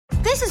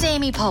This is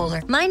Amy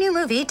Poehler. My new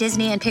movie,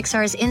 Disney and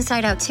Pixar's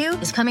Inside Out 2,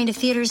 is coming to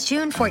theaters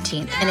June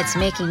 14th, and it's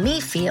making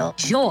me feel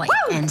joy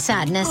and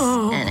sadness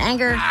and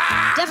anger,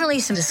 definitely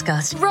some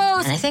disgust, and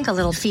I think a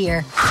little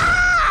fear.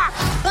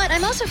 But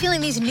I'm also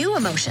feeling these new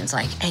emotions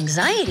like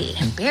anxiety,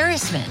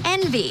 embarrassment,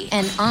 envy,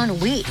 and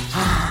ennui.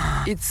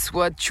 It's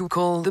what you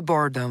call the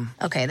boredom.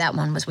 Okay, that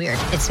one was weird.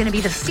 It's gonna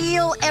be the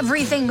feel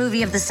everything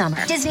movie of the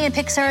summer. Disney and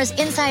Pixar's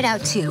Inside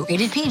Out 2,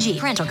 rated PG,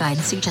 parental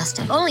guidance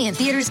suggested. Only in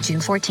theaters June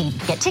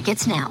 14th. Get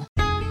tickets now.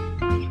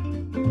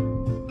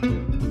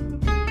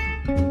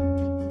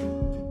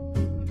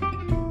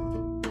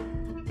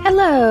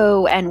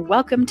 Hello, and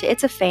welcome to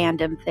It's a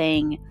Fandom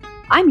Thing.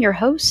 I'm your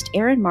host,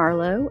 Erin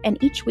Marlowe, and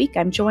each week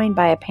I'm joined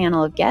by a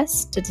panel of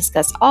guests to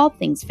discuss all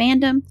things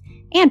fandom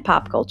and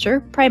pop culture,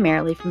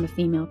 primarily from a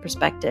female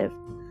perspective.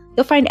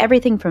 You'll find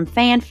everything from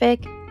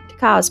fanfic, to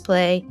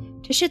cosplay,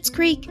 to Schitt's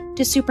Creek,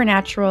 to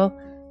Supernatural,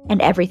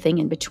 and everything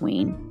in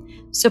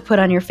between. So put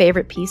on your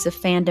favorite piece of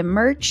fandom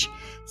merch,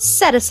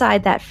 set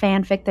aside that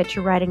fanfic that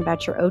you're writing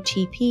about your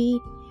OTP,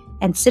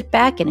 and sit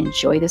back and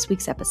enjoy this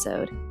week's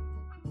episode.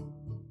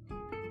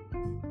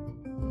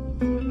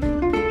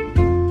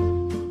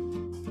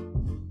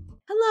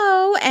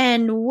 Hello,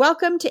 and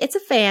welcome to It's a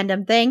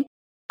Fandom Thing.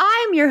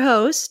 I'm your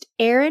host,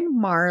 Erin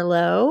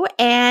Marlowe,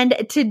 and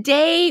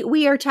today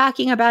we are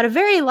talking about a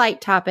very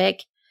light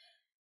topic,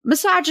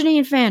 misogyny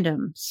in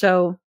fandom.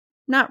 So,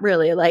 not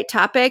really a light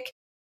topic,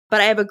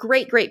 but I have a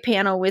great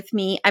panel with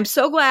me. I'm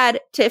so glad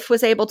Tiff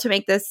was able to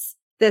make this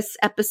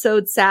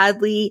episode.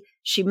 Sadly,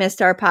 she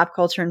missed our pop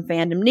culture and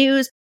fandom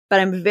news, but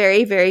I'm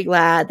very, very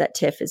glad that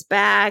Tiff is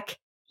back.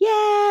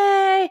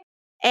 Yay!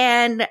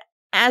 And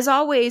as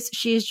always,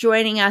 she's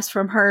joining us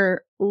from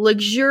her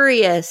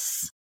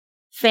luxurious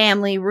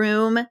family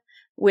room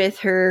with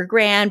her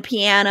grand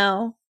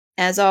piano,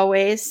 as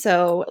always.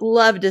 So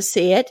love to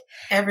see it.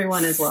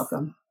 Everyone is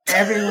welcome.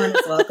 Everyone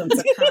is welcome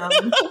to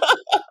come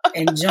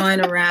and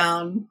join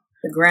around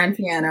the grand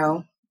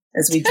piano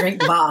as we drink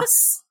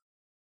Boss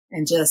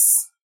and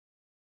just,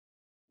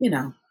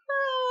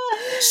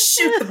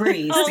 shoot the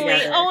breeze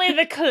together. Only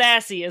the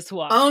classiest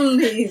one.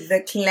 Only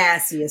the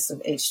classiest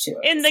of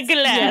H2O. In the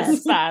glass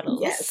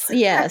bottles. Yes.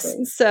 Yes.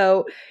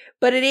 So,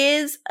 but it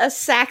is a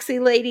Saxy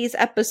Ladies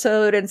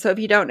episode. And so if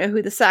you don't know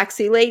who the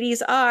Saxy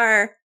Ladies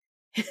are,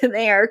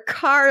 they are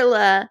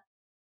Carla,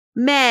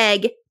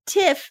 Meg,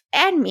 Tiff,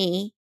 and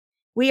me.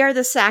 We are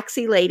the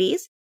Saxy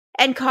Ladies.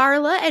 And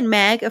Carla and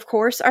Meg, of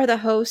course, are the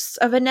hosts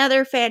of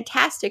another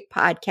fantastic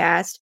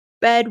podcast,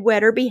 Bed,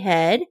 Wed, or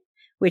Behead,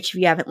 which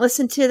if you haven't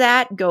listened to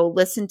that, go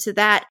listen to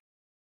that.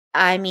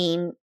 I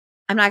mean,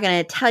 I'm not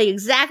going to tell you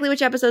exactly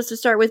which episodes to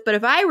start with, but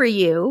if I were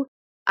you,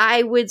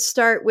 I would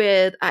start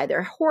with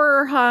either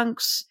Horror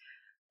Hunks,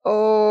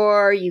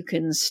 or you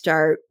can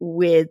start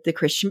with the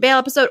Christian Bale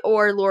episode,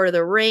 or Lord of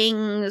the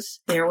Rings.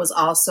 There was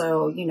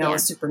also, a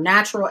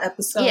Supernatural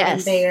episode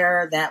in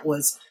there that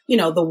was,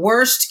 the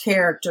worst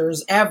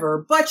characters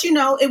ever. But,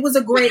 it was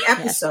a great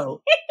episode.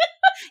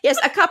 Yes,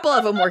 a couple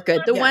of them were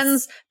good. The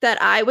ones that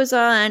I was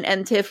on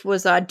and Tiff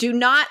was on. Do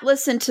not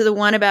listen to the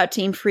one about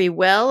Team Free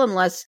Will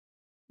unless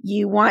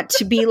you want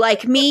to be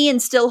like me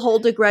and still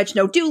hold a grudge.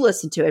 No, do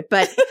listen to it.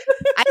 But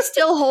I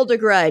still hold a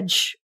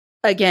grudge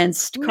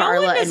against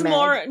Carla and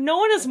Meg. No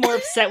one is more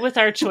upset with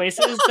our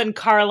choices than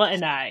Carla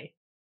and I.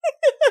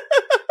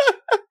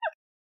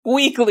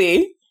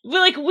 Weekly.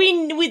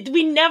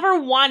 We never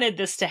wanted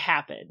this to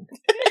happen.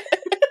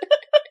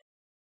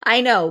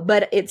 I know,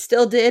 but it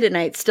still did, and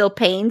it still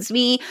pains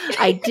me.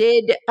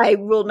 I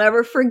will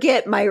never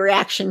forget my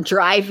reaction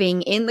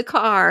driving in the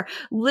car,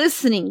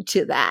 listening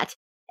to that,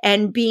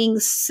 and being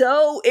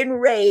so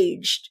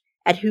enraged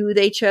at who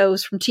they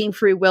chose from Team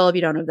Free Will. If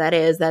you don't know who that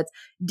is, that's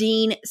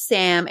Dean,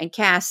 Sam, and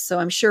Cass. So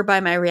I'm sure by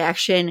my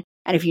reaction,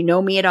 and if you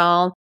know me at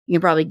all, you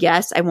can probably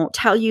guess. I won't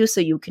tell you, so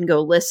you can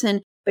go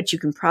listen, but you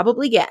can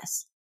probably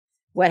guess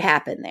what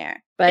happened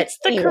there. But it's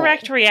the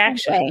correct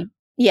reaction. Anyway.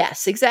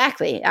 Yes,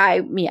 exactly.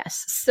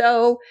 Yes.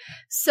 So,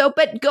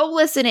 but go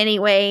listen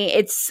anyway.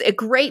 It's a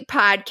great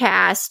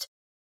podcast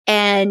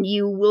and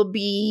you will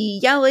be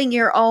yelling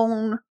your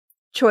own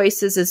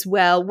choices as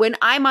well. When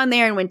I'm on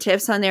there and when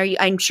Tiff's on there,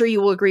 I'm sure you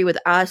will agree with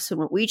us and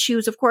what we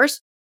choose, of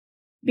course,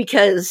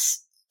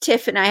 because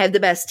Tiff and I have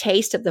the best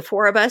taste of the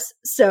four of us.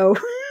 So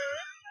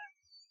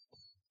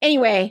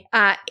anyway,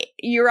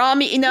 you're all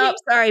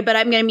sorry, but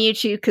I'm going to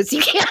mute you because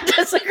you can't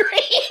disagree.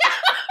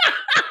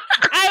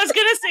 I was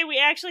going to say we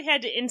actually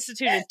had to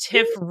institute a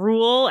Tiff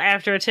rule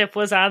after Tiff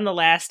was on the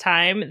last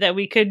time that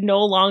we could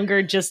no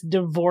longer just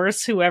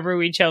divorce whoever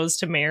we chose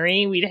to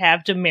marry. We'd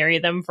have to marry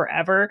them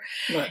forever.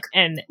 Look.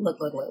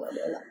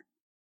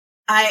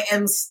 I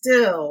am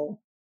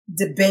still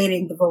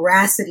debating the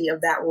veracity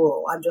of that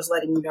rule. I'm just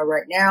letting you know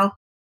right now.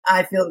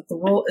 I feel that the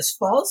rule is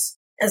false.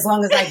 As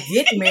long as I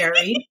get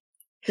married,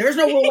 there's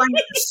no rule I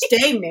have to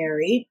stay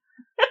married.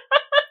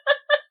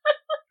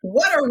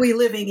 What are we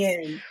living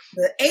in?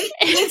 The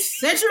 18th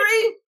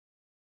century?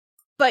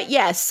 But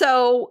yes,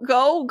 so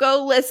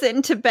go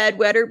listen to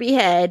Bedwetter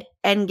Behead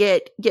and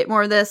get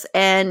more of this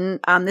and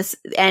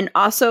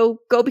also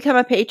go become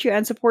a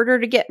Patreon supporter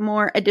to get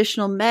more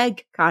additional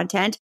Meg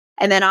content.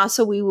 And then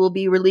also we will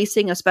be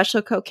releasing a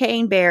special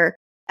Cocaine Bear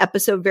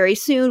episode very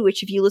soon,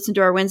 which if you listen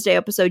to our Wednesday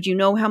episode, you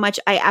know how much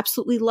I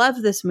absolutely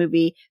love this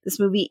movie. This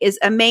movie is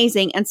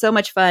amazing and so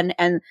much fun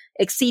and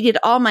exceeded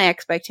all my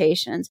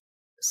expectations.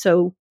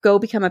 So go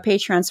become a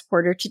Patreon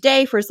supporter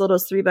today for as little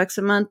as $3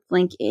 a month.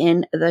 Link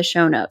in the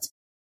show notes.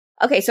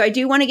 Okay, so I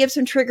do want to give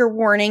some trigger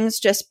warnings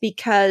just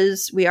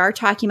because we are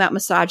talking about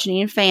misogyny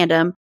and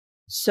fandom.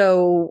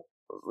 So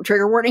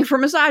trigger warning for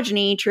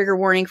misogyny, trigger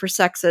warning for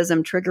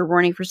sexism, trigger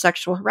warning for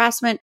sexual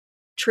harassment,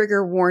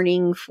 trigger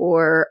warning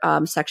for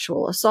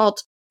sexual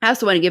assault. I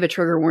also want to give a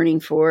trigger warning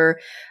for,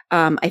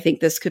 I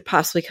think this could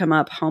possibly come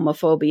up,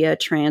 homophobia,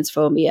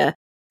 transphobia,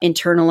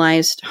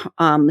 internalized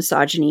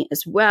misogyny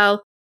as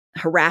well,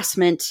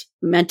 harassment,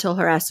 mental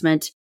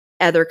harassment,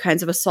 other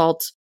kinds of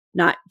assault,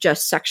 not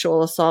just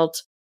sexual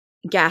assault.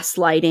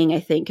 Gaslighting, I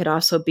think, could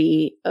also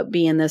be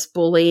in this,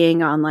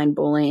 bullying, online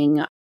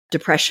bullying,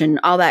 depression,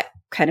 all that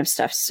kind of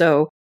stuff.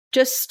 So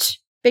just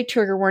big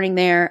trigger warning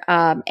there.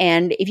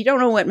 And if you don't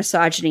know what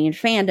misogyny and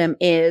fandom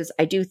is,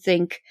 I do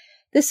think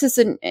this is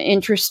an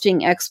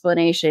interesting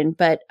explanation,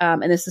 but,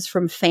 and this is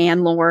from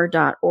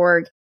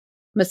fanlore.org.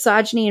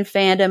 Misogyny and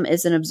fandom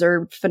is an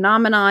observed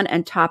phenomenon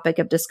and topic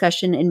of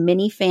discussion in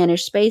many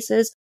fanish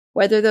spaces.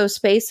 Whether those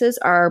spaces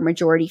are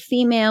majority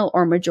female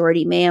or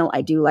majority male,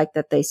 I do like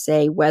that they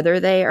say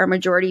whether they are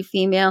majority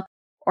female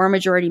or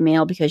majority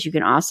male, because you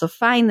can also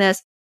find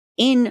this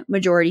in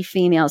majority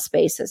female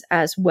spaces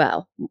as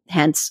well,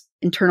 hence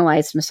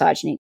internalized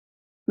misogyny.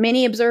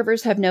 Many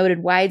observers have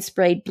noted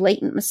widespread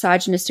blatant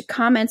misogynistic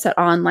comments at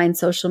online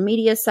social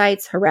media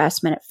sites,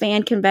 harassment at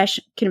fan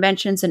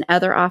conventions and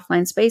other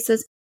offline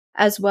spaces,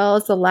 as well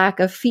as the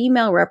lack of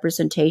female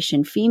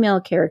representation,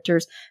 female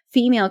characters,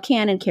 female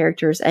canon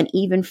characters, and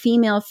even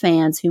female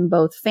fans whom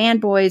both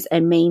fanboys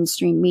and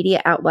mainstream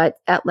media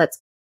outlets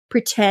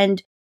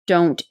pretend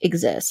don't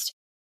exist.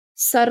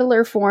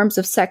 Subtler forms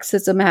of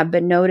sexism have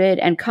been noted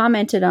and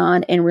commented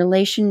on in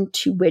relation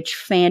to which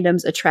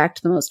fandoms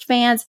attract the most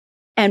fans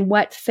and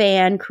what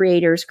fan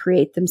creators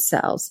create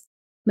themselves.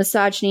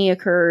 Misogyny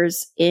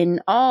occurs in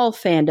all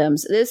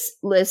fandoms. This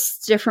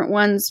lists different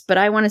ones, but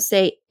I want to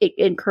say it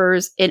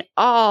occurs in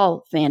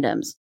all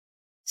fandoms.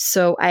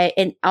 So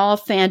in all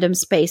fandom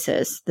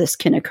spaces, this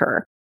can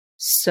occur.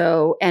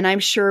 So, and I'm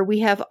sure we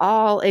have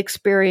all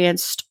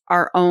experienced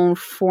our own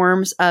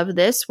forms of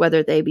this,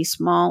 whether they be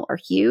small or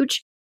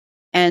huge.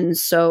 And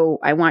so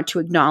I want to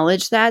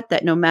acknowledge that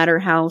no matter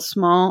how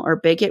small or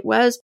big it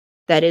was,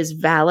 that is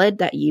valid,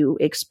 that you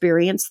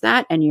experienced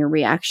that and your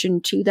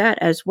reaction to that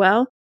as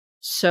well.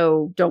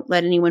 So don't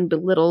let anyone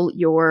belittle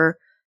your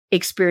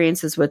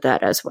experiences with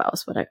that as well,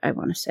 is what I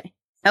want to say.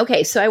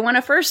 Okay, so I want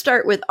to first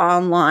start with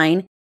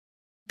online,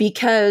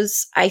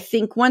 because I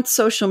think once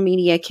social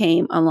media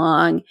came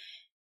along,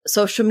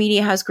 social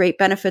media has great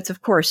benefits.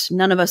 Of course,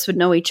 none of us would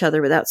know each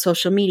other without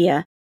social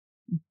media,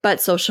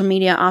 but social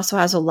media also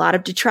has a lot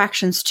of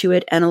detractions to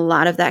it, and a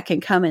lot of that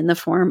can come in the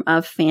form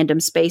of fandom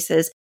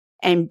spaces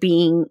and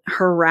being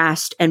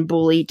harassed and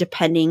bullied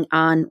depending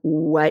on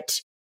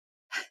what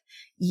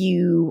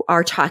you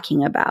are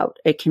talking about.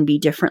 It can be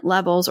different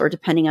levels or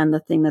depending on the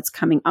thing that's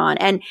coming on.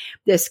 And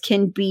this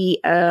can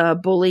be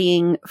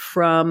bullying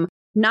from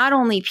not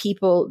only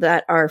people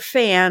that are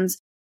fans,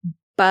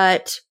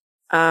 but,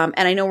 and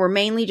I know we're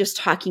mainly just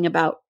talking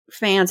about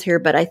fans here,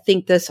 but I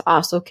think this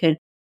also can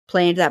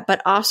play into that,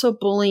 but also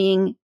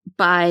bullying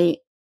by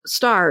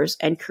stars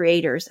and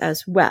creators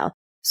as well.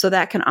 So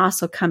that can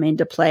also come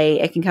into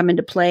play. It can come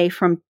into play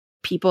from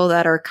people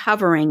that are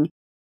covering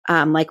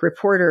like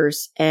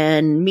reporters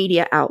and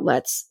media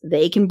outlets.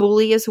 They can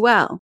bully as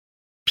well.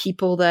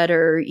 People that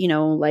are,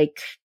 like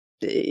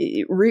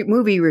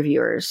movie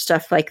reviewers,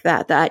 stuff like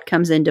that, that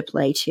comes into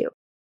play too.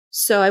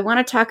 So I want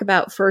to talk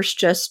about first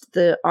just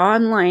the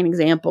online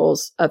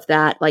examples of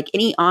that, like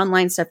any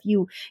online stuff.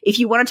 If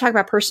you want to talk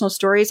about personal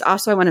stories,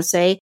 also I want to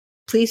say,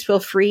 please feel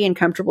free and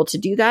comfortable to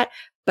do that,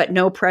 but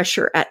no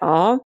pressure at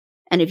all.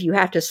 And if you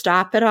have to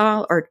stop at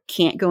all or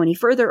can't go any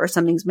further or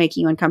something's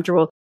making you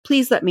uncomfortable,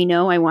 please let me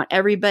know. I want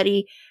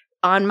everybody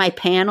on my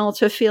panel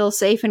to feel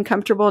safe and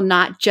comfortable,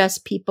 not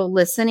just people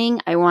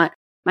listening. I want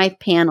my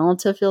panel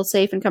to feel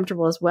safe and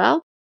comfortable as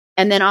well.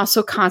 And then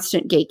also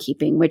constant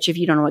gatekeeping, which if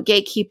you don't know what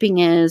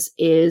gatekeeping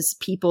is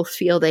people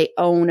feel they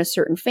own a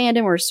certain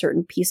fandom or a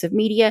certain piece of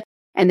media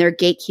and they're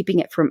gatekeeping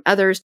it from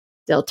others.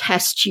 They'll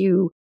test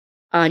you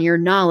on your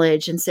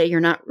knowledge and say you're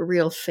not a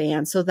real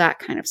fan. So that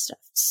kind of stuff.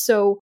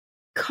 So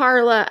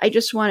Carla, I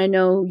just want to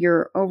know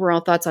your overall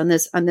thoughts on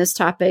this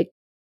topic.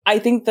 I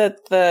think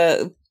that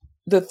the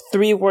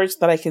three words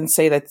that I can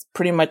say that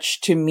pretty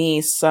much to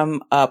me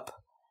sum up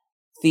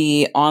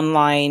the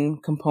online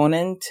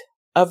component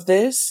of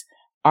this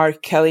are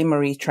Kelly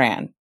Marie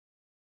Tran.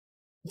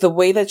 The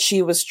way that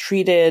she was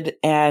treated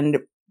and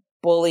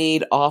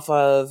bullied off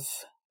of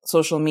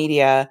social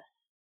media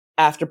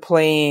after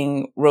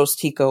playing Rose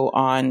Tico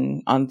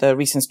on the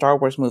recent Star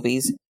Wars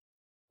movies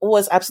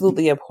was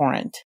absolutely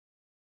abhorrent.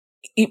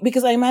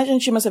 Because I imagine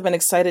she must have been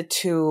excited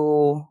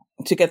to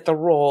get the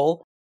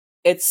role.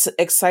 It's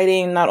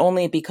exciting not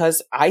only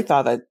because I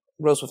thought that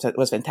Rose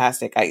was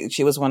fantastic.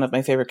 She was one of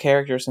my favorite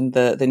characters in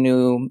the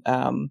new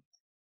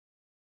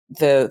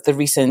the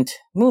recent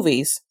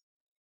movies,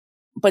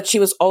 but she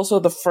was also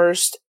the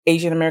first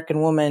Asian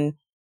American woman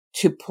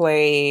to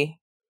play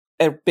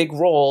a big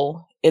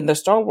role in the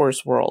Star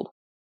Wars world.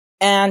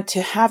 And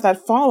to have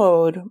that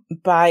followed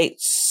by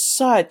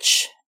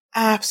such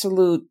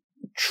absolute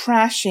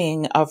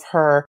trashing of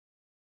her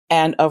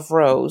and of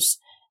Rose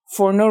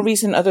for no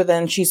reason other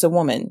than she's a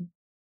woman.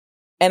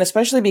 And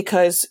especially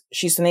because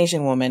she's an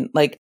Asian woman,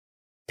 like,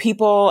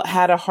 people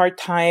had a hard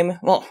time,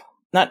 well,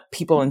 not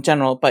people in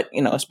general, but,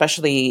 you know,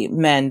 especially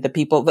men,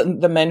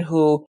 the men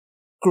who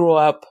grew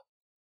up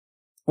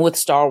with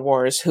Star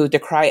Wars, who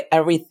decry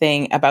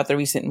everything about the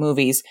recent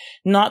movies,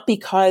 not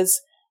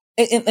because,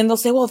 and they'll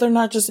say, well, they're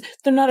not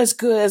as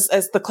good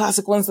as the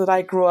classic ones that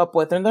I grew up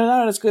with, and they're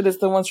not as good as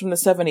the ones from the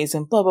 70s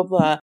and blah, blah,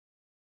 blah.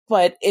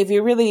 But if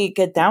you really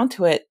get down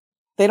to it,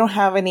 they don't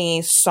have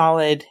any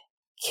solid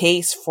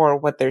case for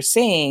what they're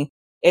saying.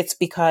 It's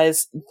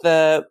because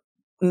the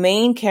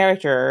main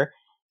character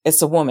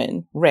is a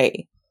woman,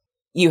 Rey.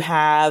 You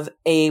have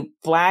a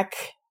Black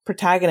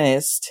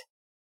protagonist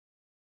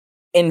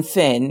in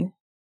Finn.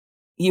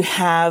 You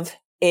have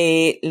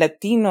a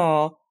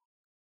Latino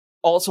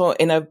also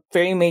in a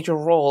very major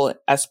role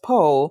as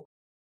Poe.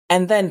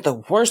 And then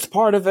the worst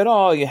part of it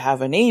all, you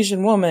have an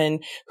Asian woman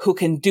who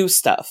can do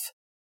stuff.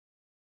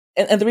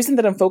 And the reason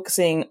that I'm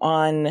focusing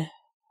on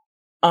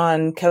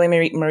Kelly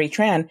Marie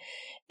Tran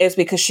is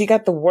because she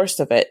got the worst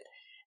of it.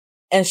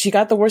 And she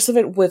got the worst of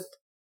it with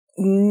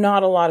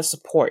not a lot of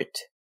support.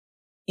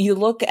 You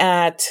look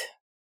at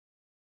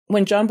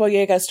when John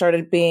Boyega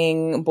started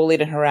being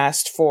bullied and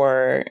harassed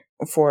for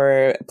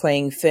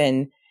playing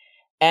Finn,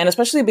 and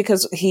especially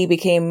because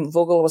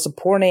Vogel was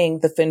supporting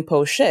the Finn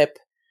Poe ship,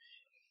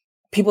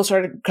 people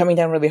started coming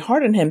down really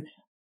hard on him.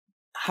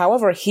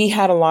 However, he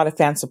had a lot of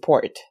fan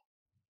support.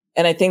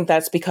 And I think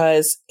that's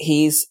because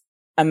he's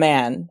a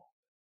man.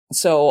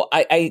 So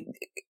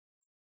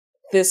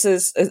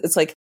it's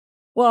like,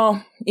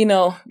 well, you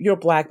know, you're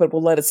Black, but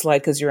we'll let it slide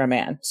because you're a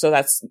man. So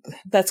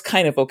that's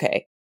kind of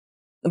okay.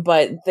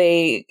 But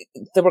they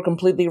were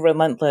completely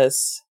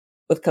relentless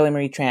with Kelly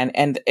Marie Tran,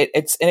 and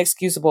it's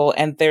inexcusable,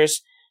 and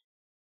there's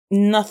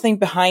nothing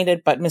behind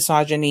it but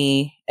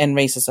misogyny and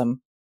racism.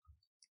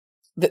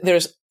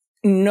 There's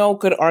no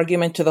good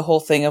argument to the whole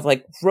thing of,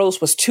 like,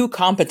 Rose was too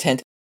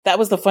competent. That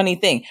was the funny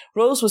thing.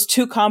 Rose was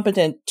too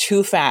competent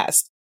too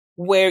fast,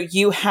 where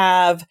you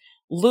have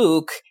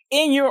Luke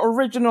in your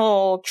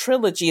original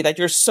trilogy that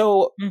you're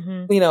so,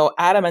 you know,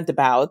 adamant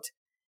about,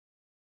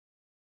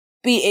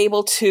 be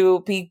able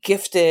to be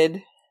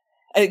gifted,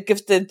 a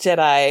gifted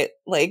Jedi,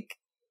 like,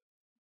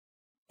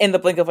 in the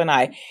blink of an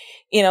eye,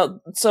 you know.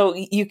 So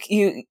you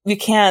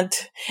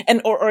can't, and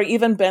or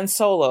even Ben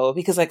Solo,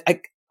 because like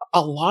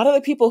a lot of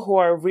the people who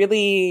are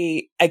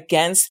really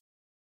against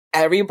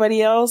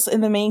everybody else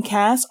in the main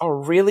cast are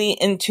really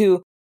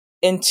into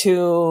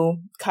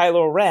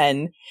Kylo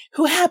Ren,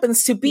 who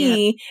happens to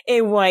be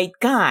a white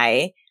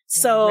guy.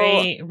 So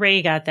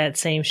Rey got that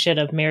same shit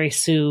of Mary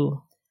Sue.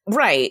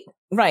 Right.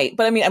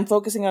 But I mean, I'm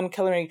focusing on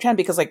Kelly Marie Tran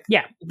because, like, you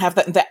have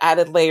the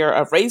added layer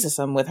of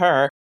racism with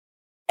her.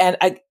 And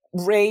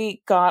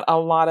Rey got a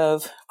lot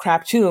of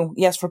crap too,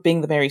 yes, for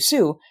being the Mary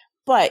Sue,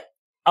 but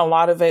a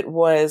lot of it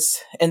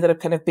ended up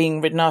kind of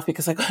being written off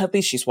because, like, at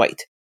least she's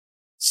white.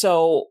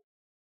 So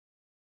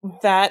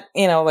that,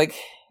 you know, like,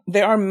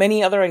 there are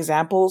many other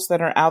examples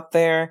that are out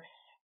there,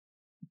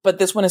 but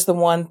this one is the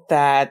one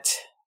that,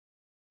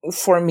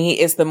 for me,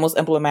 is the most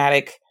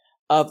emblematic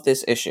of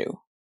this issue.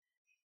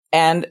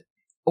 And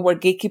where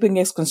gatekeeping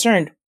is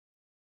concerned,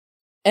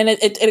 and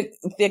the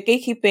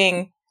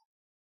gatekeeping,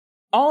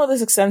 all of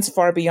this extends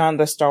far beyond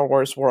the Star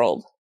Wars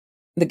world.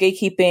 The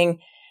gatekeeping,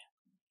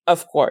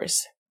 of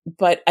course,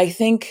 but I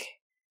think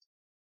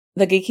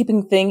the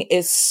gatekeeping thing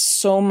is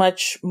so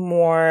much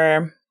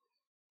more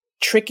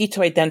tricky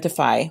to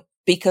identify,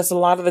 because a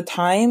lot of the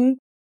time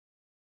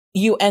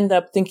you end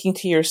up thinking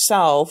to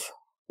yourself,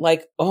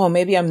 like, oh,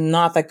 maybe I'm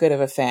not that good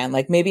of a fan.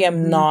 Like, maybe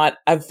I'm not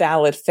a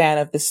valid fan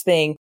of this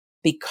thing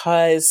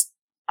because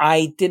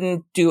I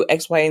didn't do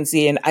X, Y, and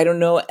Z, and I don't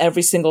know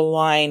every single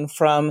line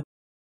from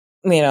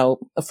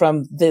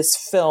this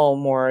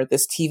film or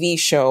this TV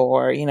show,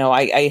 or, you know,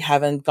 I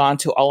haven't gone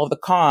to all of the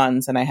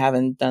cons and I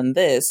haven't done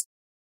this.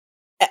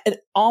 And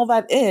all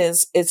that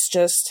is, it's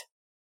just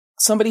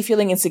somebody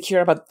feeling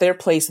insecure about their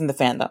place in the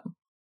fandom.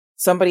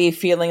 Somebody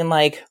feeling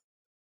like,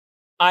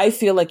 I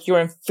feel like you're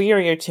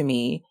inferior to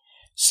me,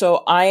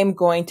 so I am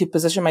going to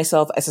position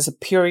myself as a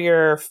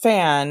superior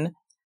fan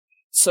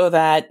so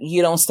that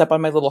you don't step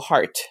on my little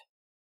heart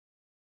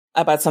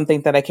about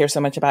something that I care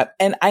so much about.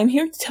 And I'm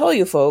here to tell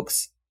you,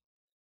 folks,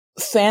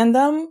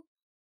 fandom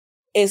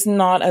is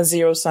not a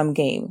zero-sum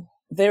game.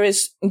 There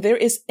is an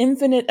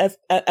infinite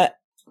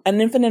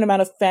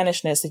amount of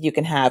fanishness that you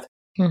can have.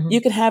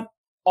 You can have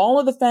all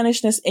of the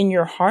fanishness in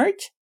your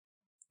heart,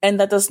 and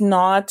that does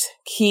not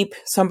keep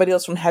somebody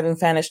else from having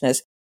fanishness.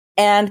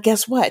 And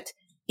guess what?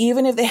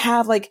 Even if they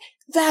have like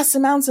vast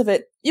amounts of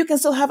it, you can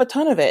still have a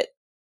ton of it.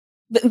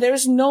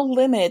 There's no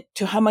limit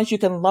to how much you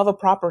can love a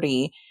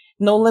property,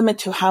 no limit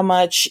to how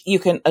much you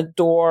can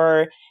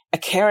adore a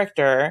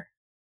character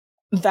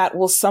that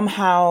will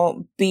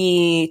somehow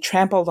be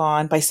trampled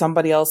on by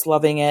somebody else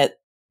loving it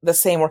the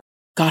same, or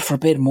God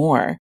forbid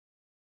more.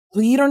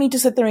 Well, you don't need to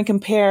sit there and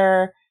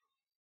compare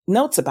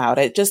notes about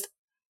it. Just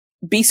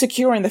be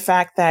secure in the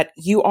fact that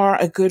you are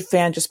a good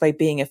fan just by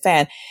being a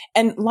fan.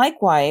 And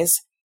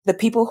likewise, the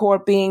people who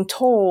are being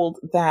told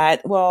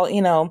that, well,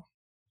 you know,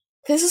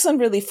 this isn't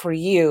really for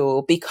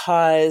you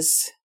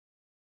because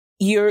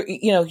you're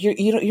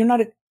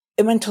not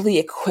mentally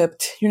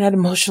equipped. You're not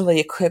emotionally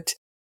equipped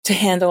to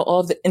handle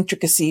all of the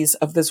intricacies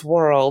of this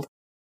world.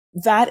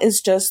 That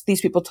is just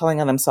these people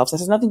telling on themselves.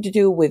 This has nothing to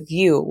do with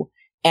you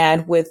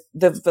and with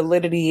the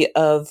validity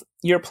of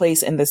your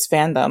place in this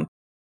fandom.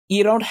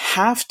 You don't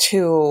have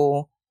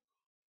to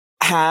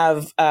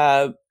have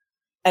an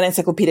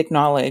encyclopedic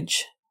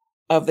knowledge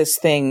of this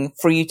thing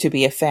for you to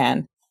be a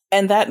fan.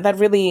 And that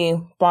really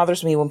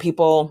bothers me when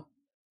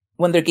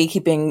their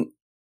gatekeeping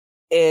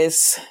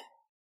is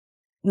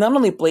not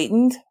only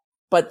blatant,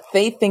 but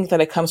they think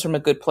that it comes from a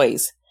good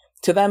place.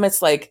 To them,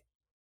 it's like,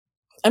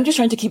 I'm just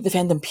trying to keep the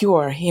fandom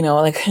pure, you know,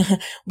 like,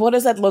 what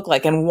does that look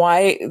like? And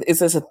why is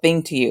this a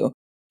thing to you?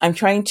 I'm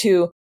trying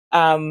to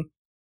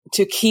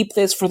keep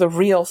this for the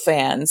real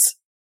fans.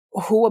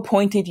 Who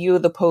appointed you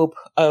the Pope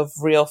of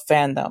real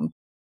fandom?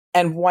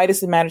 And why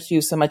does it matter to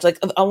you so much? Like,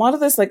 a lot of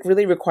this, like,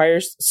 really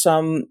requires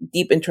some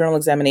deep internal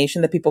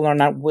examination that people are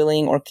not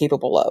willing or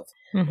capable of.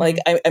 Mm-hmm. Like,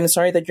 I'm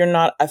sorry that you're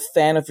not a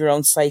fan of your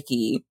own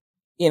psyche.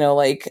 You know,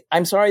 like,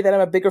 I'm sorry that I'm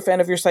a bigger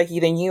fan of your psyche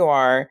than you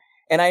are.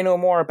 And I know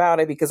more about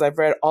it because I've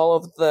read all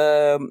of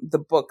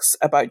the books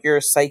about your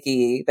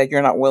psyche that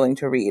you're not willing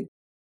to read.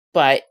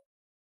 But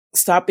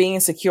stop being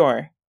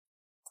insecure.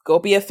 Go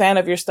be a fan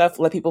of your stuff.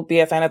 Let people be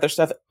a fan of their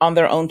stuff on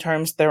their own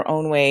terms, their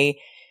own way.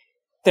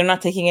 They're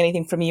not taking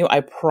anything from you,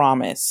 I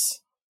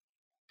promise.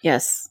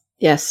 Yes.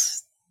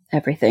 Yes.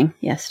 Everything.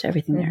 Yes to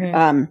everything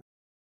there.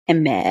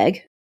 And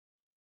Meg?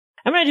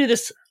 I'm going to do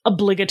this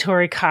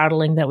obligatory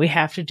coddling that we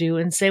have to do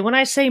and say, when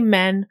I say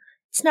men,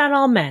 it's not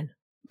all men.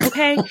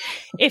 Okay?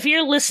 If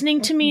you're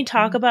listening to me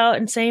talk about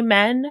and say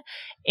men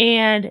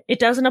and it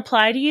doesn't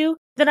apply to you,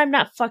 then I'm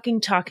not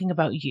fucking talking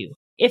about you.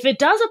 If it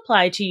does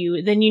apply to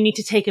you, then you need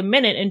to take a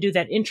minute and do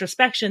that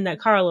introspection that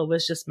Carla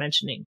was just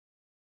mentioning.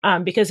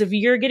 Because if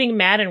you're getting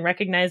mad and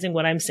recognizing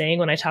what I'm saying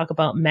when I talk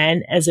about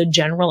men as a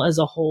general, as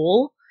a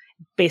whole,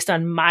 based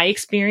on my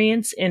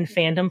experience in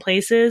fandom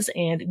places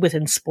and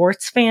within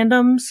sports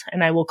fandoms,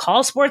 and I will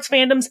call sports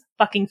fandoms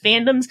fucking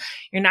fandoms.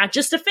 You're not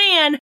just a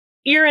fan,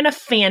 you're in a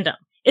fandom.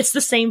 It's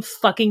the same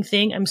fucking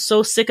thing. I'm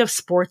so sick of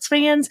sports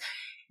fans.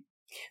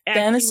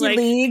 Fantasy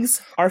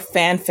leagues are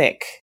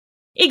fanfic.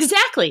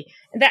 Exactly.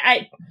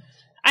 That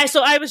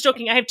so I was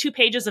joking. I have 2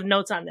 pages of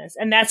notes on this,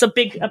 and that's a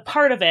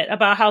part of it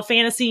about how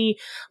fantasy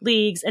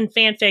leagues and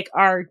fanfic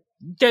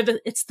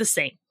it's the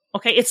same.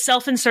 Okay. It's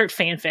self-insert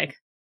fanfic.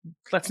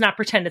 Let's not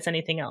pretend it's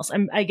anything else.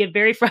 I get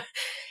very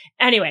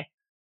anyway,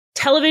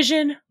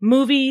 television,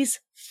 movies,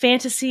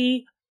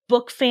 fantasy,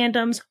 book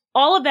fandoms,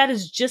 all of that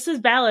is just as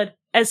valid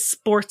as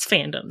sports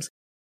fandoms.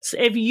 So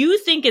if you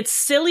think it's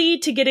silly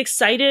to get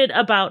excited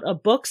about a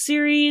book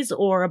series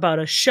or about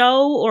a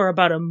show or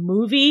about a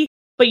movie,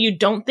 but you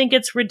don't think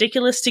it's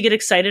ridiculous to get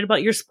excited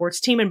about your sports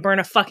team and burn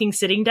a fucking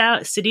city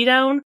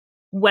down,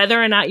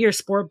 whether or not your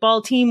sport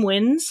ball team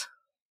wins,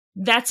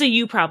 that's a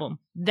you problem.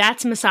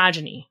 That's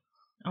misogyny.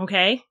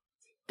 Okay?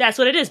 That's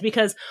what it is,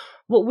 because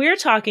what we're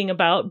talking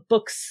about,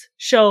 books,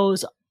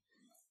 shows,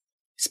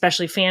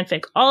 especially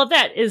fanfic, all of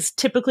that is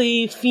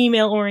typically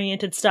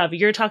female-oriented stuff.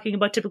 You're talking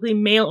about typically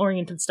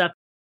male-oriented stuff.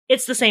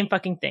 It's the same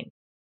fucking thing.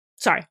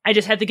 Sorry, I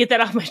just had to get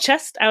that off my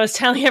chest. I was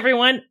telling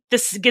everyone,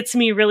 this gets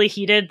me really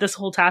heated, this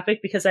whole topic,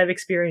 because I've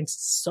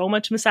experienced so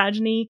much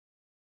misogyny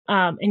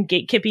and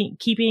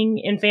gatekeeping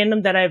in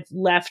fandom that I've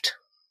left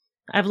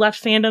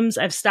fandoms.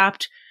 I've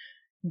stopped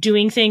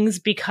doing things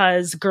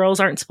because girls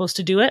aren't supposed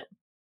to do it.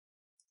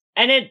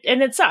 And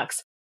it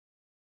sucks.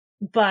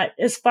 But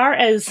as far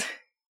as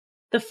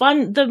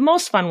the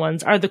most fun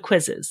ones are the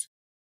quizzes.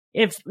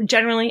 If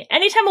generally,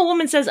 anytime a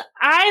woman says,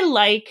 I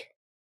like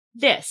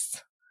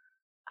this,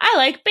 I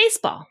like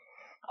baseball.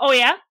 Oh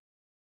yeah?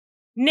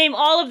 Name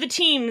all of the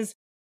teams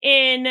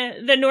in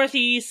the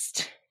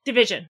Northeast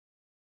Division.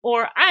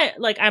 Or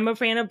I'm a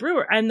fan of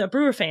Brewer. I'm a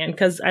Brewer fan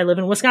because I live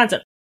in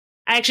Wisconsin.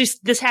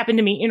 This happened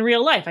to me in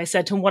real life. I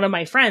said to one of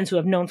my friends who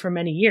I've known for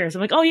many years,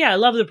 I'm like, oh yeah, I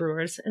love the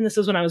Brewers. And this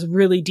was when I was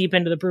really deep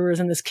into the Brewers,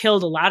 and this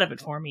killed a lot of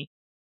it for me.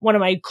 One of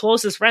my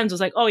closest friends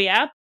was like, oh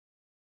yeah?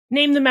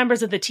 Name the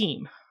members of the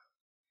team.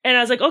 And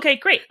I was like, okay,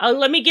 great.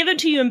 Let me give it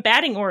to you in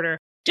batting order.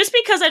 Just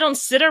because I don't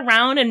sit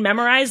around and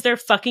memorize their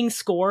fucking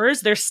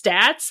scores, their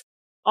stats,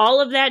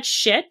 all of that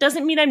shit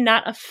doesn't mean I'm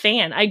not a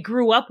fan. I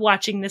grew up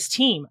watching this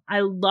team. I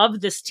love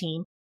this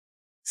team.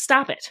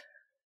 Stop it.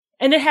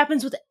 And it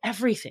happens with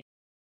everything.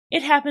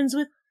 It happens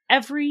with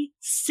every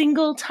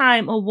single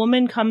time a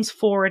woman comes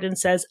forward and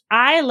says,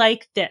 I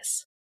like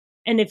this.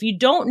 And if you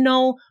don't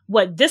know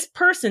what this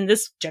person,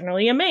 this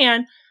generally a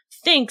man,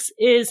 thinks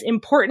is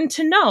important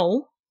to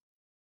know,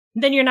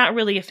 then you're not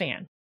really a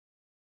fan.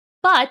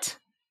 But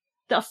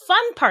the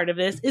fun part of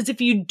this is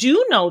if you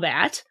do know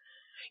that,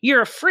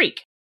 you're a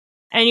freak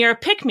and you're a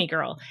pick-me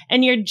girl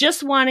and you're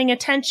just wanting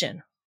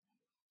attention.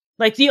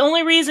 Like, the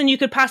only reason you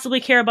could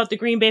possibly care about the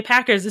Green Bay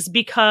Packers is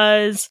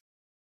because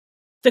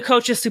the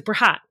coach is super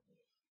hot.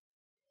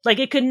 Like,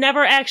 it could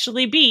never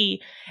actually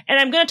be. And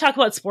I'm going to talk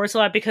about sports a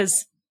lot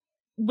because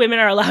women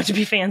are allowed to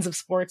be fans of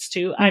sports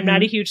too. Mm-hmm. I'm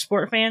not a huge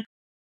sport fan.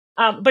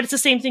 But it's the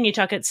same thing. You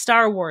talk at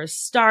Star Wars,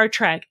 Star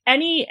Trek,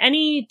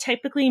 any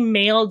typically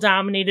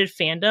male-dominated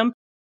fandom,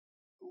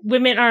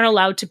 women aren't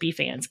allowed to be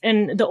fans.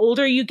 And the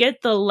older you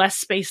get, the less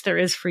space there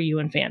is for you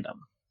in fandom.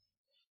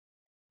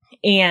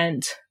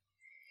 And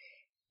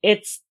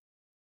it's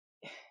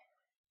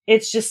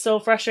just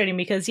so frustrating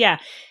because, yeah,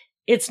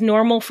 it's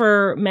normal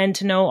for men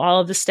to know all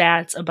of the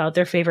stats about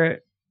their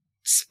favorite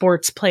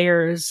sports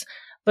players.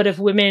 But if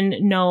women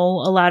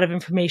know a lot of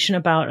information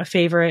about a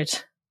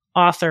favorite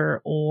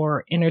author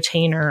or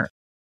entertainer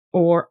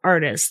or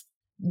artist,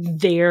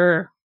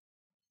 they're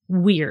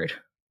weird.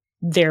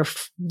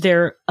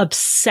 They're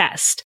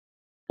obsessed,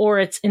 or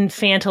it's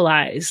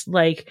infantilized.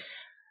 Like,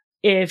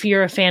 if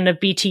you're a fan of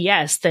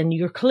BTS, then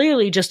you're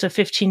clearly just a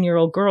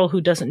 15-year-old girl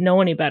who doesn't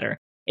know any better.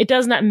 It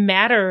does not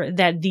matter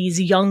that these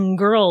young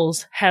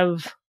girls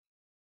have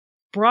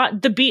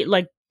brought the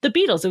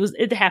Beatles.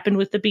 It happened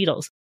with the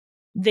Beatles.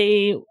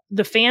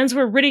 The fans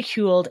were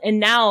ridiculed, and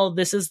now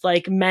this is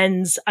like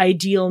men's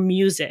ideal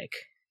music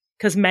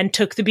because men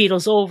took the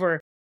Beatles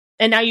over.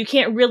 And now you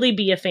can't really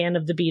be a fan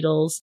of the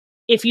Beatles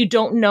if you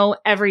don't know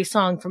every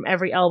song from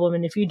every album,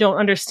 and if you don't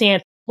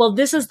understand, well,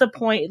 this is the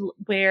point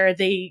where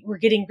they were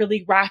getting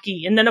really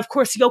rocky. And then, of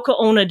course, Yoko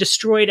Ono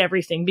destroyed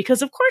everything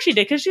because, of course, she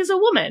did, because she's a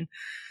woman.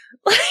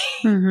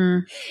 Mm-hmm.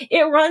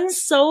 It runs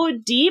so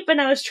deep,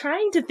 and I was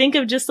trying to think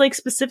of just like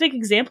specific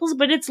examples,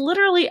 but it's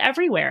literally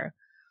everywhere.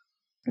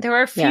 There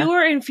are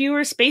fewer and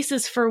fewer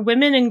spaces for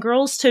women and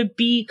girls to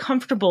be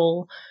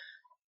comfortable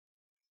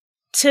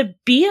to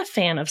be a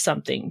fan of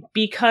something,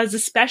 because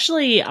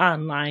especially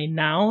online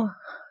now,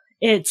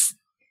 I'm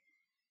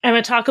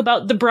going to talk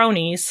about the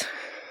bronies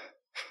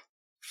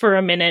for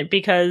a minute,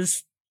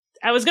 because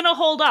I was going to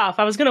hold off.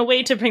 I was going to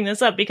wait to bring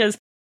this up, because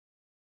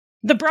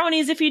the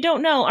bronies, if you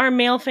don't know, are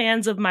male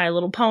fans of My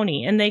Little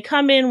Pony. And they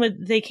came in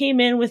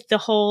with the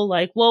whole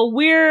like, well,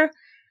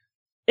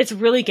 it's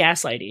really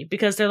gaslighty,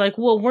 because they're like,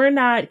 well, we're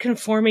not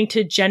conforming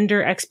to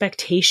gender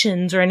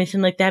expectations or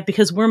anything like that,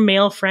 because we're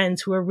male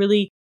friends who are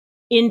really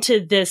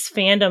into this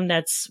fandom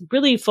that's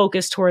really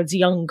focused towards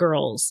young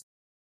girls.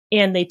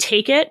 And they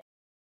take it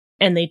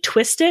and they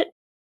twist it.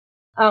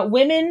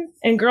 Women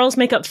and girls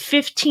make up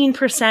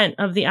 15%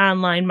 of the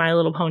online My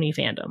Little Pony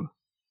fandom.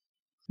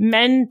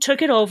 Men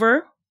took it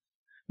over,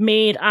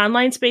 made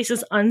online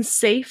spaces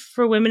unsafe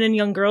for women and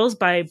young girls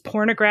by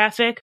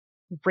pornographic,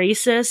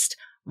 racist,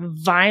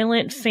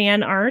 violent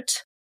fan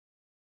art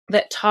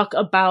that talk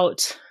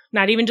about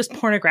not even just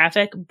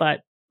pornographic,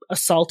 but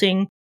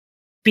assaulting,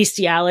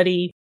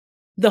 bestiality,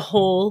 the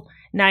whole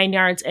 9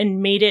 yards,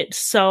 and made it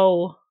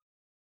so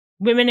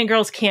women and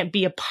girls can't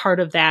be a part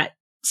of that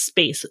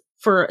space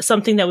for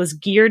something that was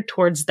geared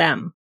towards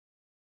them.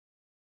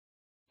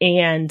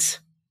 And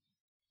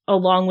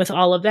along with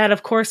all of that,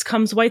 of course,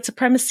 comes white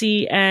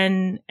supremacy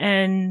and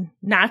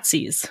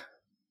Nazis.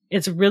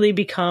 It's really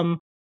become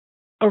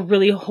a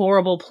really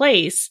horrible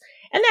place.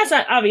 And that's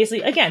not,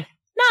 obviously, again,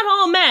 not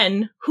all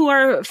men who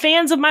are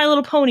fans of My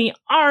Little Pony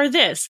are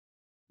this.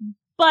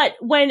 But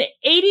when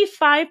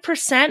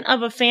 85%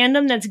 of a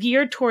fandom that's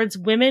geared towards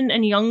women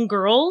and young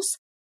girls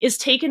is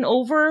taken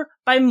over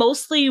by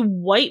mostly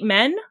white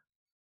men,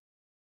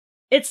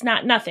 it's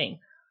not nothing.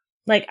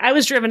 Like, I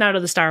was driven out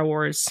of the Star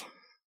Wars.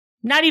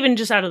 Not even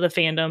just out of the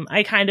fandom.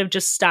 I kind of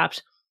just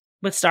stopped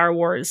with Star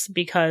Wars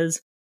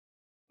because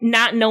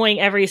not knowing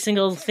every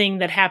single thing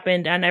that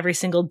happened on every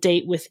single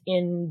date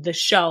within the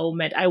show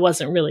meant I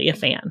wasn't really a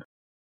fan.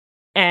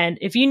 And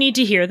if you need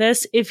to hear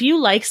this, if you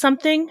like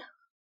something,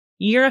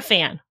 you're a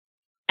fan.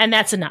 And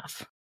that's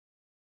enough.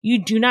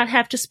 You do not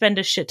have to spend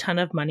a shit ton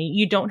of money.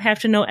 You don't have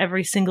to know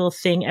every single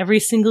thing, every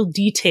single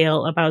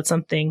detail about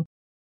something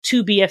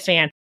to be a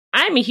fan.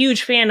 I'm a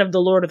huge fan of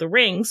The Lord of the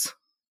Rings.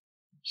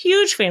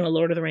 Huge fan of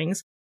Lord of the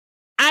Rings.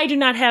 I do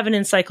not have an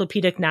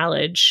encyclopedic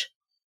knowledge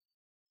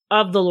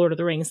of The Lord of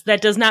the Rings.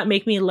 That does not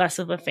make me less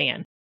of a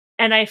fan.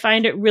 And I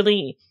find it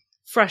really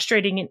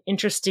frustrating and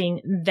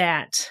interesting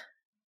that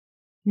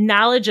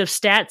knowledge of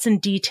stats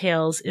and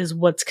details is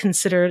what's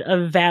considered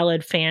a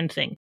valid fan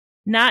thing.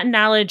 Not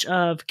knowledge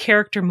of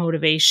character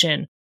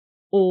motivation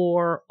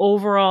or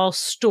overall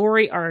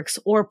story arcs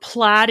or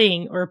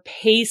plotting or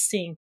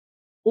pacing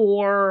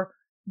or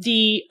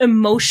the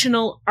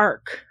emotional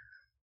arc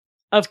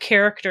of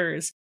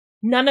characters.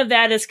 None of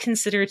that is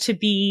considered to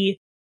be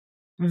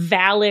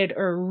valid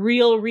or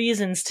real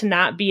reasons to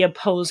not be a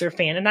poser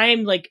fan. And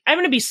I'm going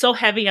to be so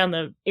heavy on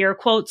the air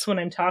quotes when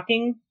I'm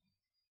talking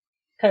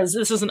because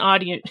this is an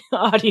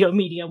audio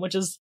medium,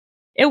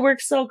 it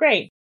works so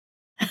great.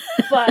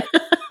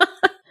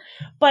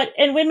 But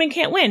and women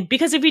can't win,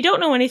 because if you don't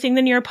know anything,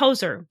 then you're a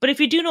poser. But if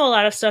you do know a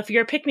lot of stuff,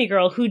 you're a pick-me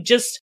girl who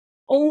just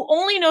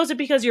only knows it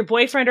because your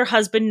boyfriend or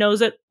husband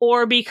knows it,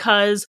 or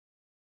because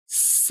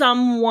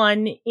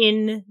someone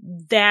in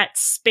that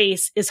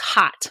space is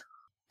hot.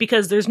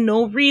 Because there's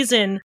no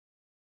reason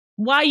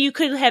why you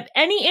could have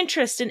any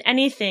interest in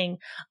anything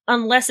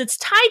unless it's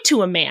tied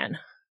to a man.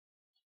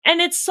 And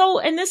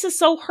this is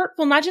so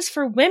hurtful, not just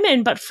for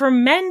women, but for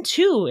men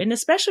too. And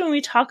especially when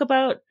we talk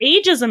about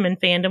ageism in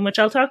fandom, which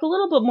I'll talk a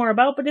little bit more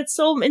about, but it's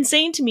so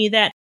insane to me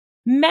that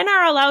men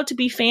are allowed to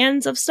be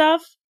fans of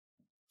stuff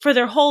for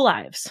their whole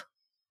lives.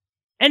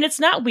 And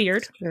it's not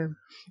weird. True.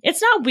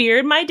 It's not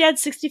weird. My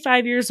dad's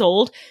 65 years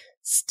old,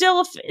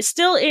 still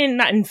in,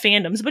 not in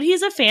fandoms, but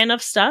he's a fan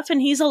of stuff, and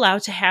he's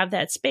allowed to have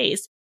that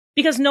space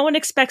because no one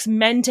expects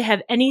men to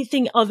have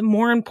anything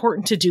more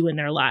important to do in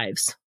their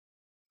lives.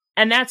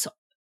 And that's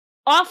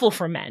awful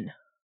for men.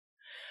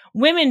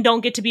 Women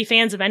don't get to be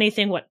fans of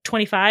anything,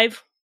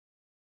 25?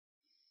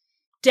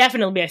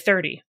 Definitely by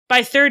 30.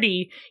 By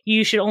 30,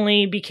 you should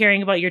only be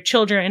caring about your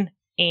children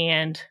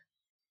and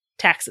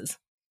taxes.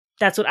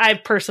 That's what I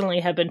personally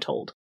have been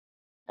told.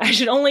 I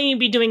should only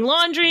be doing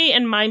laundry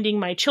and minding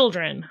my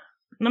children.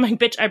 And I'm like,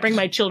 bitch, I bring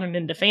my children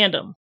into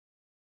fandom.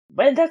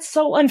 But that's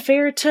so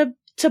unfair to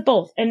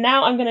both. And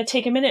now I'm going to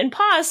take a minute and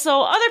pause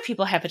so other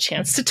people have a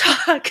chance to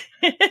talk.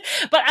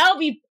 But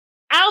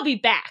I'll be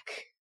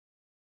back.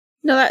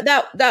 No,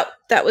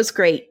 that was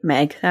great,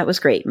 Meg. That was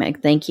great,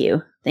 Meg. Thank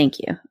you.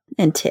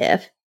 And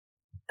Tiff.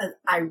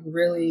 I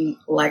really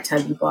liked how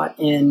you brought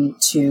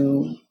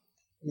into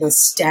the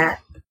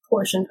stat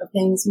portion of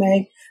things,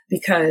 Meg,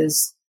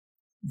 because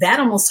that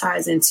almost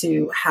ties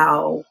into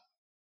how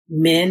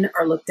men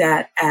are looked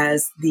at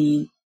as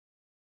the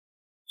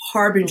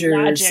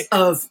harbingers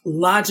of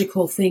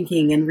logical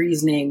thinking and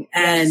reasoning.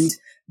 Yes. And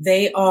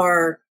they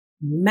are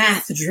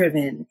math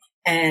driven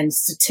and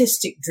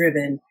statistic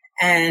driven,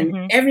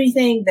 and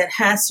everything that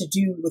has to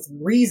do with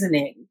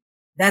reasoning,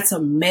 that's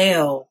a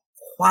male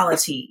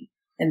quality,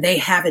 and they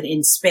have it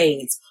in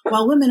spades.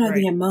 While women are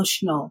the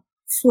emotional,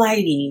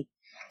 flighty,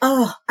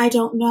 oh, I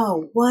don't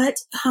know. What?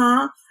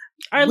 Huh?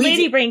 Our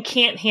lady brain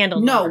can't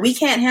handle No, we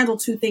can't handle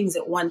two things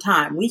at one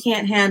time. We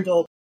can't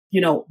handle,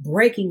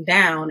 breaking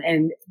down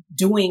and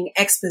doing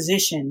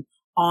exposition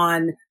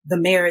on the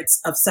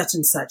merits of such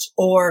and such,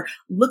 or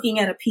looking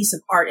at a piece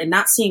of art and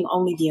not seeing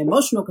only the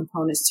emotional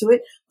components to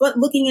it, but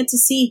looking at to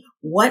see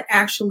what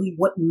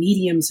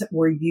mediums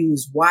were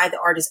used, why the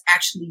artist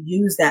actually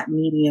used that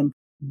medium,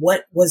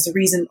 what was the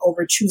reason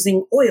over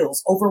choosing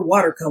oils over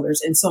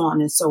watercolors, and so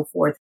on and so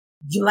forth.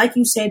 Like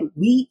you said,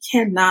 we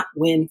cannot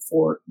win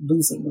for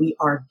losing. We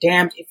are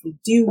damned if we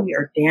do. We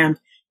are damned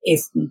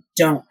if we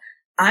don't.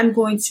 I'm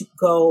going to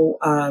go.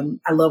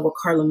 I love what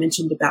Carla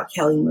mentioned about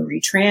Kelly Marie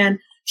Tran.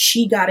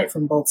 She got it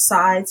from both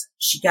sides.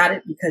 She got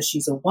it because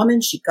she's a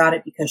woman. She got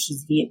it because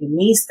she's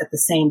Vietnamese. At the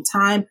same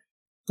time,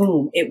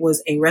 boom, it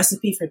was a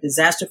recipe for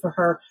disaster for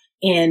her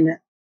in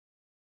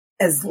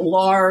as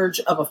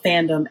large of a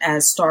fandom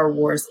as Star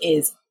Wars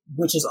is,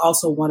 which is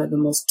also one of the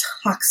most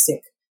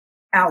toxic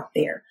out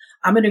there.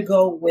 I'm going to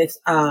go with,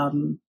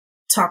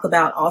 talk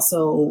about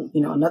also,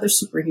 another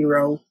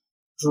superhero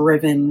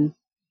driven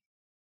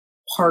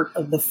part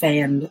of the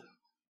fan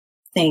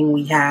thing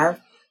we have,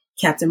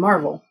 Captain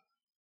Marvel.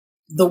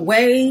 The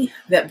way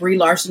that Brie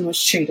Larson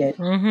was treated,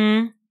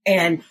 and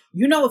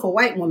if a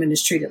white woman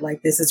is treated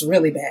like this, it's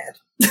really bad.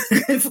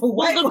 Look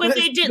what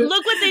they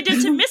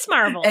did to Miss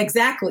Marvel.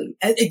 Exactly.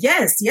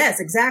 Yes,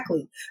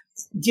 exactly.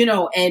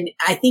 And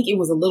I think it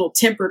was a little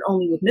tempered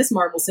only with Miss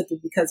Marvel simply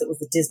because it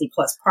was a Disney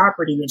Plus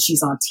property and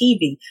she's on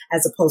TV,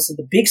 as opposed to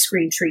the big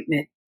screen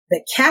treatment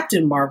that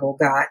Captain Marvel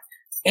got.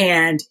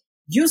 And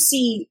you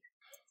see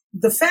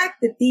the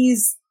fact that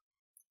these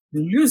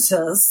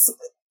users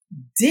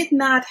did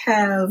not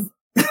have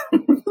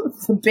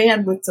the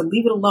bandwidth to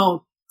leave it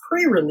alone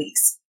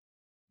pre-release.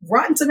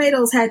 Rotten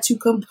Tomatoes had to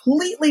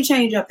completely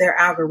change up their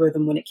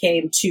algorithm when it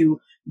came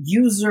to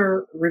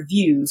user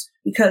reviews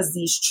because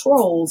these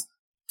trolls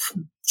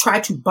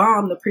tried to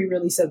bomb the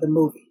pre-release of the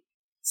movie.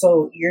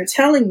 So you're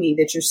telling me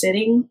that you're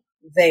sitting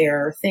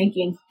there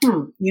thinking,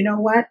 you know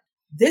what?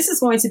 This is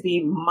going to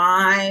be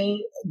my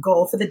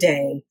goal for the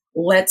day.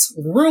 Let's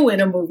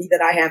ruin a movie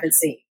that I haven't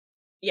seen.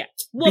 Yeah.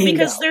 Well, Bingo.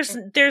 Because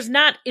there's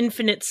not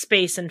infinite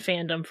space in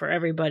fandom for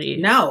everybody.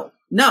 No.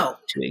 To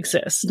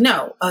exist.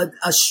 No.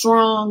 A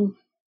strong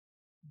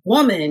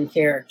woman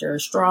character, a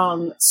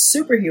strong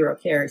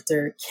superhero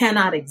character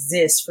cannot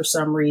exist for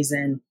some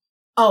reason.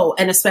 Oh,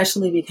 and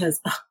especially because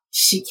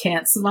she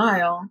can't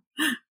smile.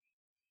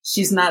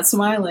 She's not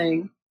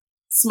smiling.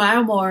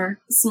 Smile more,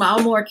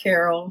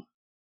 Carol.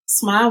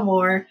 Smile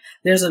more.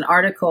 There's an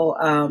article,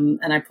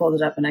 and I pulled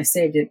it up and I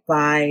saved it,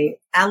 by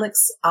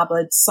Alex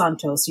Abad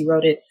Santos. He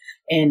wrote it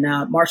in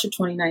March of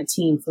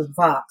 2019 for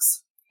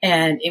Vox.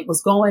 And it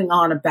was going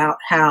on about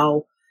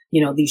how,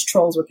 these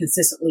trolls were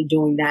consistently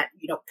doing that,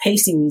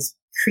 pasting these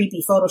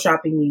creepy,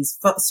 photoshopping these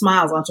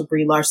smiles onto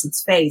Brie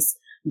Larson's face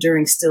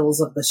during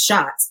stills of the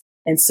shots.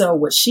 And so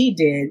what she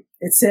did,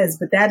 it says,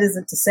 but that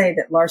isn't to say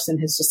that Larson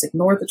has just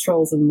ignored the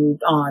trolls and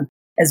moved on.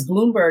 As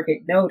Bloomberg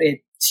noted,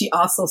 she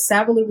also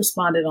savvily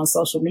responded on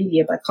social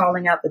media by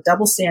calling out the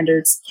double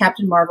standards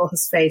Captain Marvel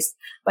has faced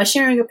by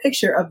sharing a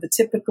picture of the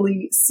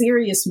typically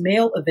serious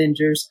male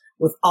Avengers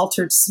with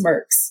altered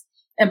smirks,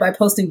 and by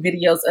posting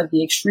videos of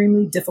the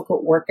extremely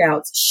difficult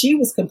workouts she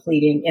was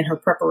completing in her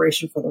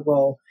preparation for the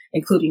role,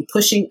 including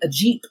pushing a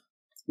Jeep,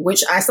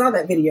 which I saw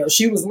that video.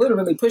 She was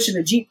literally pushing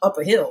a Jeep up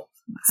a hill.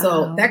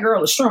 So that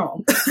girl is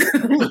strong.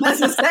 Let's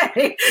just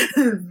say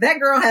that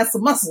girl has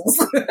some muscles.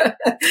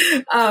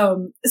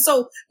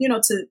 So, you know,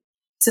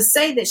 to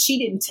say that she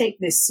didn't take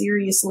this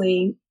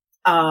seriously.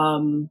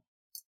 The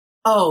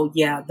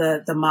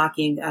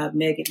mocking,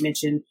 Meg had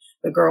mentioned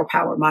the girl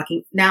power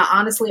mocking. Now,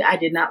 honestly, I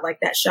did not like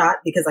that shot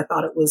because I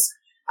thought it was,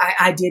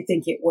 I did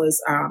think it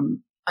was,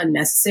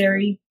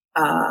 unnecessary.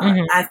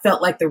 I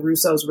felt like the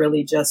Russos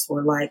really just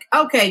were like,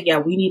 okay, yeah,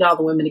 we need all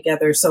the women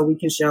together so we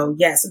can show,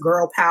 yes,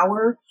 girl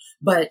power.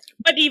 But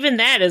even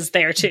that is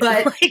there too.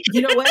 But you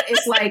know what?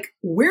 It's like,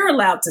 we're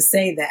allowed to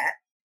say that.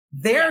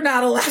 They're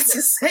not allowed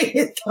to say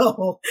it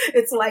though.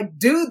 It's like,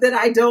 dude that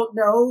I don't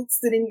know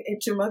sitting in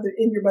your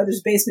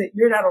mother's basement,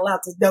 you're not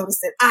allowed to notice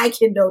it. I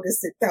can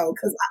notice it though,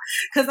 because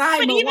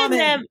I'm a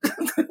woman.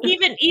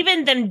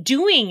 even them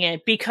doing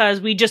it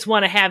because we just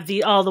want to have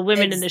all the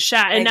women in the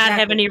shot and not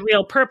have any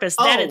real purpose.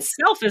 That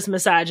itself is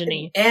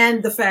misogyny.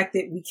 And the fact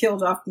that we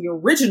killed off the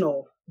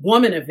original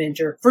woman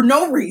Avenger for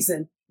no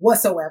reason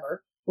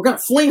whatsoever. We're going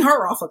to fling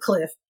her off a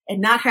cliff and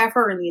not have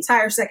her in the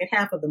entire second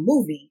half of the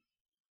movie.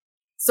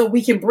 So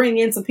we can bring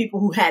in some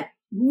people who had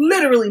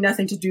literally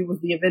nothing to do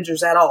with the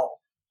Avengers at all.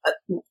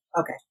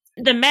 Okay.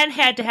 The men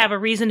had to have a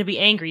reason to be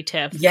angry,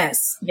 Tiff.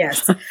 Yes.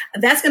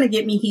 That's going to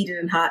get me heated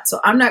and hot. So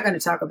I'm not going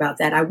to talk about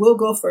that. I will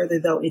go further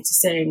though into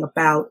saying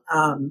about,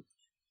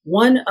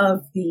 one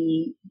of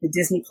the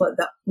Disney Plus,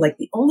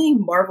 the only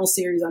Marvel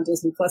series on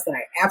Disney Plus that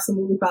I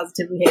absolutely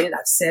positively hated.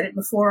 I've said it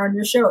before on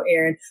your show,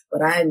 Aaron,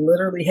 but I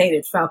literally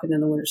hated Falcon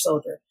and the Winter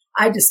Soldier.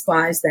 I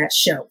despise that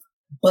show,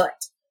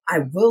 but I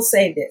will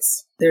say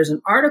this. There's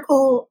an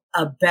article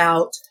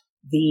about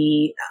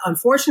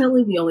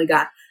unfortunately, we only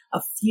got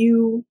a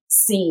few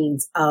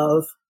scenes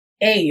of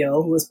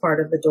Ayo, who was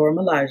part of the Dora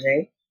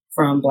Milaje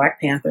from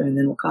Black Panther and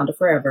then Wakanda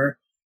Forever,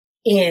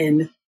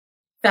 in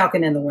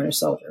Falcon and the Winter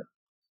Soldier.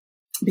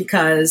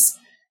 Because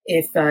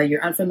if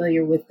you're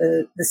unfamiliar with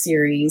the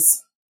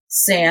series,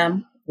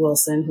 Sam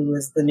Wilson, who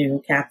is the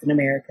new Captain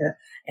America,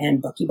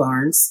 and Bucky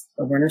Barnes,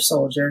 the Winter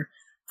Soldier,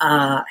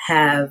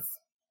 have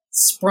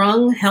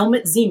sprung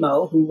Helmut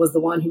Zemo, who was the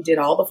one who did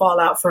all the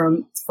fallout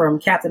from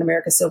Captain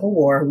America Civil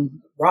War, who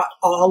brought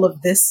all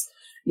of this,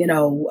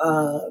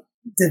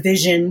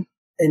 division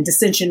and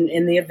dissension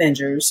in the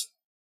Avengers.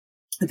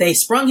 They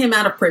sprung him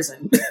out of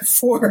prison to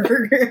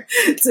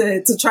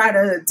try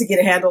to get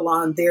a handle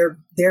on their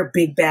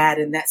big bad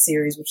in that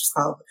series, who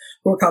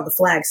were called the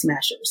Flag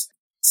Smashers.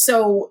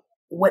 So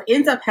what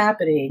ends up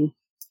happening,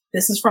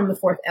 this is from the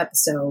 4th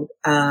episode,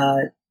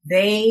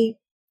 they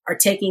are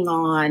taking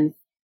on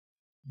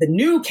the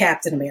new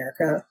Captain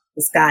America,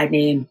 this guy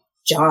named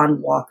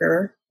John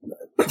Walker.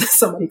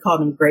 Somebody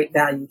called him Great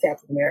Value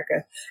Captain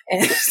America.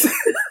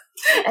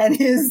 And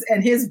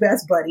his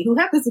best buddy, who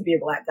happens to be a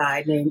Black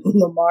guy named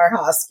Lamar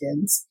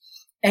Hoskins.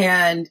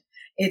 And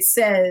it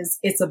says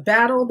it's a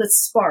battle that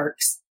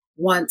sparks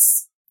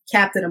once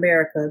Captain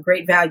America,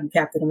 Great Value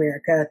Captain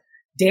America,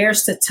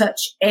 dares to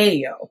touch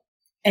Ayo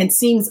and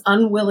seems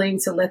unwilling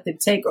to let them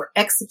take or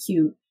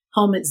execute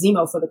Helmut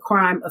Zemo for the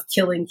crime of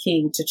killing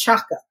King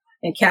T'Chaka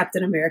in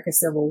Captain America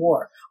Civil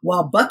War.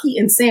 While Bucky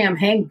and Sam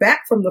hang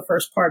back from the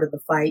first part of the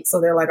fight, so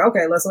they're like,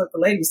 okay, let's let the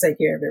ladies take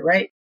care of it,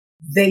 right?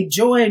 They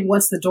join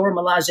once the Dora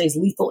Milaje's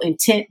lethal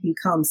intent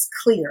becomes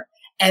clear.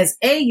 As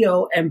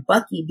Ayo and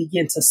Bucky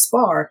begin to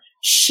spar,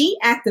 she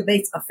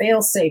activates a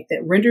failsafe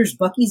that renders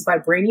Bucky's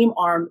vibranium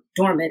arm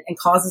dormant and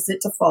causes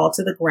it to fall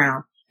to the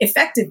ground,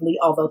 effectively,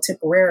 although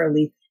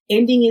temporarily,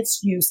 ending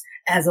its use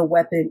as a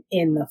weapon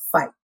in the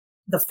fight.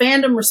 The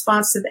fandom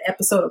response to the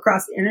episode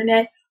across the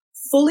internet,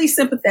 fully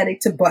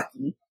sympathetic to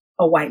Bucky,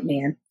 a white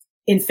man,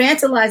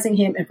 infantilizing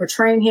him and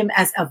portraying him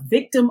as a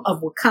victim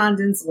of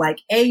Wakandans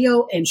like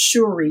Ayo and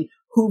Shuri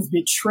who've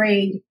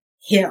betrayed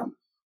him.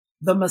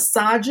 The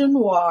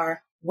misogynoir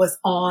was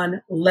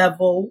on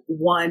level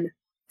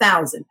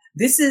 1000.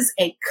 This is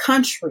a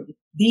country.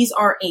 These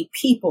are a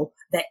people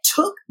that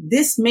took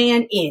this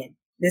man in.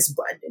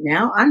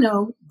 Now I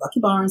know Bucky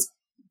Barnes,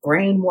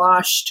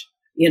 brainwashed,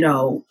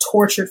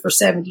 tortured for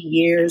 70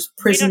 years.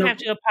 Prisoner. You don't have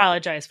to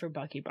apologize for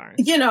Bucky Barnes.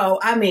 No,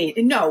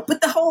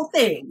 but the whole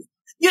thing.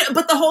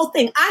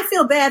 I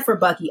feel bad for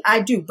Bucky.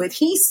 I do. But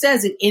he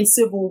says it in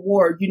Civil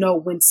War,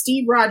 when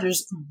Steve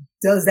Rogers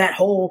does that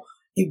whole,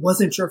 it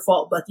wasn't your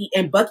fault, Bucky.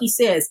 And Bucky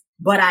says,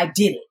 but I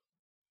did it.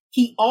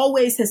 He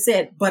always has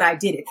said, but I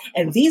did it.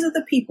 And these are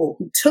the people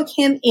who took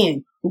him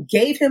in, who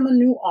gave him a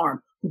new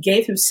arm, who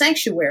gave him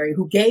sanctuary,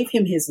 who gave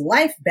him his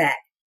life back.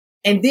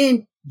 And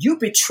then you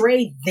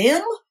betrayed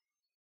them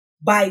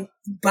by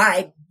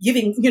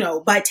giving,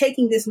 by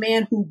taking this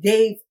man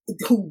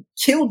who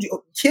killed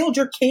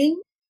your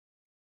king,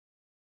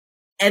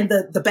 and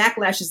the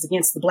backlash is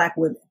against the black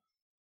women.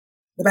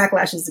 The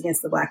backlash is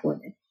against the black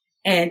women.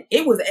 And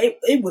it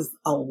was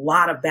a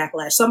lot of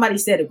backlash. Somebody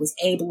said it was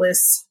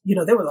ableist.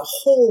 There was a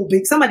whole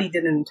somebody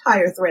did an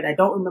entire thread. I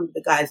don't remember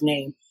the guy's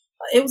name.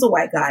 It was a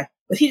white guy,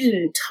 but he did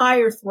an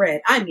entire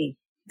thread. I mean,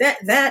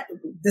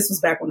 this was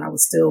back when I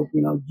was still,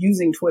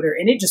 using Twitter,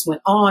 and it just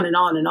went on and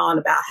on and on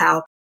about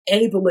how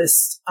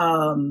ableist,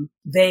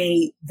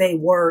 they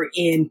were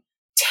in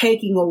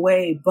taking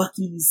away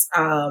Bucky's,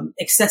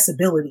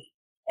 accessibility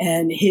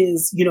and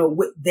his,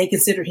 they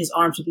considered his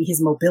arm to be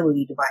his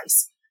mobility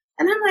device.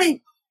 And I'm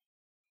like,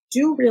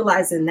 do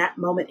realize in that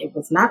moment, it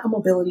was not a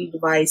mobility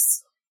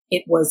device.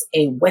 It was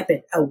a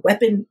weapon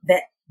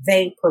that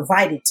they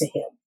provided to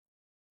him.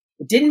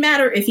 It didn't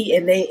matter if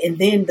and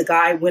then the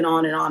guy went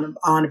on and on and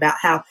on about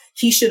how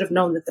he should have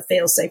known that the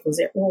failsafe was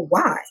there. Well,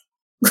 why?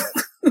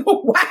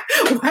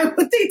 why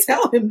would they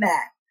tell him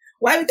that?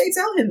 Why would they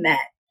tell him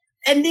that?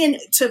 And then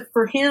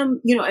for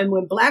him, and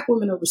when black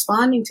women are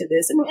responding to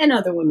this, and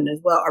other women as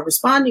well, are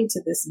responding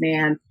to this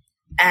man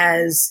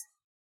as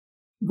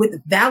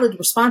with valid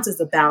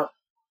responses about,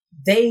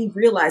 they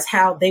realize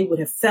how they would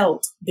have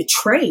felt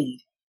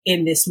betrayed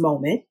in this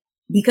moment,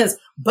 because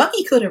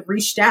Bucky could have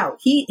reached out.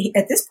 He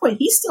at this point,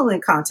 he's still in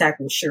contact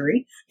with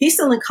Shuri. He's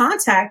still in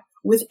contact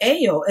with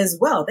Ayo as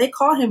well. They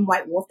call him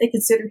White Wolf. They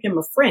consider him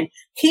a friend.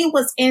 He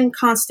was in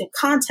constant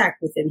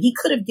contact with them. He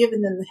could have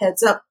given them the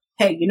heads up.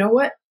 Hey, you know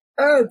what?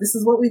 Oh, this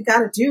is what we've got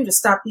to do to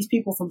stop these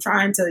people from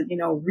trying to,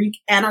 wreak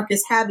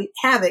anarchist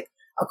havoc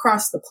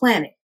across the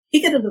planet.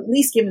 He could have at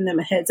least given them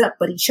a heads up,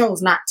 but he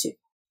chose not to.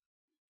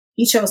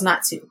 He chose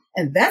not to.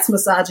 And that's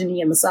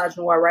misogyny and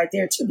misogynoir right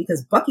there too,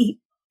 because Bucky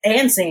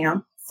and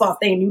Sam thought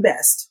they knew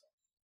best.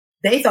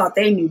 They thought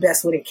they knew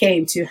best when it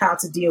came to how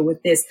to deal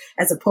with this,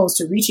 as opposed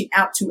to reaching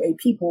out to a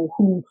people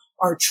who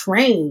are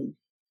trained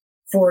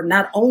for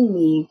not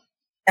only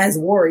as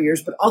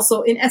warriors, but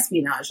also in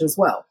espionage as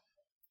well.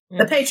 Mm.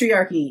 The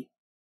patriarchy.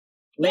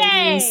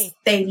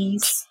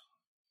 Ladies,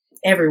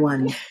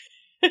 everyone.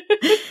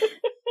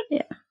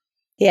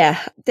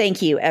 Yeah.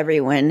 Thank you,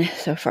 everyone.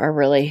 So far,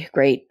 really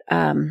great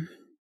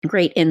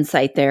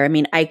insight there. I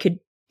mean, I could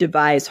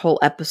devise whole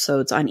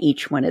episodes on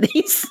each one of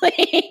these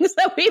things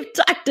that we've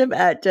talked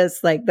about,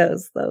 just like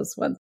those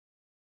ones.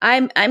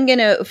 I'm going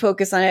to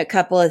focus on a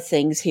couple of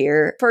things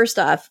here. First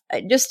off,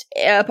 just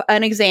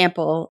an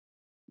example.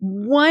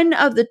 One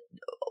of the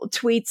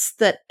tweets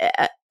that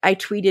I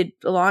tweeted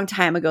a long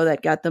time ago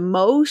that got the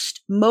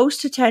most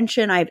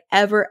attention I've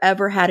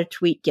ever had a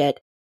tweet get,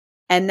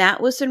 and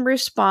that was in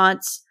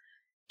response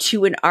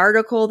to an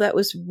article that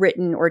was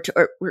written, or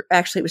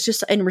actually it was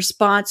just in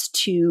response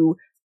to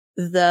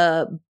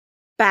the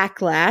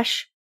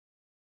backlash,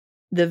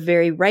 the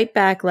very right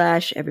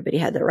backlash. Everybody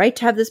had the right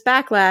to have this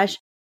backlash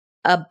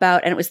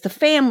about, and it was the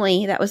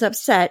family that was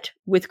upset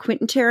with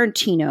Quentin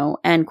Tarantino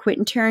and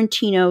Quentin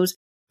Tarantino's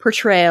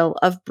portrayal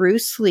of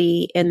Bruce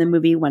Lee in the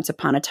movie Once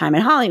Upon a Time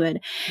in Hollywood.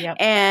 Yep.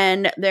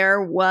 And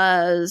there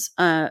was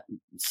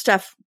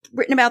stuff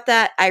written about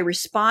that. I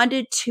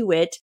responded to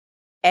it.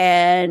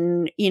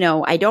 And,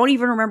 I don't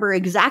even remember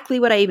exactly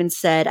what I even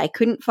said. I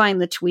couldn't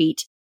find the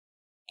tweet.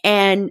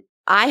 And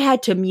I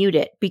had to mute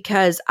it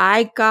because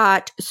I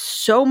got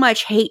so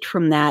much hate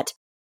from that,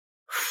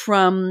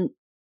 from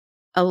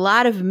a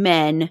lot of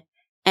men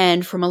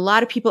and from a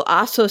lot of people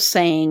also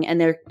saying,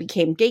 and there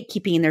became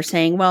gatekeeping, and they're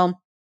saying,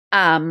 well,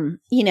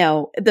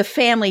 the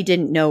family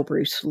didn't know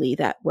Bruce Lee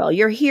that well.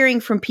 You're hearing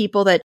from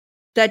people that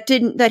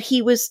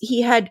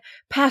he had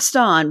passed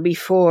on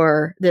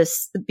before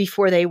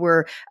they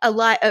were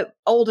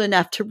old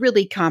enough to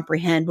really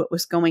comprehend what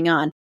was going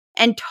on,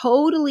 and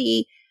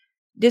totally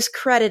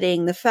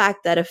discrediting the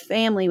fact that a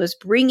family was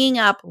bringing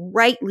up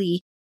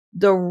rightly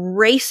the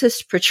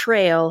racist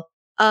portrayal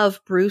of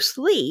Bruce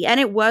Lee. And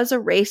it was a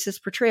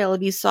racist portrayal.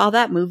 If you saw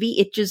that movie,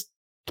 it just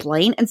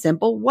plain and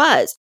simple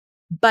was.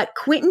 But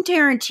Quentin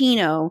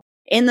Tarantino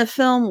in the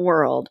film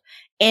world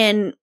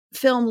and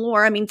film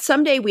lore, I mean,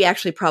 someday we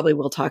actually probably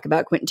will talk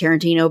about Quentin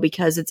Tarantino,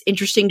 because it's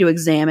interesting to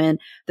examine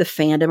the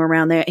fandom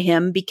around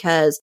him,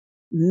 because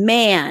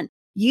man,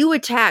 you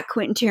attack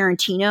Quentin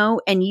Tarantino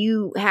and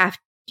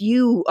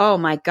oh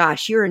my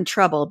gosh, you're in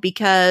trouble,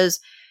 because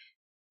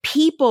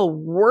people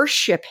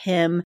worship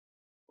him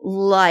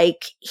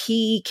like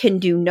he can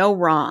do no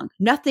wrong.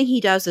 Nothing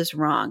he does is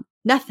wrong.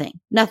 Nothing.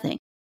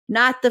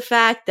 Not the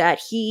fact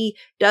that he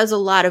does a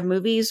lot of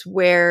movies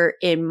where,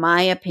 in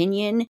my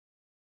opinion,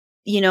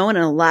 and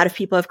a lot of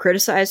people have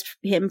criticized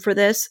him for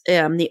this,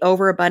 the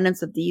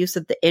overabundance of the use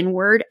of the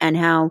N-word, and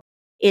how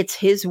it's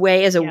his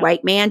way as a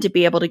white man to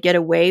be able to get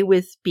away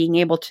with being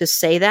able to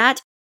say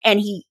that. And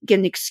he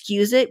can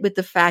excuse it with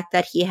the fact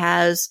that he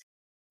has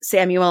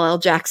Samuel L.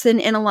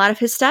 Jackson in a lot of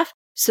his stuff.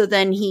 So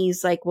then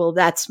he's like, well,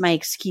 that's my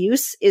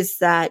excuse, is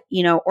that,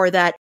 or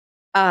that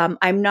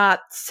I'm not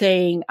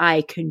saying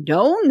I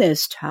condone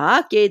this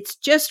talk. It's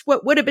just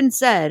what would have been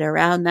said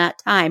around that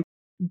time.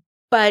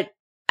 But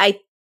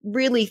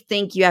really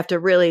think you have to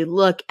really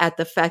look at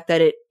the fact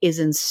that it is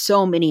in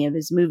so many of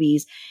his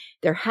movies.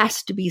 There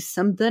has to be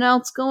something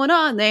else going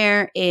on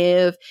there.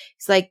 If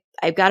it's like,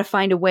 I've got to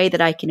find a way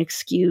that I can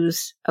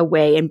excuse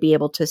away and be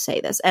able to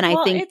say this. And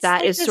I think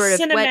that is sort of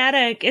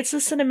cinematic. It's a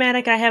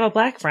cinematic. I have a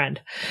black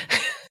friend.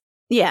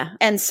 Yeah.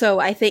 And so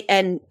I think,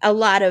 and a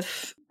lot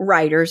of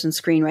writers and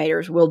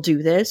screenwriters will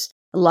do this.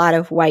 A lot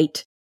of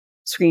white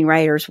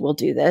screenwriters will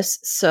do this.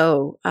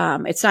 So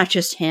it's not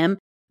just him,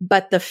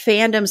 but the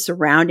fandom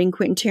surrounding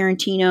Quentin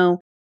Tarantino,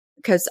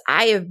 because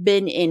I have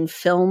been in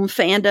film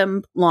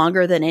fandom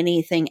longer than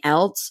anything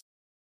else.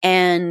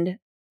 And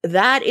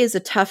that is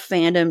a tough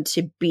fandom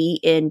to be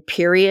in,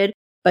 period.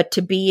 But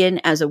to be in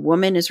as a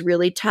woman is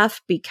really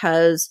tough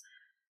because,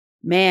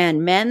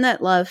 man, men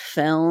that love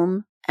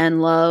film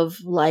and love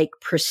like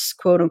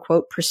quote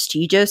unquote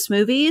prestigious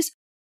movies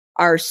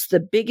are the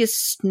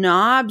biggest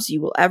snobs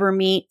you will ever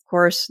meet. Of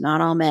course,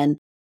 not all men,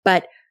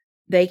 but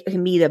they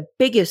can be the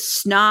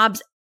biggest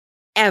snobs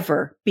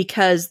ever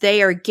because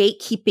they are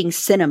gatekeeping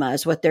cinema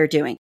is what they're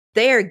doing.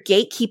 They are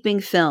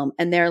gatekeeping film.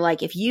 And they're like,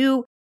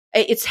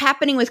 it's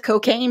happening with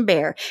Cocaine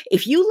Bear.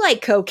 If you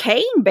like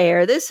Cocaine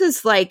Bear, this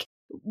is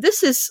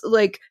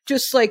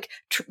just like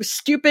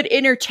stupid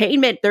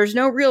entertainment. There's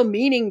no real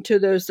meaning to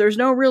this. There's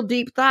no real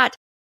deep thought.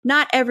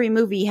 Not every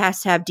movie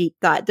has to have deep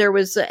thought. There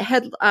was a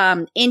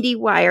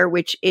IndieWire,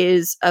 which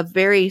is a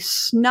very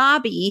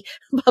snobby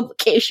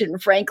publication,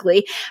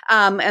 frankly.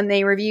 And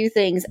they review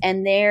things,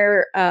 and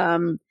their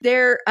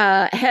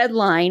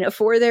headline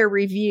for their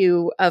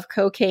review of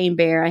Cocaine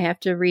Bear, I have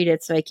to read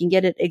it so I can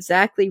get it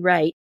exactly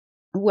right,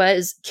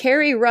 was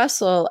Kerry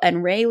Russell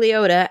and Ray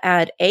Liotta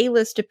add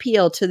A-list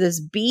appeal to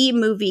this B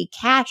movie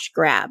cash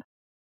grab.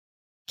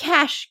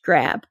 Cash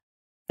grab.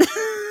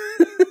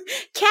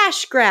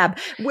 Cash grab.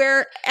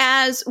 Where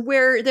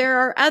there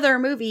are other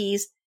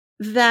movies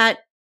that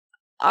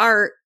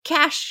are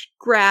cash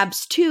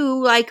grabs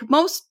too. Like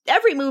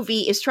every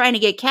movie is trying to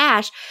get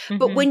cash. Mm-hmm.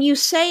 But when you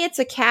say it's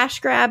a cash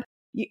grab,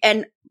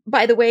 and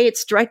by the way,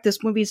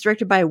 this movie is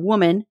directed by a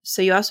woman.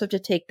 So you also have to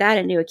take that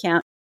into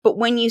account. But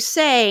when you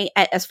say,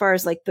 as far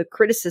as like the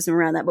criticism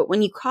around that, but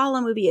when you call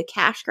a movie a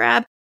cash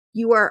grab,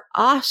 you are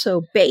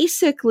also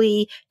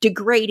basically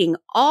degrading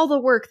all the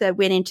work that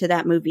went into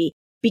that movie.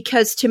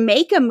 Because to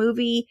make a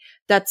movie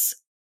that's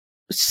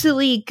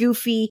silly,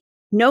 goofy,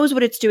 knows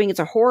what it's doing, it's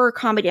a horror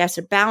comedy, it has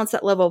to balance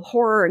that level of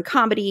horror and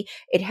comedy.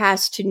 It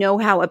has to know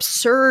how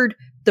absurd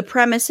the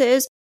premise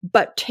is,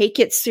 but take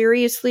it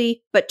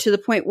seriously, but to the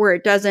point where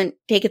it doesn't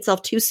take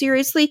itself too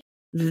seriously.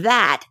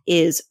 That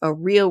is a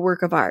real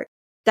work of art.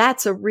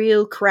 That's a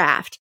real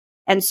craft.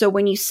 And so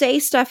when you say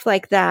stuff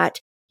like that,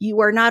 you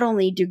are not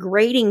only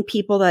degrading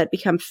people that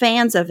become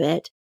fans of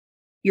it,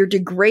 you're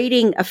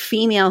degrading a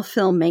female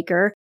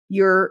filmmaker,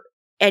 you're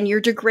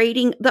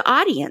degrading the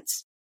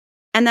audience.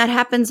 And that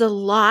happens a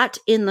lot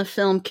in the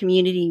film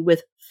community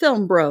with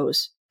film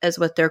bros, as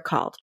what they're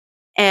called.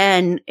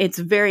 And it's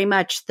very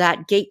much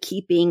that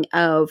gatekeeping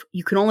of,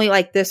 you can only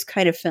like this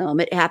kind of film.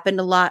 It happened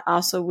a lot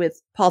also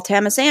with Paul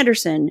Thomas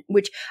Anderson,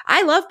 which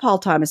I love Paul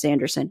Thomas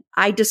Anderson.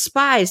 I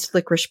despised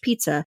Licorice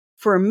Pizza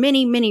for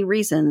many, many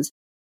reasons.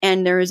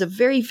 And there is a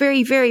very,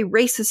 very, very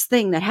racist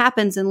thing that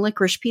happens in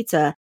Licorice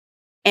Pizza.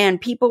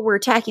 And people were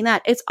attacking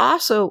that. It's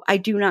also, I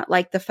do not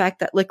like the fact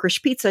that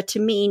Licorice Pizza to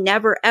me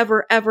never,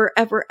 ever, ever,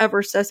 ever,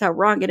 ever says how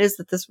wrong it is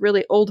that this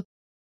really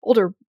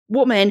older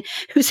woman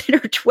who's in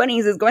her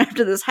 20s is going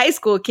after this high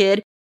school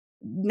kid.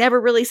 Never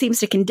really seems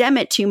to condemn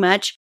it too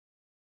much.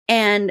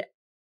 And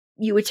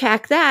you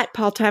attack that.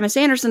 Paul Thomas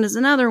Anderson is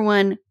another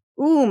one.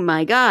 Oh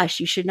my gosh,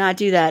 you should not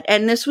do that.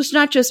 And this was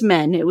not just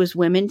men, it was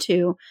women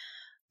too.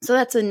 So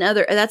that's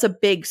a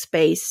big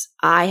space.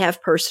 I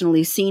have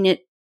personally seen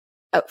it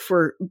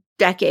for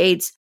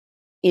decades,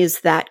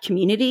 is that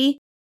community.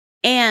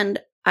 And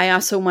I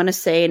also want to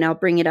say, and I'll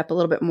bring it up a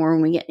little bit more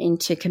when we get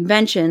into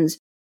conventions,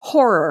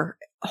 horror.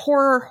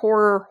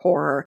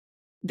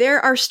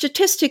 There are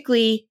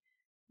statistically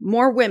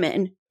more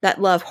women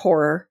that love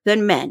horror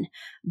than men,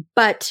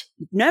 but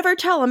never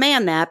tell a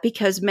man that,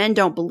 because men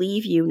don't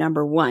believe you.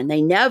 Number one,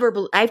 they never,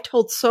 I've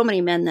told so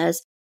many men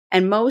this,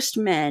 and most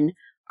men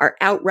are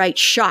outright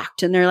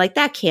shocked. And they're like,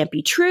 that can't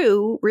be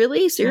true.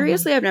 Really?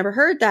 Seriously? Mm-hmm. I've never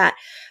heard that.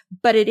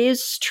 But it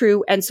is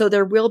true. And so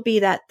there will be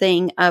that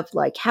thing of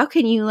like, how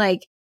can you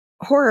like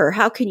horror?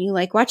 How can you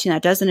like watching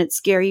that? Doesn't it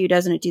scare you?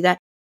 Doesn't it do that?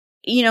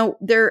 You know,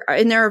 there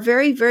are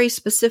very, very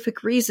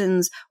specific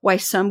reasons why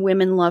some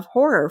women love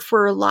horror.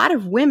 For a lot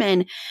of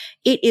women,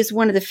 it is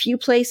one of the few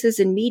places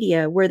in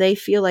media where they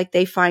feel like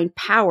they find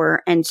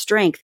power and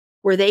strength,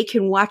 where they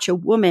can watch a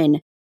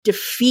woman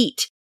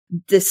defeat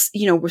this,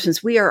 you know,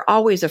 since we are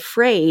always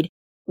afraid,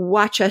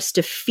 watch us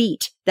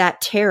defeat that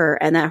terror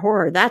and that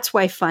horror. That's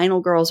why Final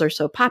Girls are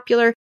so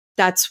popular.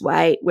 That's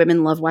why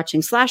women love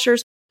watching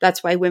slashers.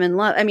 That's why women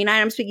love, I mean,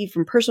 I'm speaking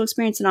from personal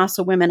experience and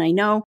also women I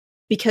know,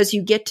 because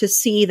you get to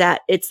see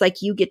that it's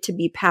like you get to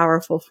be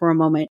powerful for a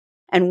moment,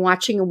 and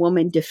watching a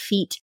woman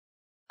defeat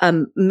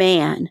a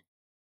man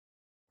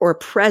or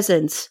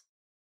presence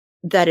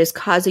that is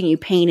causing you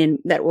pain and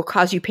that will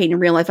cause you pain in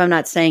real life. I'm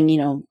not saying, you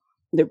know,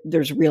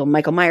 there's real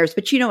Michael Myers,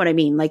 but you know what I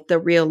mean? Like the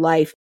real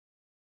life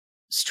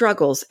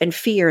struggles and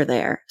fear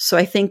there. So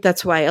I think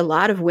that's why a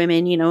lot of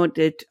women,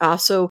 it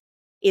also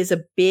is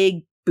a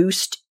big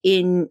boost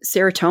in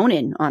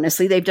serotonin.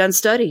 Honestly, they've done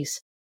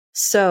studies.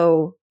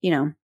 So,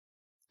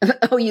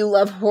 oh, you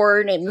love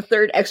horror and the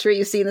third X-ray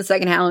you see in the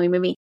second Halloween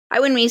movie. I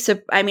wouldn't be,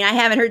 I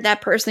haven't heard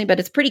that personally, but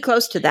it's pretty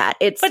close to that.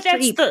 But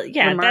that's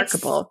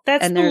remarkable.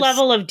 That's the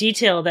level of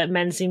detail that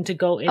men seem to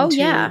go into. Oh,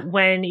 yeah.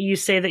 When you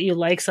say that you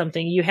like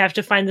something, you have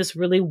to find this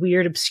really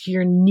weird,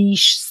 obscure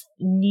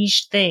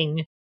niche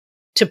thing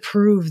to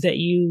prove that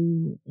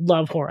you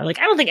love horror. Like,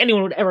 I don't think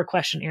anyone would ever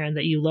question, Aaron,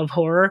 that you love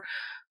horror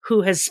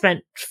who has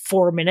spent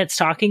 4 minutes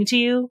talking to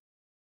you,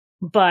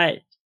 but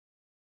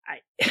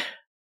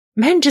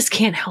men just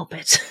can't help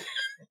it.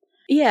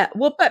 Yeah,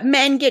 well, but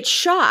men get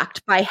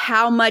shocked by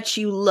how much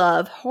you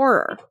love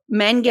horror.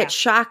 Men get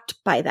shocked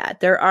by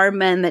that. There are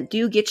men that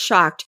do get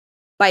shocked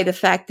by the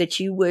fact that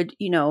you would,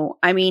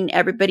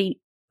 everybody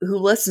who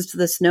listens to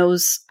this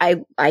knows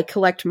I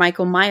collect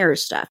Michael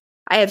Myers stuff.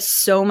 I have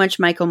so much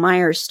Michael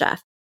Myers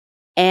stuff.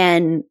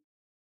 And,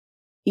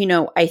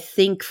 I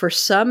think for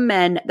some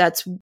men,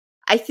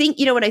 I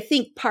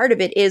think part of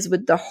it is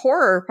with the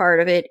horror part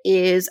of it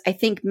is I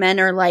think men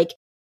are like,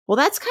 well,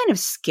 that's kind of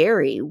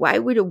scary. Why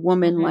would a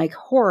woman like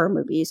horror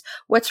movies?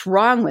 What's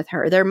wrong with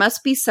her? There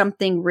must be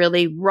something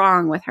really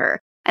wrong with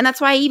her. And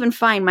that's why I even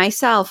find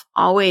myself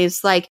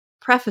always like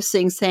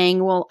prefacing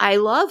saying, well, I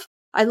love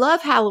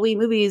Halloween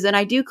movies and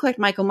I do collect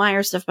Michael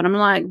Myers stuff, but I'm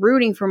not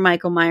rooting for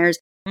Michael Myers.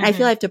 Mm-hmm. I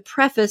feel I have to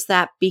preface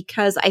that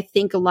because I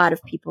think a lot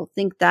of people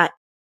think that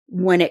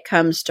when it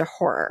comes to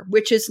horror,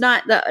 which is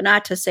not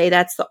to say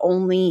that's the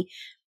only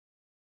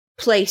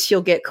place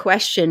you'll get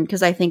questioned,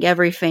 because I think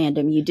every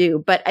fandom you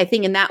do. But I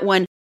think in that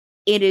one,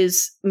 it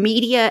is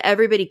media.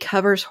 Everybody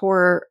covers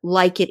horror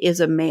like it is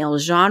a male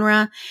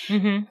genre,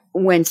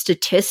 when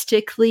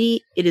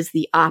statistically it is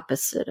the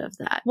opposite of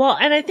that. Well,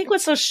 and I think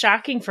what's so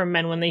shocking for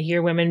men when they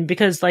hear women,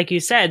 because like you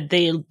said,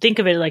 they think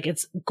of it like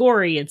it's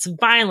gory, it's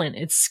violent,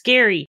 it's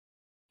scary.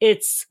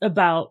 It's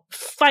about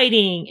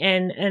fighting.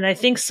 And I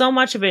think so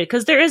much of it,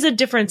 because there is a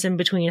difference in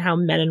between how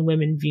men and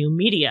women view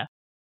media.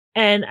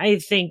 And I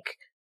think,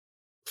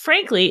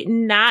 frankly,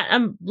 not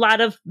a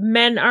lot of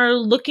men are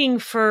looking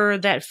for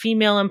that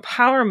female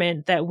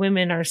empowerment that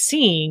women are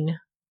seeing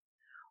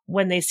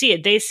when they see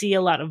it. They see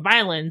a lot of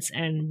violence,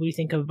 and we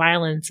think of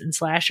violence and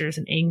slashers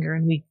and anger,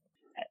 and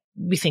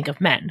we think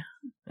of men.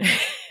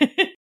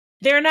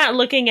 They're not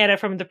looking at it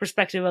from the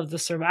perspective of the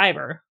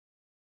survivor.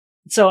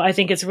 So I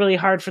think it's really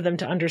hard for them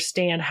to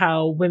understand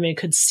how women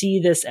could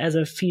see this as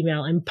a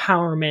female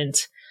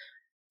empowerment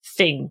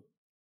thing.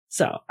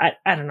 So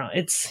I don't know.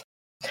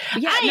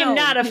 I am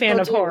not a fan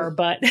of horror,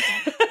 but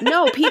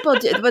no, people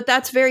do. But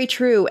that's very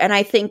true. And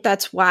I think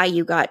that's why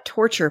you got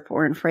torture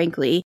porn,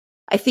 frankly.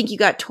 I think you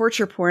got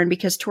torture porn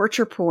because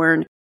torture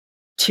porn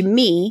to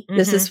me,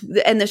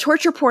 the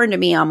torture porn to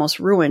me almost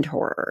ruined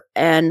horror.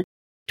 And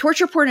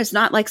torture porn is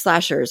not like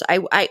slashers.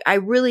 I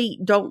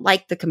really don't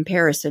like the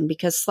comparison,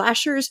 because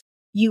slashers,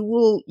 you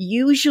will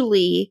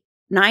usually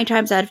 9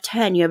 times out of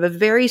 10, you have a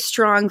very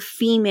strong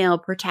female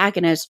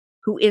protagonist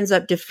who ends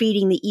up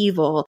defeating the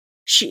evil.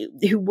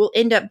 Who will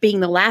end up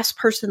being the last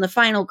person, the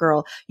final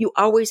girl. You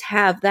always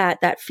have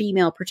that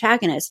female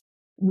protagonist.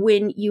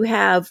 When you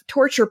have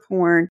torture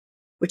porn,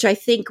 which I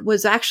think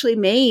was actually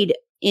made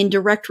in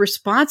direct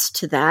response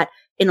to that,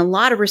 in a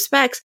lot of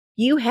respects,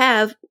 you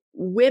have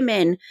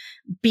women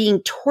being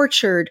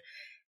tortured.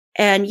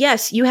 And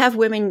yes, you have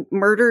women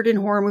murdered in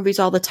horror movies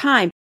all the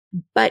time.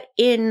 But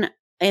in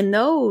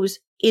those,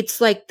 it's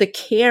like the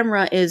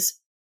camera is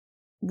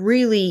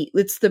really,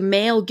 it's the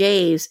male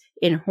gaze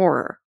in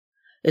horror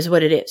is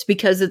what it is.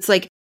 Because it's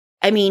like,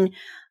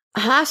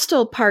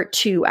 Hostel Part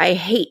 2, I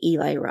hate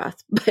Eli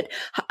Roth, but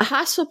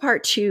Hostel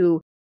Part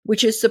 2,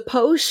 which is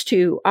supposed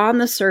to, on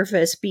the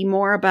surface, be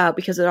more about,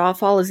 because it all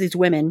follows these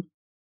women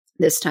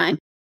this time.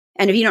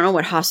 And if you don't know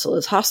what Hostel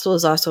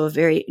is also a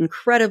very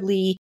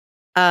incredibly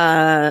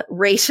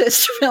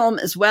racist film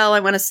as well, I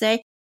want to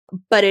say.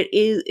 But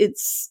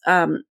it's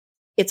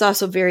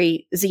also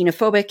very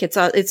xenophobic.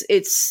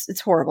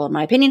 It's horrible in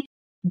my opinion.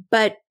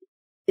 But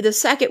the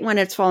second one,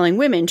 it's following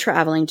women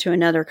traveling to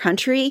another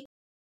country.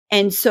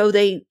 And so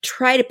they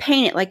try to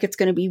paint it like it's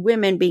going to be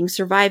women being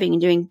surviving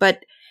and doing,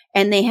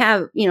 and they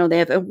have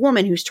a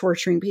woman who's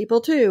torturing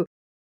people too.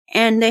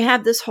 And they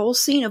have this whole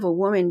scene of a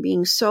woman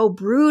being so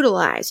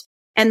brutalized.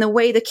 And the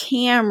way the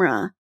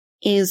camera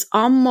is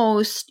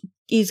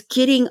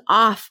getting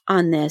off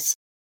on this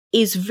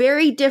is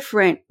very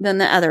different than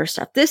the other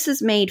stuff. This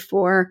is made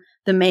for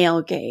the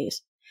male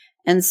gaze.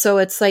 And so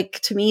it's like,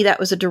 to me, that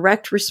was a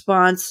direct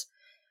response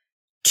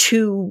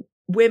to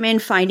women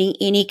finding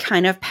any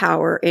kind of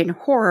power in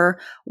horror.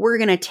 We're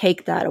going to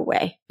take that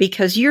away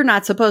because you're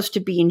not supposed to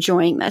be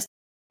enjoying this.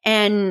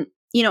 And,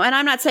 and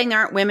I'm not saying there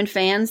aren't women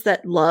fans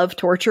that love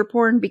torture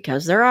porn,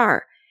 because there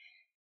are,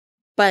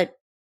 but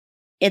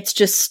it's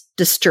just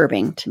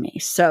disturbing to me.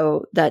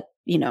 So that,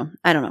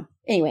 I don't know.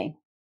 Anyway,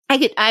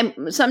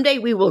 someday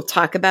we will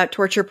talk about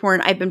torture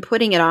porn. I've been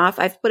putting it off.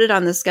 I've put it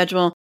on the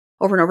schedule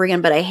over and over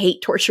again, but I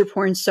hate torture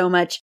porn so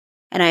much.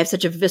 And I have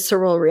such a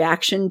visceral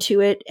reaction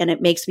to it, and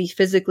it makes me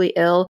physically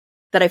ill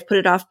that I've put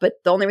it off. But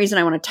the only reason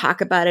I want to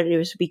talk about it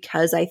is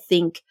because I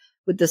think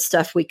with the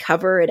stuff we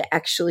cover, it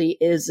actually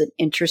is an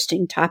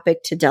interesting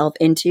topic to delve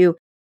into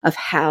of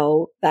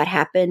how that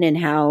happened and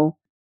how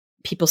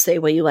people say,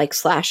 well, you like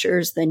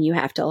slashers, then you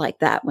have to like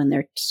that when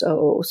they're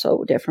so,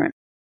 so different.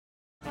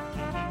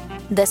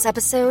 This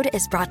episode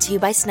is brought to you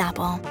by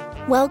Snapple.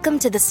 Welcome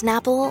to the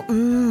Snapple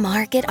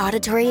Market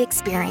Auditory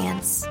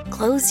Experience.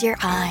 Close your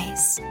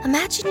eyes.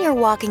 Imagine you're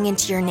walking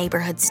into your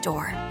neighborhood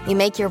store. You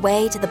make your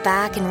way to the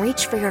back and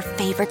reach for your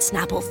favorite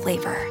Snapple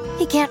flavor.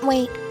 You can't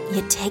wait.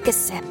 You take a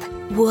sip.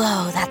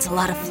 Whoa, that's a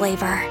lot of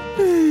flavor.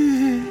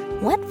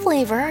 What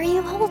flavor are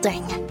you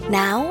holding?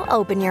 Now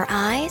open your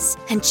eyes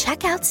and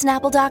check out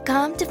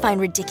Snapple.com to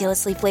find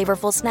ridiculously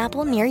flavorful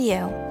Snapple near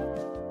you.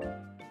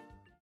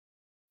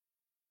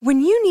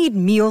 When you need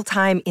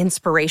mealtime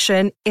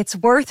inspiration, it's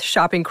worth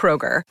shopping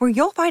Kroger, where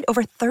you'll find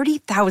over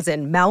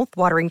 30,000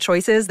 mouth-watering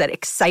choices that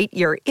excite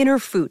your inner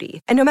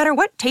foodie. And no matter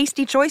what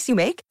tasty choice you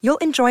make, you'll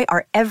enjoy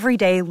our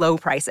everyday low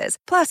prices,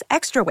 plus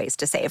extra ways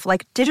to save,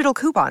 like digital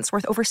coupons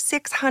worth over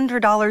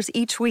 $600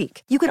 each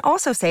week. You can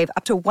also save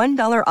up to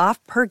 $1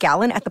 off per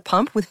gallon at the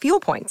pump with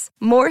fuel points.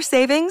 More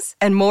savings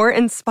and more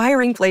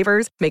inspiring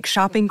flavors make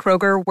shopping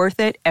Kroger worth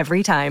it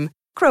every time.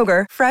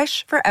 Kroger,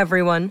 fresh for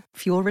everyone.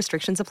 Fuel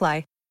restrictions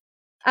apply.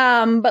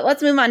 But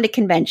let's move on to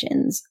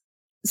conventions.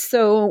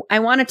 So I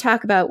want to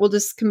talk about, we'll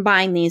just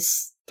combine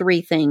these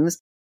three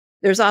things.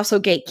 There's also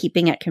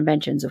gatekeeping at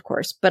conventions, of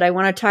course, but I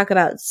want to talk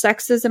about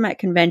sexism at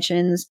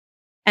conventions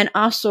and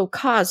also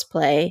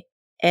cosplay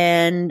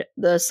and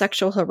the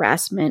sexual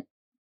harassment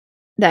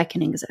that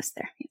can exist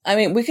there. I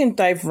mean, we can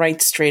dive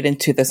right straight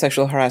into the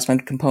sexual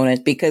harassment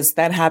component because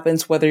that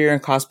happens whether you're in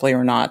cosplay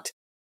or not.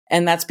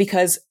 And that's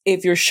because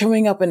if you're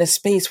showing up in a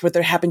space where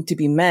there happen to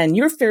be men,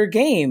 you're fair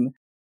game.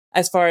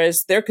 As far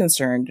as they're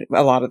concerned,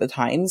 a lot of the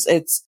times,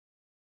 it's,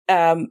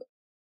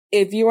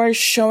 if you are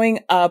showing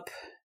up,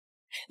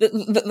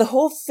 the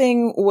whole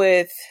thing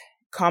with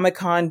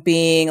Comic-Con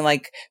being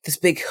like this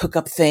big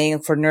hookup thing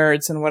for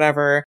nerds and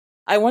whatever,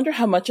 I wonder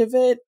how much of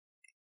it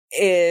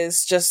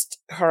is just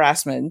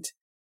harassment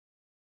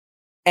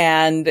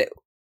and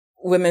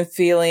women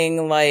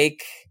feeling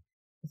like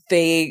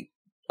they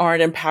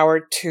aren't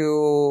empowered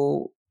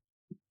to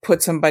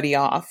put somebody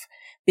off.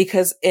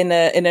 Because in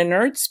a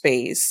nerd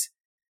space,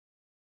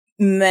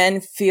 men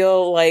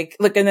feel like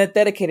in a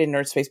dedicated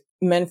nerd space,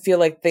 men feel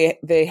like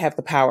they have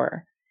the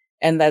power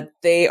and that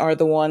they are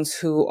the ones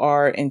who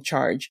are in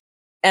charge.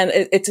 And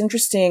it's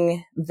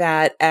interesting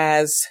that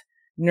as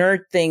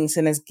nerd things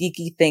and as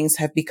geeky things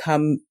have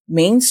become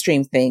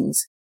mainstream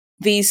things,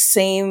 these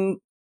same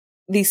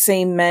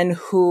men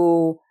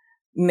who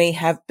may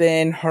have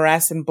been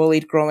harassed and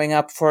bullied growing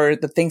up for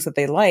the things that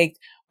they liked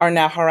are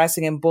now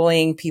harassing and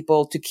bullying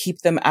people to keep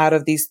them out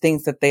of these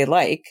things that they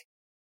like.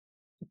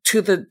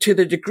 To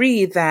the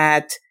degree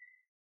that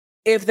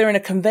if they're in a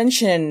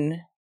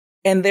convention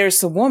and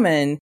there's a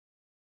woman,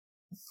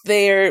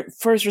 their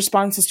first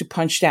response is to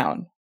punch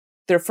down.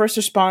 Their first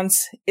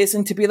response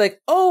isn't to be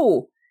like,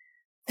 oh,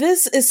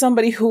 this is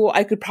somebody who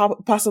I could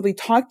possibly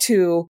talk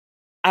to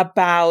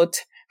about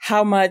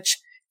how much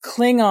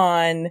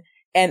Klingon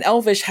and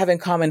Elvish have in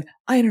common.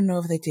 I don't know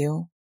if they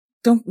do.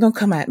 Don't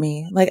come at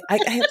me. Like, I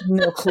have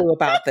no clue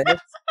about this.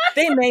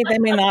 They may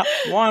not.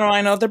 Well,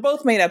 I know they're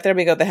both made up. There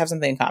we go. They have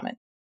something in common.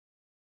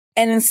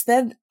 And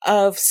instead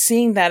of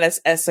seeing that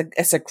as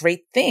a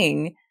great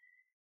thing,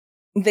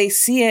 they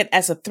see it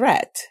as a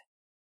threat.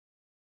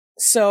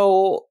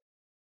 So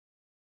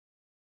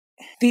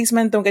these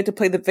men don't get to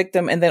play the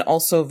victim and then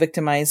also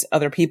victimize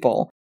other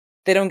people.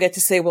 They don't get to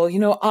say,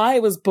 well, I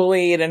was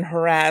bullied and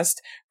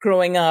harassed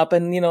growing up.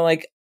 And,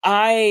 like,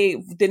 I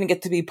didn't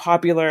get to be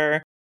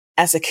popular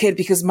as a kid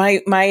because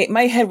my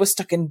head was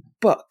stuck in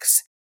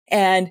books.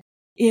 And,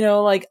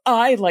 like,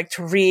 I like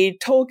to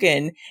read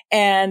Tolkien.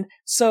 And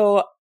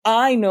so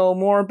I know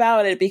more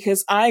about it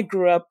because I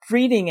grew up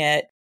reading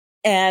it.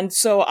 And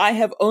so I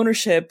have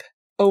ownership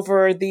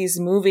over these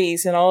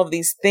movies and all of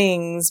these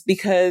things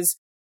because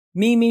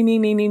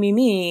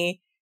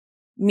me.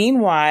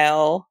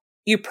 Meanwhile,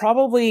 you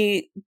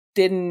probably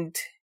didn't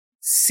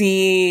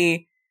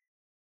see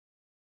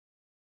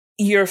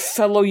your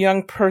fellow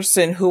young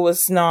person who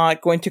was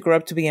not going to grow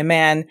up to be a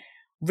man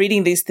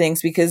reading these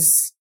things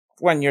because,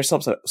 one, you're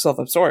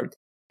self-absorbed.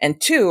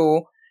 And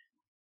two,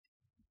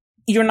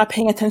 you're not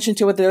paying attention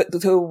to what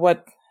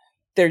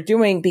they're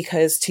doing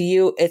because to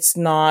you, it's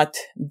not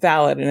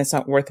valid and it's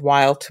not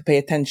worthwhile to pay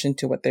attention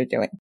to what they're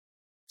doing.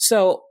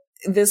 So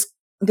this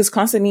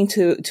constant need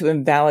to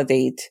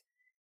invalidate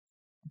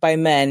by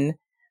men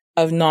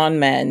of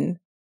non-men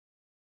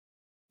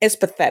is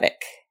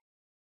pathetic.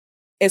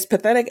 It's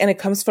pathetic. And it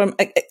comes from,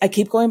 I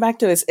keep going back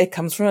to this. It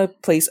comes from a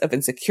place of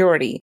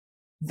insecurity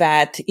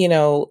that,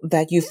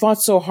 that you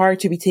fought so hard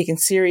to be taken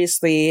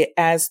seriously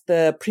as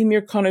the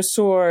premier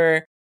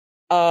connoisseur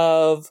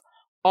of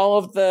all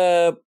of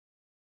the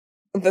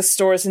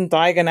stores in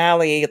Diagon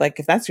Alley. Like,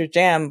 if that's your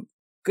jam,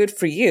 good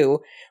for you.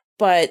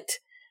 But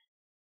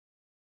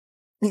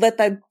let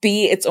that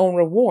be its own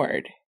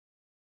reward.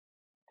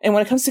 And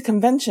when it comes to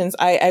conventions,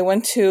 I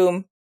went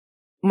to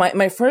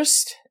my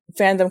first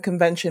fandom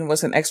convention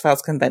was an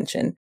X-Files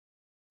convention.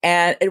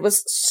 And it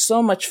was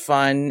so much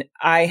fun.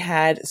 I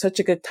had such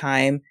a good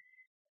time.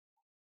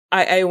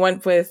 I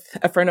went with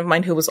a friend of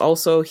mine who was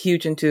also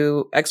huge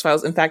into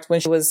X-Files. In fact, when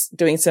she was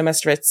doing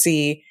Semester at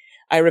Sea,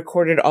 I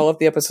recorded all of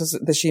the episodes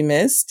that she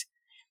missed.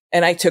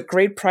 And I took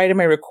great pride in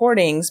my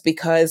recordings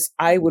because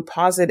I would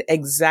pause it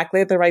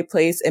exactly at the right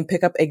place and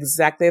pick up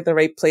exactly at the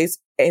right place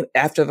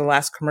after the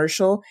last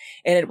commercial.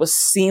 And it was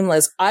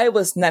seamless. I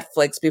was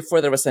Netflix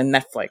before there was a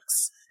Netflix.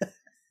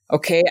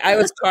 Okay, I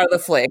was Carla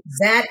Flick.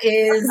 That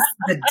is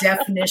the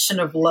definition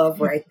of love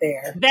right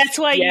there. That's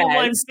why you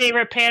won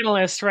favorite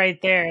panelist right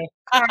there.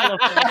 Carla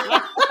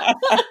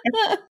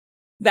Flick.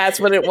 That's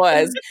what it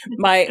was.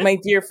 My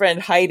dear friend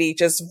Heidi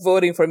just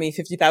voting for me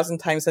 50,000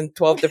 times on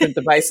 12 different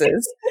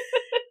devices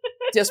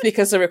just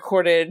because I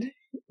recorded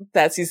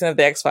that season of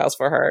the X-Files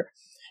for her.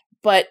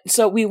 But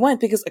so we went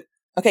because,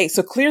 okay,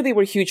 so clearly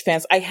we're huge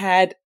fans. I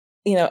had,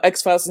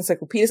 X-Files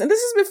encyclopedias, and this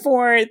is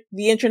before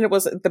the internet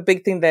was the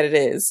big thing that it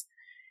is.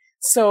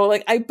 So,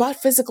 like, I bought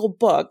physical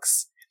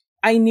books.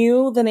 I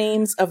knew the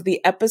names of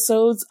the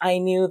episodes. I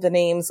knew the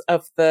names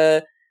of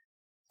the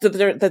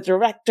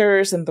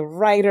directors and the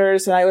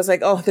writers. And I was like,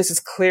 oh, this is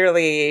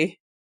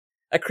clearly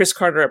a Chris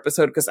Carter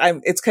episode because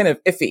it's kind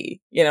of iffy,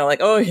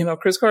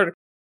 Chris Carter,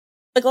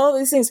 like all of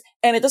these things.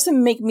 And it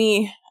doesn't make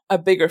me a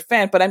bigger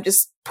fan, but I'm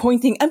just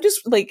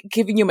like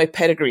giving you my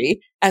pedigree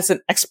as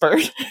an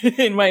expert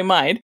in my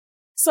mind.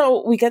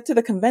 So we get to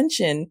the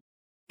convention.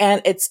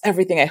 And it's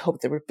everything I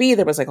hoped it would be.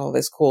 There was like all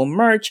this cool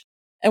merch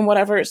and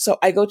whatever. So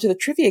I go to the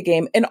trivia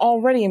game and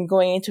already I'm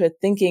going into it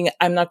thinking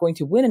I'm not going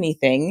to win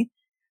anything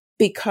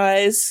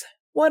because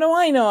what do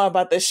I know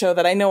about this show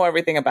that I know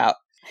everything about?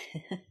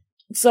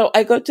 So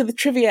I go to the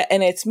trivia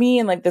and it's me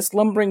and like this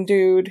lumbering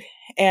dude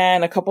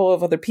and a couple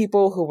of other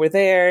people who were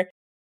there.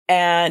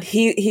 And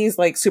he's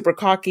like super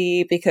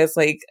cocky because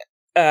like,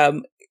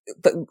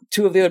 the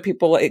two of the other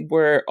people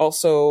were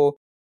also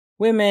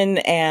women,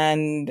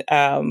 and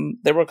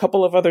there were a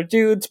couple of other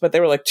dudes, but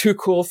they were like too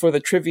cool for the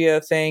trivia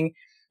thing.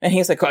 And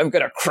he's like, I'm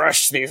gonna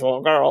crush these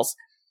little girls.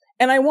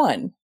 And I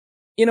won.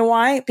 You know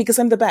why? Because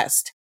I'm the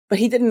best. But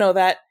he didn't know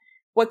that.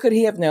 What could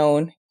he have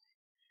known?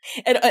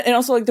 And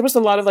also, like, there was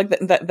a lot of like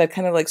that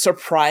kind of like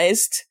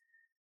surprised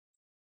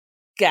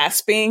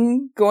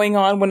gasping going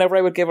on whenever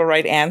I would give a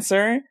right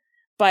answer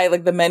by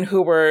like the men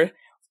who were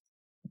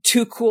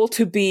too cool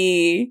to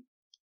be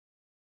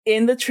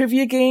in the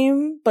trivia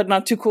game, but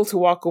not too cool to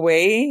walk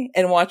away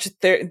and watch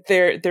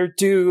their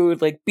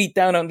dude like beat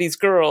down on these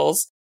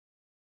girls.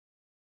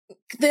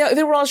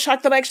 They were all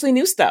shocked that I actually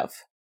knew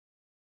stuff.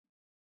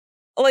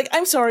 Like,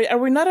 I'm sorry, are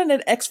we not in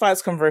an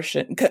X-Files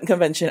convention?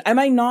 Am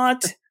I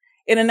not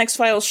in an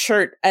X-Files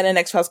shirt at an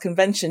X-Files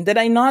convention? Did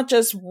I not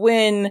just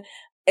win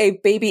a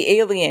baby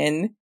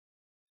alien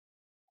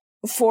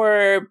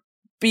for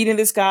beating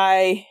this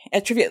guy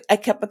at trivia? I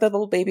kept that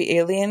little baby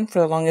alien for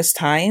the longest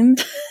time.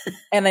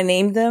 And I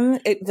named him.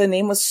 The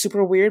name was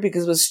super weird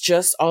because it was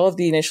just all of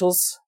the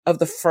initials of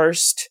the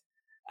first,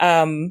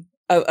 of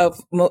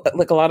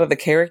like a lot of the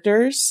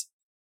characters.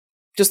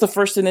 Just the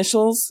first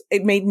initials.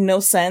 It made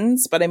no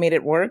sense, but I made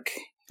it work.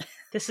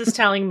 This is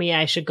telling me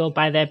I should go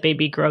buy that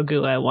baby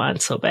Grogu I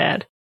want so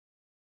bad.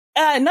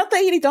 Not the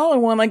 $80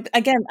 one. Like,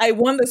 again, I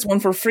won this one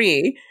for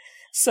free.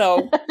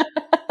 So,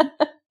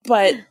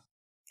 but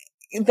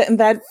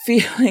that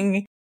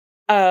feeling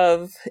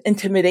of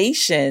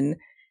intimidation,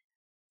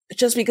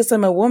 just because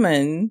I'm a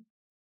woman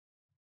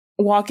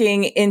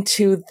walking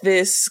into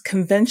this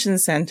convention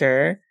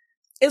center,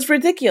 is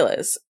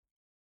ridiculous.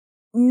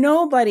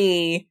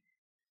 Nobody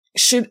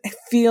should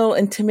feel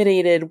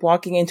intimidated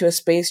walking into a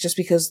space just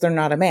because they're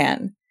not a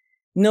man.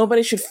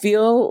 Nobody should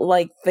feel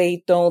like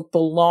they don't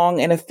belong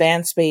in a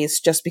fan space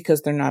just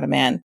because they're not a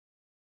man.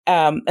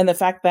 And the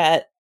fact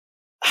that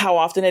how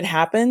often it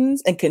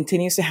happens and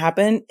continues to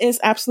happen is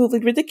absolutely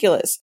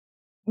ridiculous.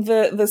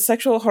 The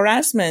sexual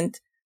harassment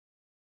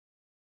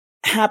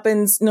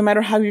happens no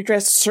matter how you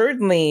dress,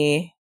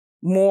 certainly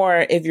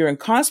more if you're in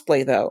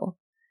cosplay though,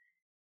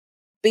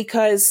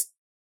 because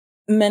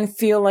men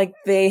feel like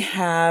they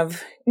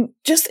have,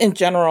 just in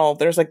general,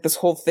 there's like this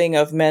whole thing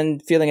of men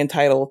feeling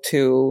entitled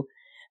to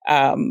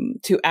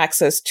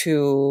access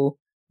to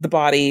the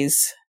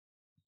bodies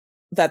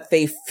that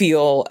they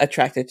feel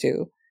attracted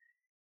to.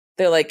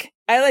 They're like,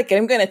 I like it,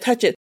 I'm going to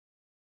touch it.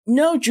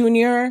 No,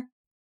 Junior,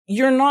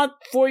 you're not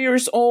 4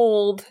 years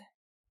old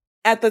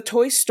at the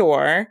toy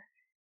store.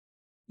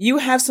 You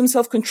have some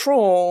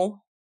self-control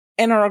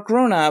and are a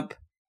grown-up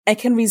and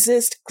can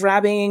resist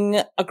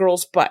grabbing a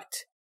girl's butt.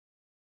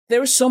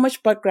 There's so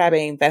much butt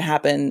grabbing that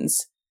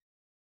happens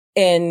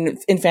in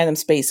fandom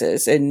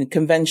spaces and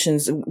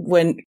conventions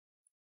when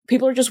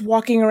people are just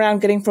walking around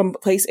getting from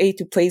place A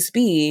to place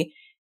B,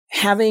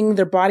 having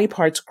their body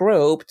parts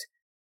groped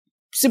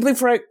simply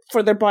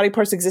for their body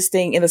parts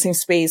existing in the same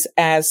space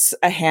as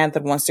a hand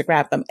that wants to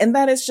grab them. And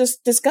that is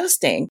just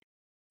disgusting.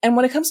 And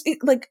when it comes to,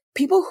 like,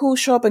 people who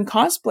show up in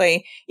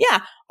cosplay,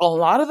 yeah, a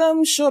lot of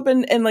them show up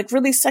in like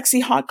really sexy,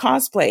 hot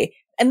cosplay.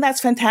 And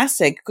that's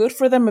fantastic. Good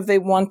for them if they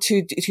want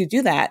to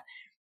do that.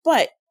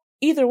 But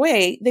either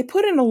way, they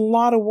put in a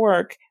lot of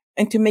work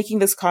into making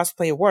this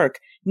cosplay work,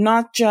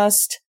 not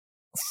just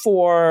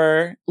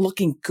for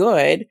looking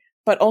good,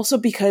 but also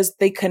because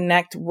they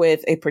connect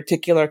with a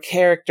particular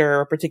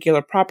character or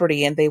particular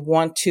property, and they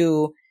want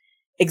to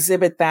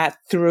exhibit that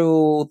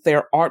through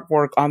their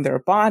artwork on their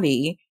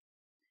body.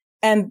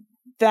 And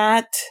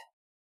that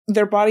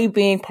their body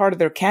being part of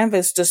their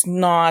canvas does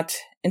not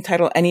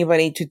entitle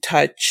anybody to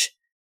touch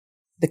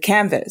the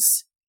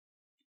canvas.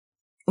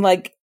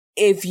 Like,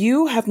 if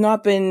you have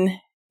not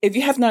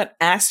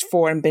asked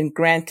for and been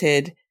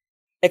granted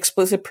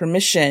explicit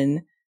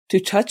permission to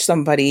touch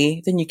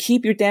somebody, then you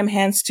keep your damn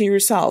hands to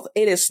yourself.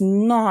 It is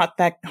not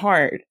that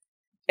hard.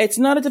 It's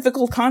not a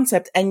difficult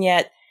concept, and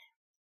yet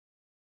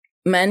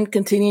men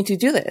continue to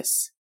do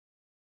this.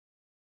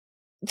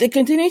 They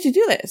continue to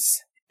do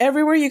this.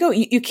 Everywhere you go,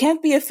 you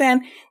can't be a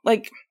fan,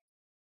 like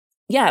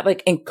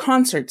in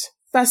concerts,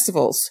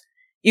 festivals,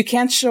 you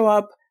can't show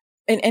up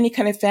in any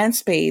kind of fan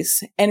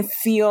space and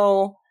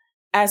feel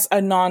as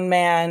a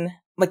non-man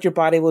like your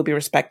body will be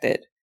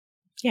respected.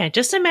 Yeah,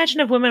 just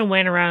imagine if women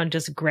went around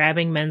just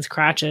grabbing men's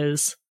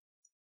crotches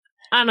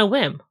on a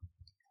whim.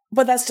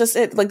 But that's just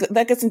it. Like,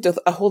 that gets into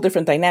a whole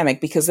different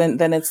dynamic, because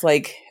then it's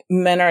like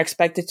men are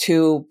expected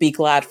to be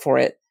glad for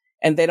it,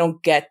 and they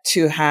don't get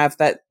to have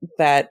that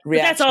reaction. But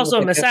that's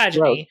also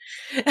misogyny.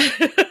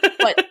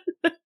 But,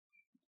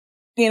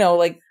 you know,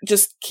 like,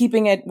 just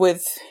keeping it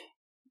with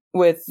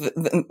what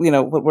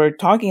we're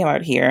talking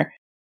about here,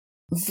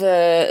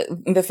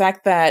 the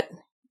fact that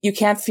you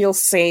can't feel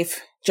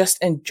safe just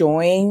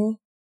enjoying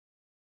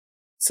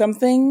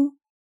something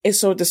is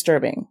so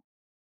disturbing.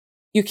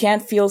 You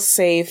can't feel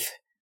safe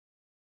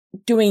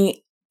doing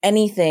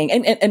anything.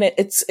 And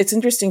it's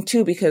interesting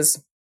too,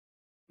 because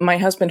my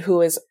husband,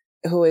 who is,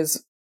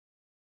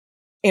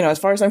 you know, as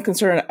far as I'm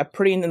concerned, a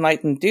pretty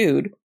enlightened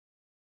dude,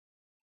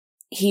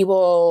 he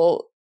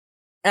will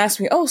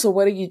ask me, "Oh, so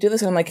why do you do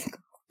this?" And I'm like,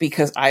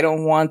 because I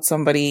don't want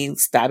somebody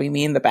stabbing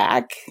me in the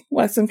back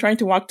whilst I'm trying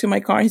to walk to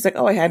my car. He's like,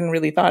 "Oh, I hadn't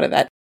really thought of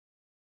that."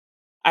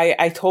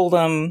 I told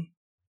him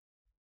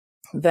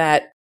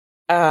that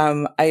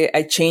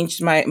I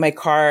changed my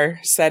car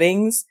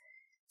settings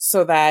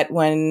so that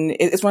when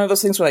it's one of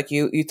those things where, like,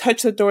 you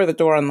touch the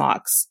door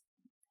unlocks.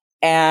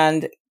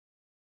 And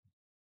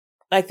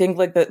I think,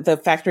 like,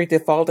 the factory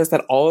default is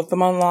that all of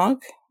them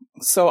unlock.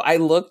 So I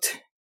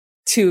looked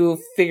to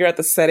figure out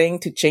the setting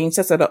to change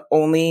that so that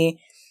only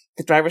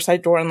the driver's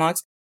side door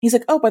unlocks. He's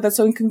like, "Oh, but that's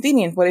so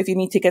inconvenient. What if you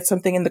need to get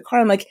something in the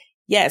car?" I'm like,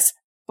 "Yes,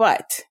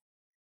 but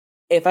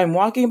if I'm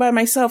walking by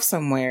myself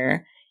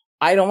somewhere,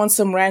 I don't want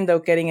some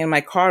rando getting in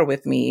my car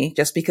with me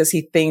just because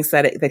he thinks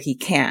that he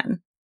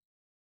can."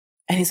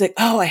 And he's like,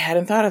 "Oh, I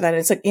hadn't thought of that." And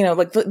it's like, you know,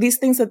 like, these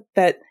things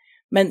that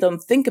men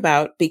don't think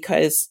about,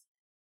 because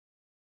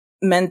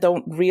men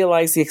don't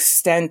realize the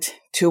extent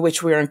to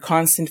which we're in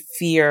constant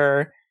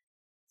fear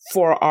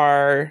for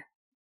our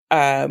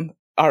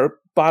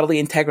bodily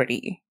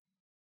integrity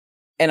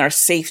and our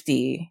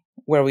safety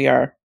where we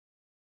are.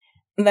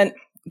 And then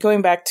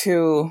going back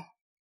to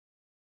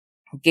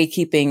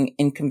gatekeeping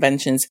in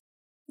conventions.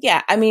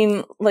 Yeah, I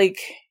mean, like,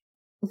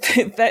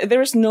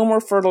 there's no more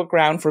fertile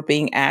ground for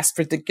being asked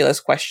ridiculous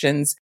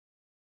questions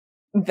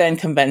than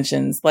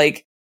conventions.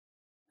 Like,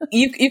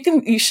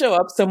 you show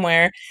up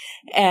somewhere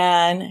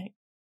and,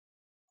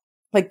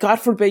 like, God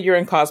forbid you're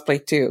in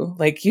cosplay too.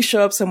 Like, you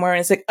show up somewhere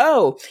and it's like,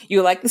 "Oh,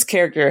 you like this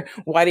character.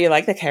 Why do you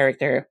like the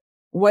character?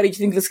 What did you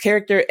think of this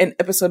character in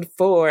episode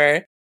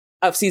 4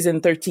 of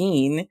season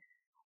 13?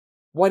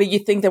 What did you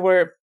think that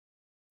were,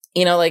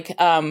 you know, like,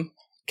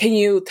 can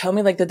you tell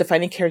me, like, the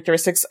defining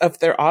characteristics of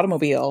their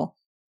automobile?"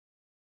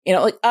 You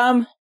know,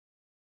 like,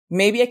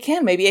 maybe I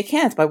can, maybe I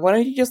can't, but why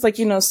don't you just, like,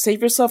 you know,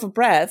 save yourself a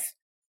breath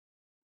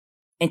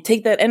and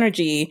take that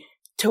energy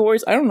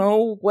towards, I don't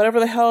know, whatever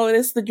the hell it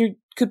is that you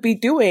could be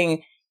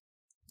doing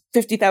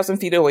 50,000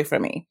 feet away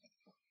from me.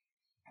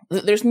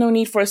 There's no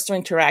need for us to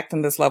interact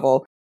on this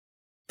level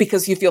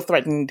because you feel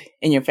threatened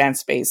in your fan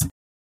space.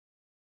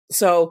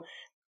 So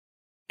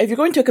if you're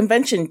going to a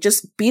convention,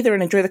 just be there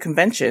and enjoy the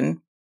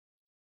convention.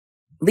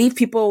 Leave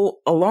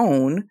people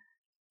alone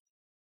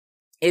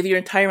if your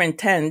entire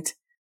intent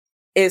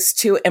is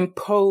to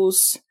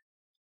impose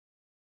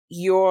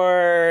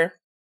your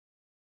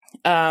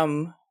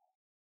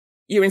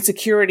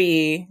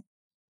insecurity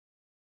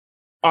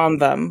on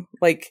them.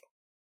 Like,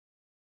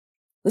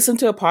 listen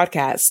to a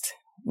podcast,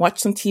 watch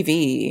some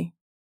TV,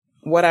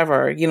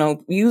 whatever, you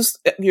know, use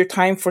your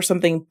time for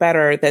something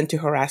better than to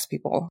harass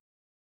people.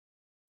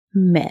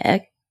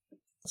 Meg.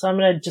 So I'm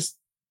going to just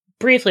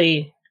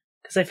briefly,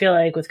 because I feel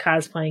like with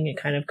cosplaying, it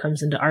kind of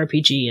comes into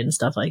RPG and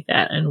stuff like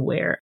that,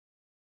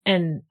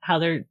 and how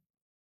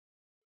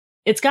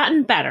it's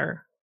gotten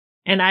better.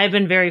 And I've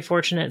been very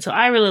fortunate. So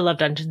I really love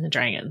Dungeons and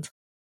Dragons,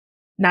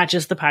 not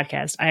just the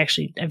podcast. I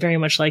very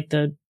much like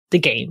the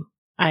game.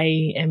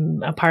 I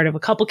am a part of a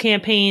couple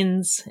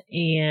campaigns,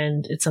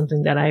 and it's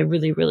something that I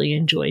really, really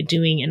enjoy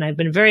doing. And I've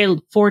been very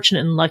fortunate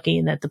and lucky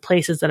in that the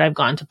places that I've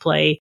gone to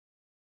play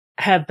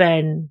have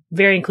been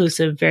very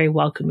inclusive, very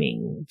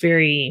welcoming,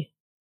 very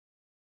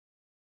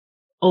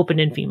open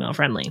and female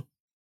friendly.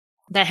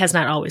 That has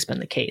not always been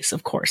the case,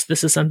 of course.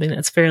 This is something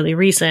that's fairly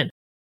recent,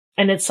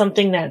 and it's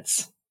something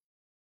that's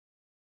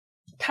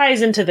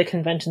ties into the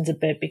conventions a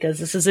bit because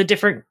this is a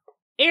different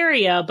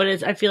area, but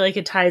I feel like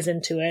it ties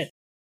into it.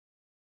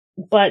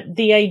 But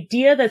the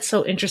idea that's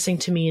so interesting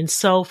to me and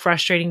so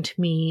frustrating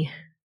to me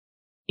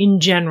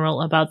in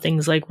general about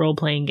things like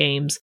role-playing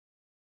games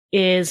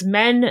is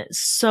men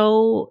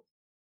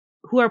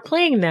who are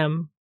playing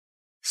them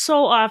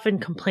so often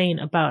complain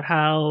about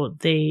how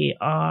they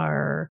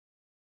are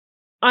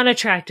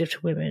unattractive to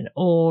women,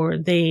 or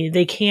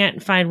they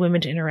can't find women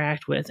to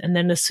interact with. And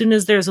then as soon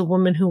as there's a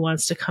woman who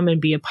wants to come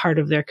and be a part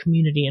of their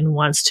community and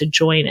wants to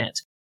join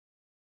it,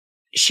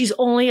 she's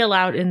only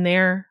allowed in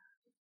there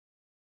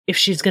if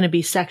she's going to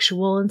be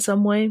sexual in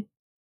some way.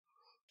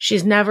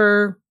 She's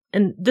never,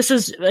 and this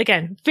is,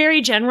 again,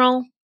 very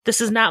general. This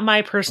is not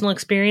my personal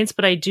experience,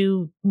 but I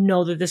do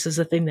know that this is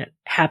a thing that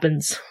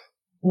happens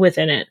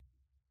within it.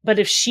 But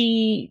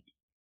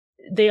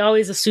they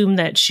always assume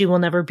that she will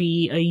never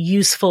be a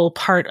useful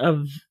part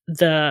of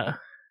the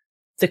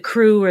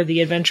crew or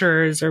the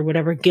adventurers or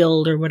whatever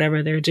guild or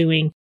whatever they're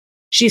doing.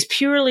 She's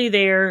purely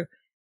there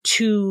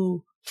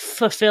to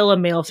fulfill a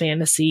male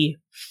fantasy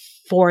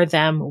for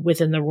them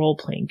within the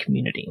role-playing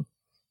community.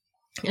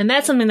 And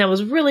that's something that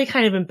was really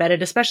kind of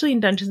embedded, especially in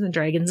Dungeons and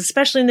Dragons,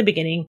 especially in the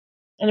beginning.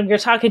 And we were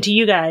talking to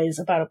you guys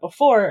about it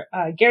before.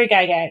 Gary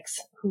Gygax,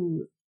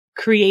 who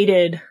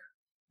created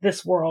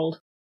this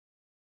world,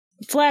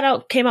 flat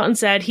out came out and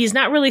said he's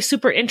not really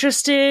super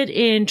interested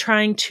in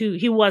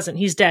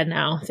he's dead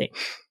now, I think.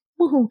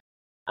 Woohoo.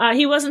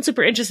 He wasn't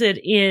super interested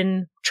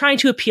in trying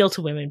to appeal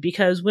to women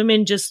because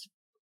women just,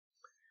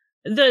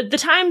 the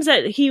times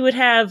that he would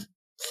have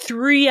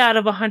 3 out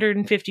of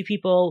 150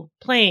 people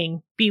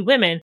playing be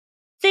women,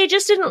 they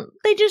just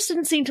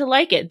didn't seem to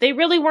like it. They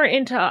really weren't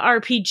into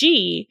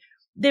RPG.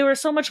 They were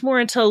so much more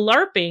into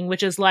LARPing,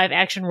 which is live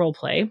action role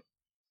play,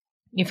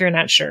 if you're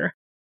not sure.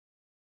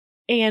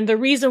 And the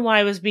reason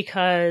why was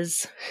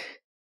because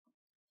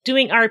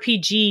doing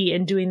RPG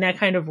and doing that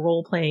kind of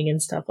role playing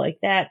and stuff like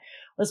that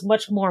was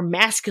much more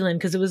masculine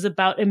because it was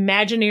about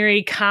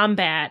imaginary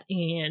combat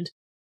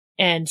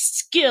and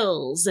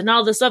skills and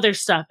all this other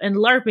stuff. And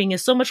LARPing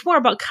is so much more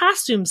about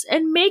costumes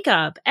and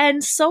makeup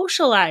and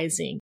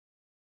socializing.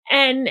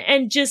 And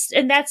he's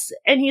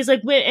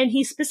like, and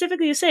he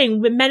specifically is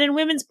saying men and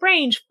women's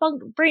brains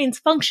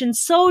function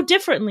so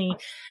differently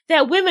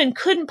that women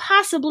couldn't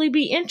possibly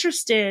be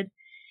interested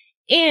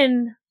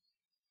in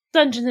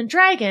Dungeons and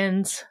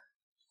Dragons.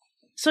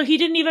 So he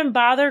didn't even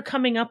bother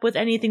coming up with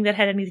anything that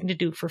had anything to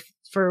do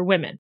for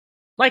women.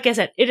 Like I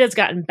said, it has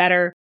gotten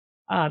better.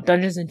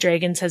 Dungeons and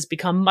Dragons has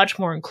become much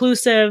more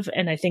inclusive,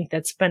 and I think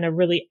that's been a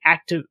really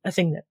a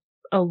thing that,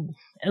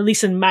 at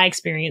least in my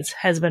experience,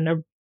 has been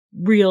a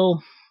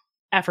real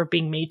effort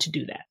being made to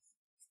do that.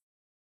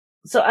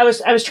 So I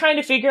was trying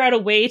to figure out a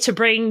way to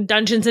bring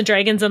Dungeons and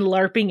Dragons and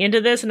LARPing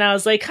into this, and I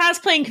was like,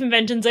 cosplaying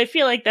conventions, I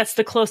feel like that's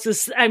the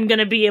closest I'm going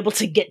to be able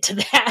to get to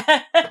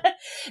that.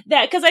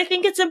 Because I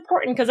think it's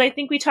important, because I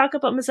think we talk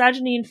about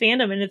misogyny in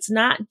fandom, and it's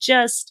not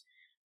just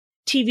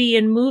TV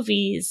and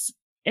movies.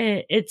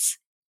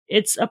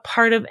 It's a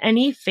part of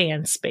any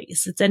fan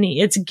space.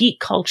 It's geek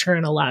culture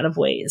in a lot of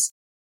ways.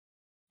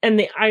 And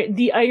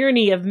the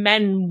irony of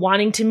men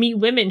wanting to meet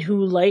women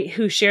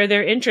who share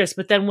their interests,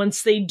 but then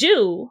once they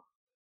do,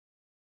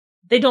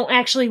 they don't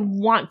actually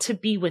want to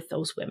be with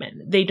those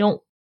women.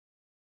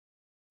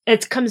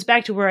 It comes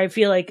back to where I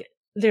feel like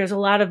there's a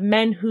lot of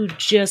men who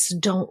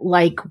just don't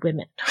like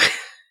women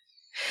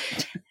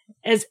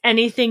as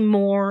anything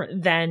more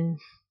than,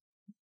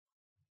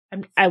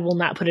 I will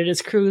not put it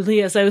as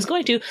crudely as I was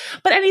going to,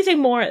 but anything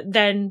more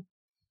than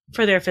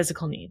for their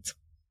physical needs.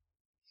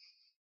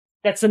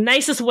 That's the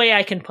nicest way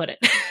I can put it.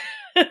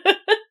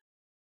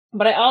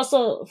 But I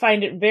also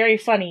find it very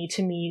funny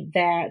to me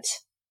that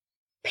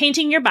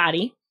painting your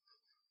body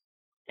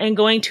and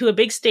going to a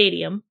big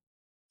stadium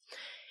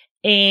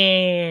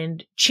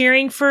and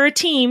cheering for a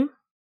team,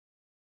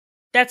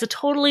 that's a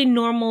totally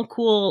normal,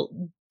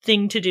 cool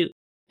thing to do.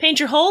 Paint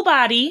your whole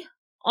body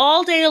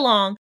all day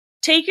long,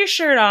 take your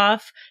shirt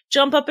off,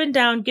 jump up and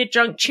down, get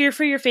drunk, cheer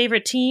for your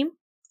favorite team.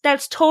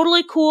 That's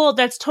totally cool.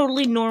 That's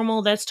totally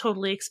normal. That's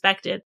totally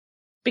expected.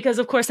 Because,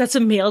 of course, that's a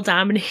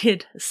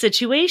male-dominated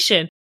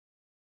situation.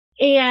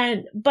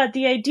 But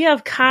the idea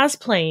of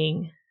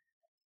cosplaying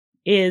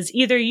is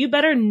either you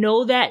better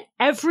know that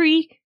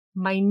every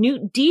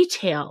minute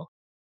detail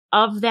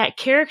of that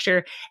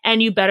character,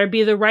 and you better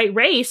be the right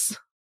race,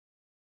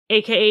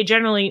 aka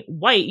generally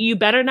white. You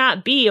better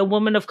not be a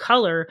woman of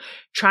color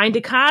trying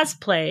to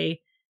cosplay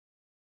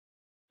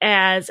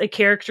as a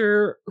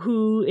character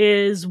who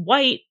is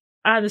white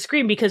on the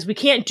screen, because we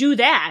can't do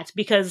that,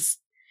 because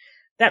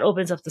that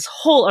opens up this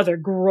whole other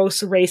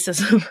gross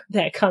racism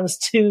that comes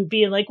to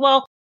being like,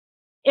 well,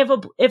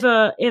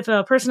 if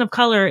a person of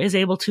color is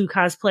able to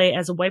cosplay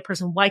as a white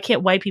person, why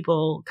can't white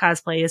people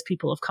cosplay as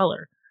people of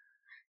color?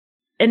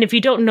 And if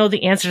you don't know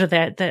the answer to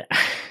that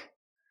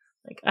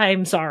like,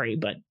 I'm sorry,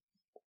 but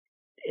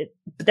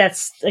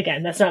that's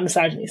not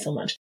misogyny so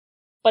much.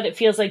 But it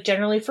feels like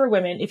generally for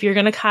women, if you're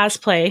going to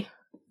cosplay,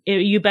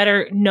 you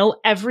better know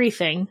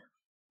everything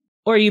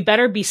or you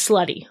better be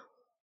slutty.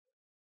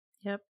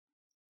 Yep.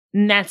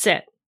 And that's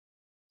it.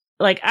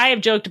 Like, I have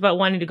joked about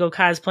wanting to go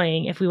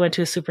cosplaying if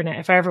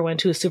I ever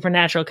went to a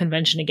Supernatural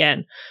convention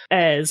again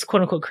as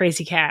quote unquote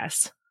crazy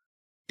Cass,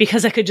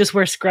 because I could just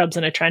wear scrubs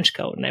and a trench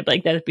coat and I'd be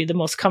like, that'd be the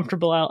most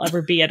comfortable I'll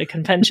ever be at a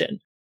convention.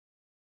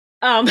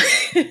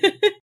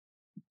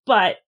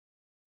 But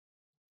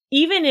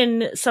even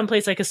in some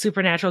place like a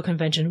Supernatural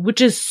convention,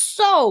 which is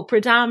so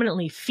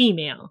predominantly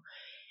female,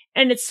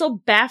 and it's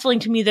so baffling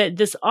to me that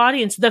this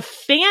audience, the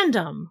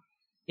fandom,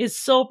 is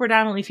so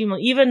predominantly female,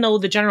 even though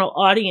the general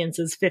audience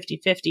is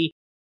 50-50.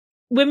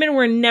 Women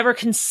were never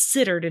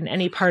considered in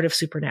any part of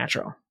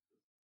Supernatural.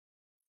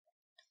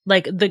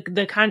 Like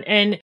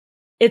and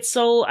it's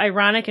so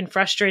ironic and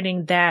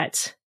frustrating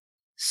that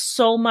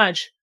so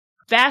much,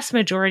 vast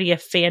majority of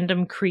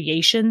fandom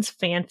creations,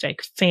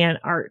 fanfic, fan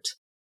art,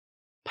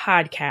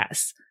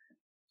 podcasts,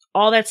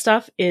 all that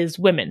stuff is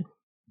women.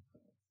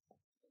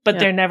 But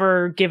they're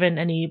never given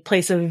any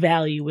place of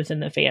value within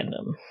the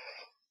fandom,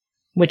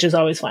 which is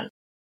always fun.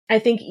 I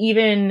think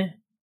even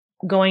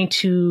going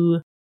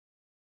to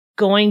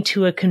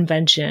a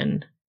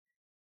convention,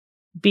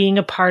 being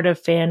a part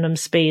of fandom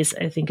space,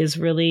 I think is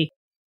really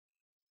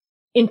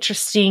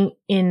interesting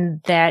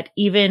in that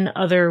even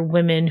other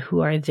women who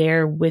are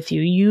there with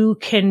you, you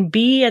can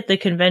be at the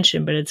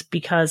convention, but it's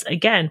because,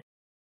 again,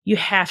 you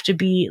have to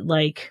be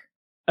like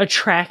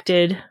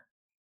attracted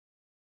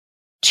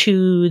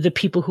to the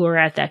people who are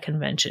at that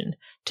convention,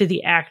 to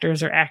the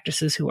actors or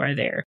actresses who are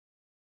there.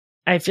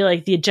 I feel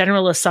like the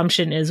general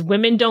assumption is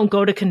women don't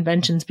go to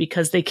conventions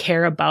because they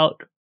care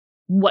about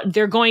what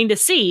they're going to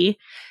see.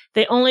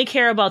 They only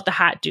care about the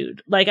hot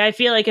dude. Like, I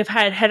feel like if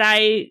had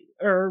I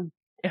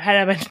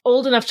been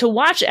old enough to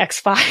watch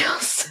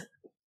X-Files,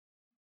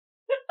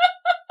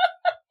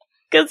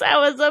 because I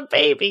was a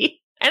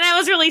baby and I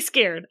was really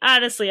scared.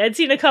 Honestly, I'd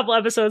seen a couple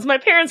episodes. My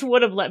parents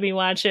would have let me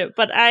watch it,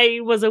 but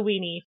I was a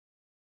weenie.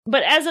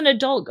 But as an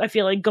adult, I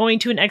feel like going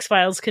to an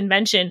X-Files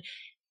convention,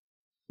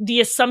 the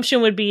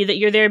assumption would be that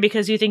you're there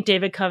because you think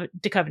David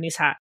Duchovny's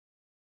hot.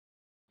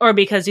 Or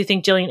because you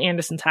think Gillian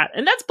Anderson's hot.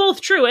 And that's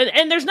both true.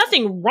 And there's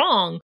nothing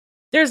wrong.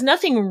 There's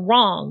nothing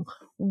wrong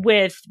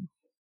with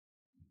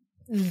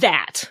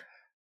that.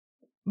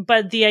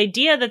 But the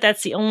idea that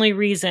that's the only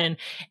reason,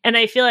 and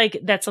I feel like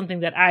that's something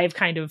that I've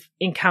kind of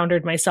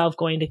encountered myself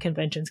going to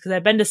conventions, because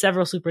I've been to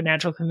several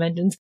Supernatural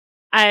conventions.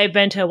 I've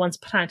been to Once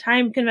Upon a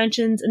Time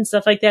conventions and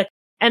stuff like that.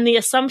 And the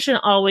assumption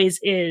always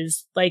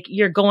is like,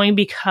 you're going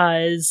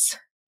because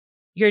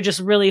you're just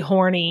really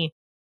horny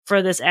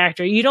for this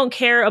actor. You don't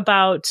care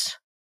about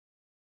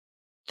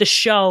the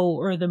show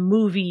or the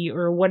movie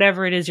or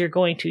whatever it is you're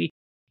going to.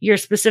 You're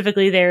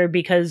specifically there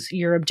because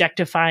you're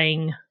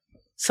objectifying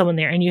someone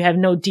there and you have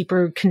no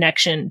deeper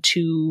connection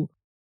to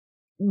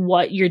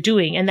what you're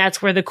doing. And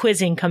that's where the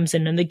quizzing comes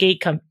in and the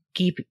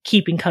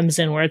gatekeeping comes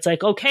in, where it's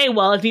like, okay,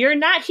 well, if you're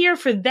not here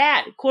for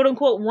that quote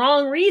unquote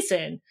wrong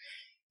reason,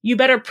 you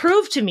better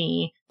prove to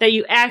me that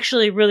you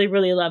actually really,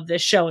 really love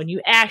this show and you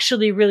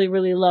actually really,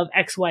 really love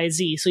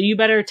XYZ. So you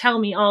better tell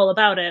me all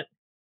about it.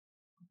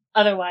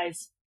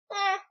 Otherwise,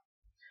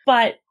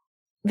 But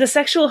the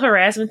sexual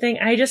harassment thing,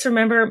 I just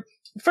remember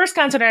the first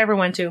concert I ever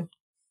went to,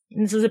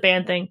 and this is a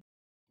band thing,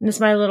 and this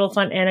is my little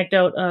fun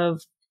anecdote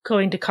of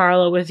going to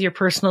Carla with your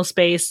personal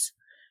space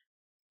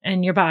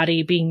and your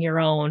body being your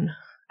own.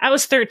 I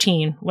was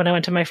 13 when I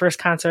went to my first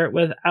concert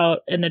without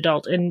an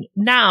adult, and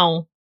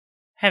now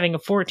having a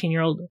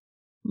 14-year-old,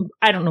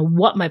 I don't know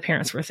what my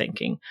parents were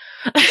thinking,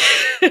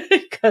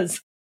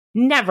 because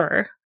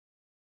never.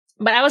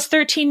 But I was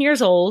 13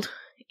 years old,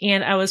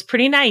 and I was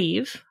pretty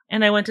naive,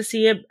 and I went to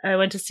see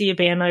a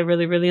band I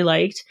really, really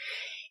liked,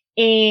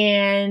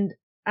 and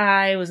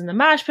I was in the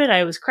mosh pit,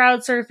 I was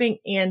crowd surfing,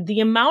 and the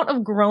amount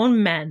of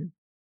grown men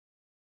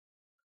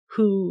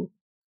who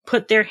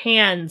put their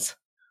hands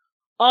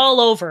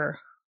all over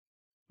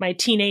my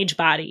teenage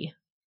body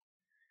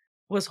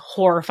was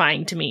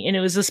horrifying to me. And it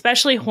was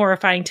especially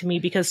horrifying to me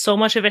because so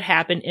much of it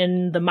happened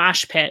in the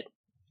mosh pit.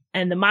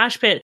 And the mosh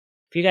pit,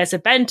 if you guys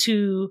have been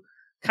to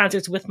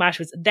concerts with mosh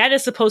pits, that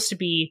is supposed to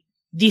be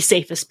the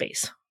safest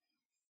space,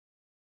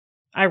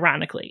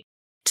 ironically,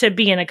 to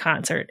be in a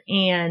concert.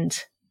 And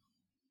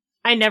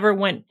I never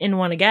went in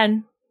one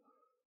again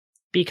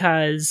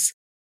because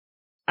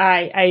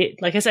I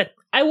like I said,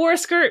 I wore a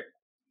skirt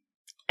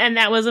and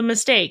that was a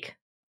mistake.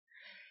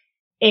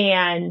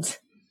 And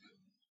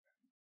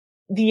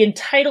the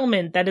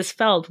entitlement that is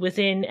felt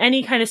within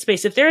any kind of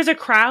space, if there's a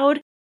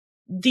crowd,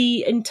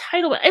 the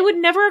entitlement, it would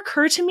never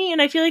occur to me,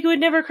 and I feel like it would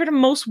never occur to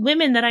most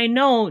women that I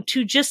know,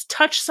 to just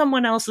touch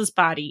someone else's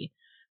body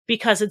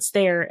because it's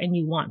there and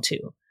you want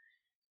to.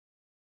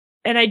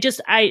 And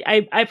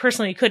I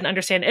personally couldn't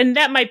understand. And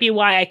that might be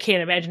why I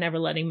can't imagine ever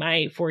letting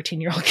my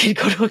 14-year-old kid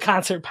go to a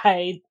concert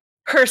by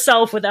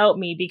herself without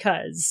me,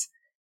 because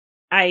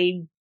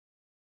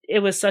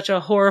it was such a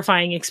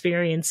horrifying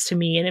experience to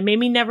me, and it made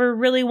me never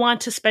really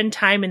want to spend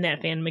time in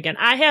that fandom again.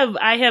 I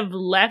have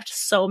left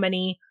so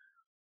many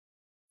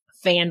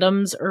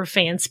fandoms or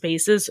fan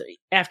spaces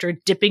after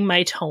dipping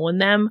my toe in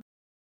them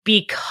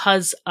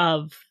because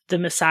of the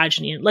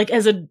misogyny, like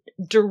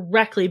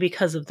directly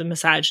because of the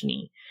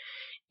misogyny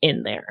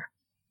in there.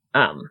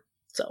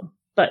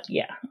 But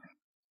yeah.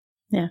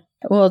 Yeah.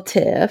 Well,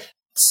 Tiff.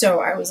 So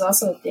I was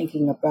also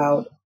thinking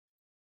about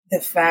the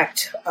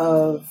fact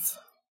of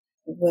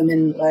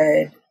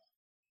women-led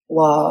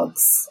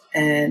blogs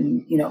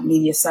and,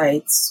 media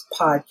sites,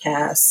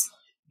 podcasts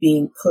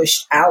being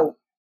pushed out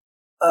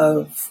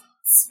of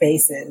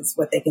spaces,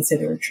 what they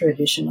consider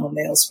traditional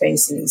male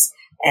spaces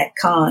at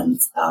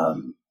cons.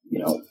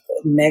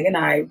 Meg and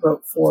I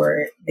wrote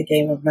for the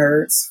Game of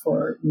Nerds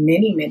for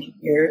many, many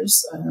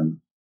years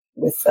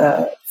with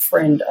a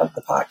friend of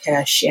the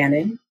podcast,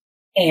 Shannon.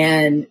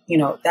 And,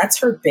 that's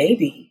her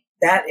baby.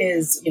 That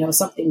is,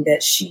 something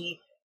that she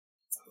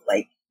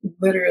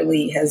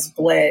literally has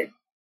bled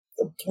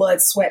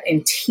blood, sweat,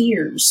 and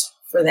tears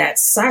for that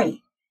site.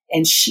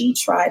 And she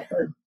tried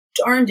her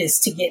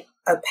darndest to get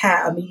a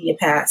media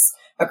pass,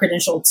 a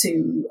credential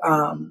to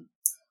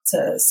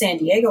San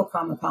Diego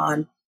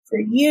Comic-Con for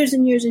years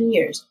and years and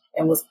years,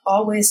 and was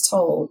always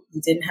told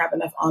you didn't have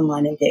enough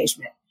online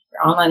engagement.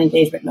 Your online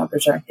engagement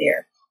numbers aren't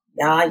there.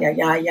 Yeah.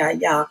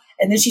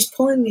 And then she's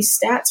pulling these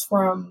stats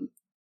from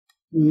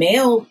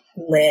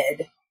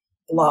male-led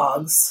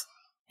blogs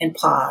and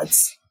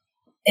pods,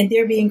 and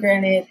they're being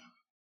granted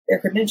their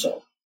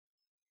credential.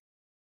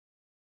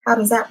 How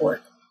does that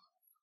work?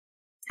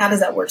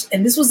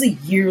 And this was a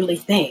yearly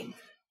thing.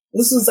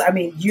 This was,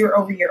 year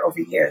over year over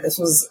year. This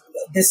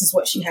is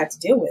what she had to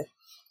deal with.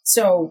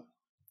 So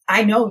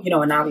I know,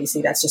 and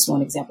obviously that's just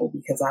one example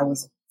because I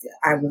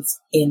was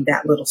in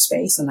that little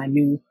space and I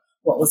knew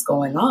what was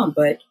going on,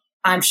 but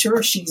I'm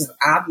sure she's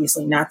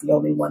obviously not the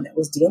only one that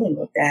was dealing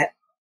with that.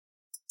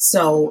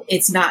 So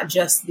it's not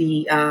just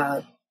the,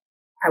 I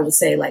would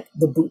say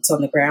the boots on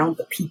the ground,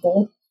 the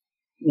people,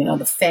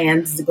 the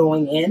fans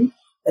going in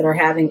that are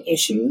having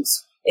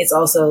issues. It's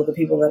also the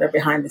people that are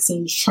behind the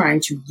scenes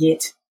trying to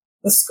get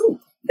the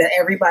scoop that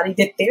everybody,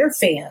 that their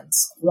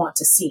fans want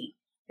to see.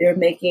 They're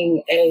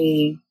making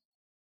a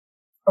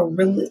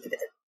really,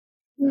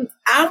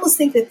 I almost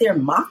think that they're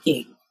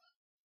mocking,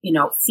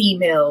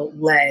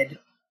 female-led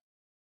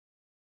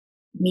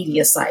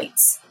media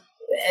sites.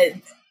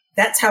 And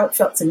that's how it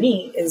felt to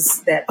me,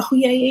 is that, oh,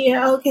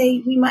 yeah,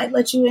 okay, we might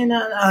let you in.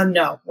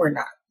 No, we're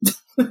not.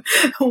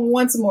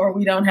 Once more,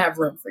 we don't have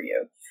room for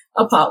you.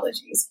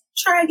 Apologies.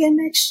 Try again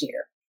next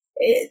year.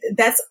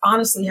 That's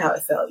honestly how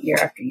it felt year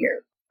after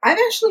year. I've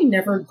actually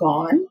never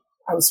gone.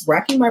 I was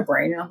racking my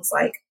brain and I was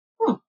like,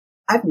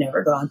 I've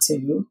never gone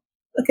to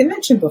a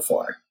convention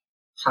before.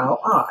 How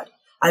odd.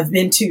 I've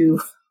been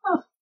to,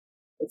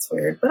 it's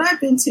weird, but I've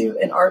been to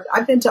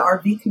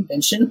RV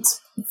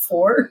conventions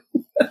before.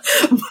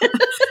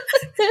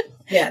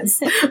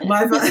 Yes. Let me tell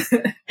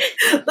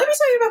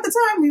you about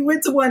the time we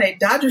went to one at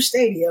Dodger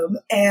Stadium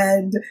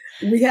and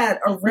we had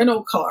a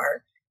rental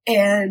car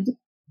and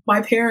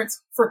my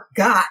parents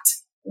forgot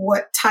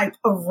what type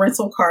of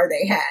rental car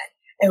they had.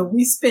 And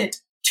we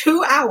spent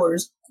 2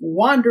 hours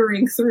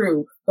wandering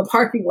through the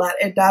parking lot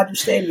at Dodger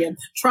Stadium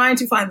trying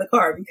to find the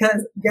car,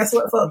 because guess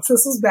what, folks?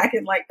 This was back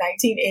in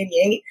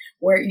 1988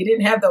 where you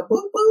didn't have the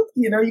boop boop,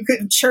 you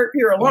couldn't chirp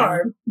your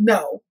alarm.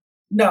 No.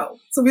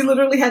 So we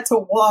literally had to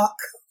walk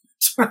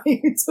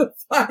trying to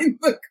find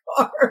the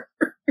car.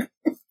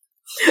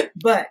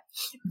 But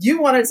you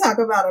want to talk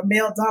about a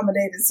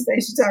male-dominated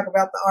space, you talk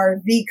about the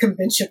RV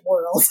convention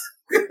world.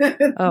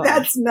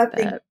 That's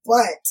nothing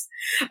but.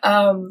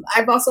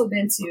 I've also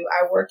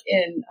I work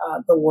in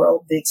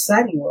the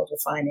exciting world of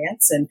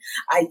finance, and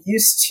I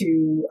used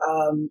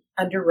to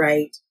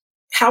underwrite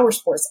power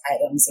sports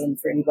items. And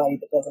for anybody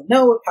that doesn't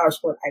know what power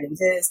sport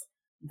items is,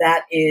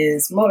 that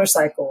is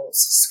motorcycles,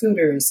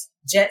 scooters,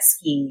 jet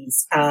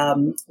skis,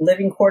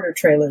 living quarter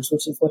trailers,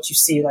 which is what you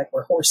see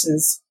where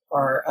horses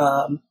are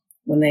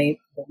when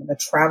they're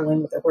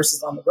traveling with their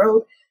horses on the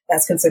road.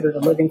 That's considered a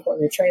living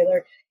quarter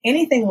trailer.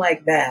 Anything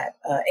like that,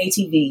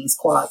 ATVs,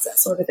 quads, that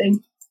sort of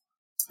thing,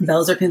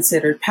 those are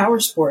considered power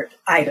sport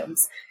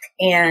items.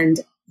 And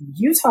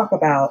you talk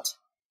about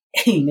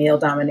a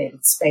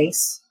male-dominated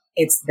space,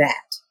 it's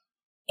that.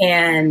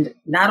 And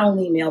not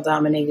only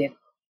male-dominated,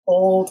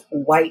 old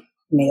white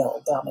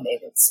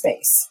male-dominated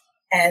space.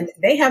 And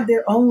they have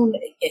their own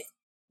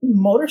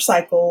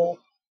motorcycle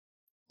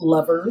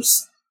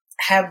lovers,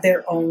 have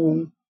their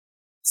own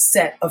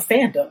set of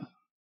fandom.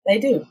 They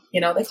do.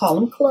 They call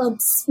them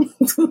clubs.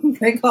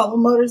 They call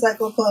them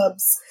motorcycle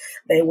clubs.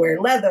 They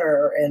wear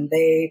leather and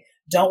they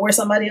don't wear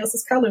somebody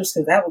else's colors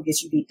because that will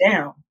get you beat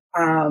down.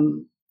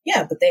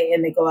 But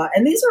they go out,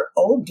 and these are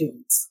old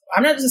dudes.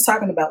 I'm not just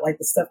talking about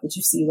the stuff that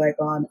you see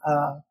on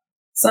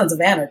Sons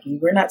of Anarchy.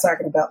 We're not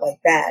talking about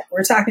that.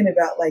 We're talking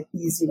about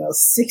these,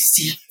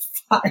 60,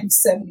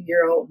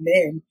 70-year-old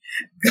men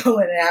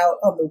going out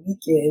on the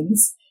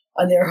weekends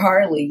on their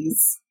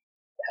Harleys.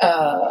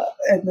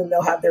 And then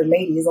they'll have their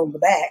ladies on the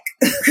back.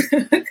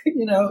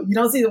 You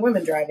don't see the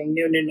women driving.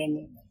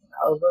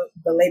 No.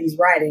 The ladies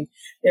riding,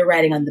 they're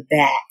riding on the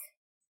back.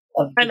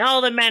 And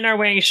all the men are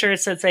wearing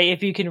shirts that say,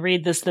 "If you can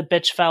read this, the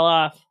bitch fell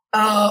off."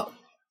 Oh,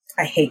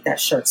 I hate that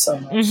shirt so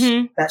much.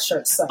 Mm-hmm. That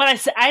shirt sucks.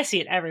 But I see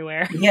it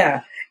everywhere.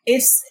 Yeah.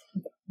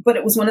 But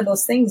it was one of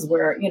those things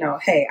where,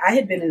 hey, I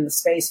had been in the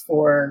space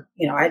for,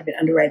 I had been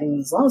underwriting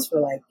these loans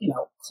for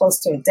close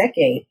to a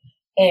decade.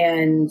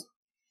 And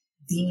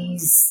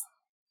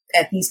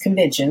at these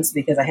conventions,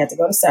 because I had to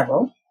go to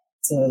several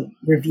to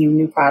review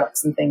new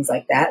products and things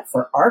like that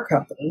for our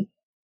company,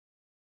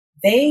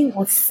 they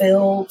were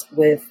filled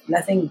with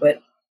nothing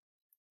but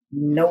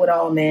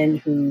know-it-all men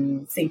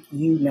who think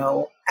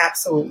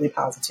absolutely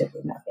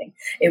positively nothing.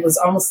 It was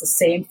almost the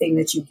same thing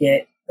that you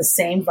get, the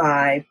same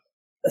vibe,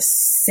 the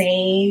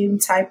same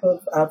type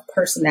of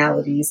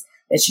personalities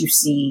that you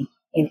see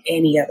in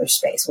any other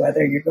space,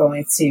 whether you're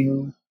going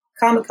to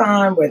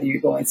Comic-Con, whether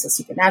you're going to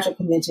Supernatural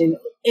Convention,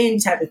 any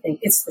type of thing,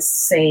 it's the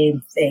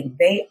same thing.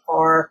 They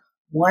are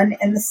one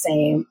and the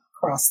same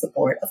across the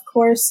board. Of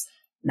course,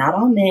 not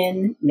all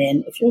men,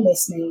 if you're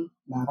listening,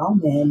 not all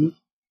men,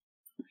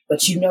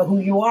 but you know who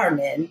you are,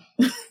 men.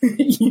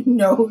 You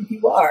know who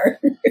you are.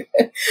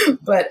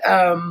 But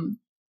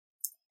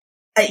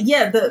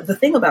the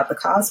thing about the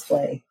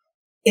cosplay,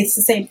 it's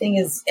the same thing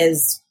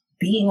as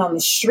being on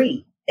the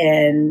street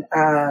and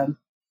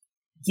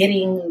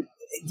getting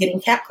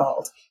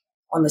catcalled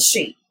on the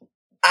street.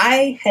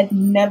 I had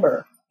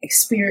never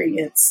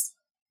experienced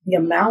the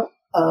amount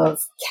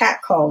of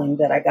catcalling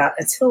that I got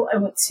until I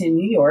went to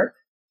New York,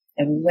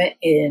 and we went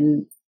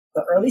in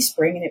the early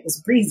spring and it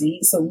was breezy.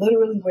 So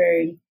literally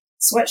wearing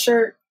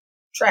sweatshirt,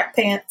 track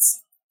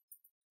pants.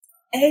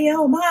 Hey,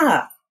 yo,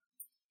 Ma.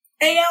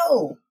 Hey,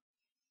 yo.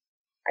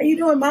 How you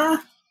doing, Ma?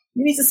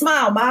 You need to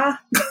smile, Ma.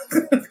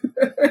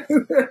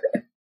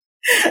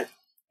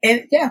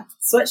 And yeah,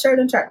 sweatshirt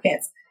and track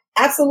pants.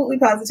 Absolutely,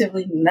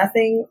 positively,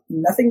 nothing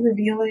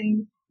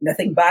revealing,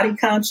 nothing body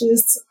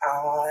conscious.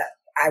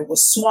 I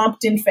was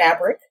swamped in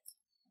fabric,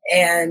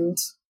 and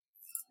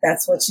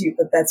that's what you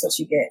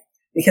get,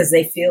 because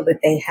they feel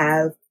that they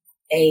have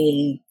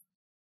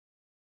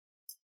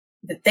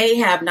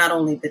not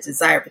only the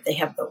desire, but they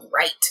have the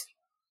right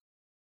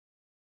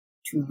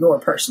to your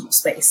personal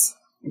space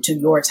and to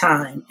your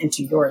time and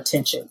to your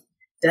attention.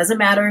 Doesn't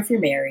matter if you're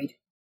married.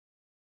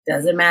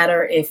 Doesn't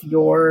matter if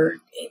you're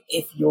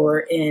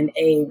in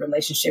a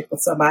relationship with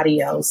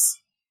somebody else.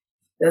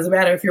 Doesn't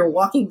matter if you're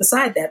walking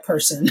beside that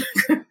person.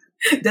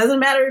 Doesn't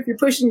matter if you're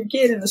pushing your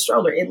kid in the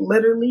stroller. It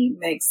literally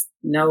makes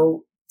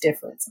no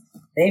difference.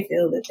 They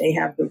feel that they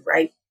have the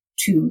right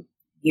to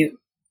you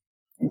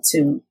and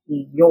to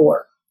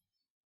your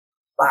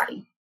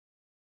body.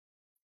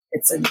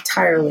 It's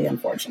entirely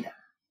unfortunate.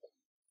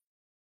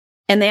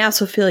 And they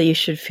also feel you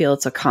should feel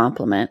it's a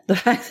compliment. The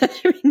fact that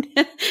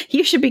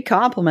you should be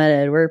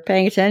complimented. We're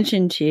paying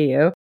attention to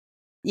you.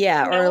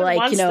 Yeah, no one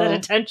wants that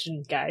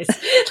attention, guys.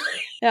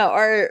 No,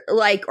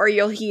 or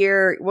you'll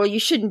hear, well, you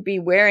shouldn't be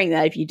wearing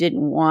that if you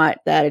didn't want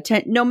that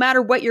attention. No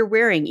matter what you're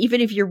wearing,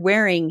 even if you're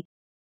wearing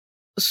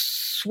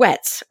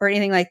sweats or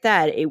anything like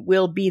that, it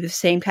will be the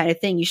same kind of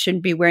thing. You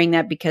shouldn't be wearing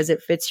that because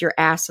it fits your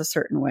ass a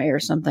certain way or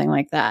something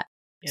like that.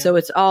 Yeah. So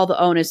it's all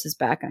the onus is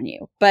back on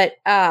you. But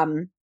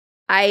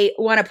I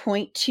want to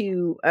point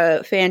to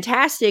a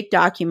fantastic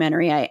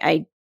documentary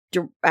I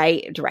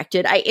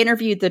directed. I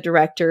interviewed the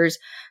directors,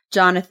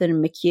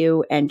 Jonathan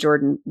McHugh and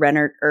Jordan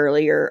Rennert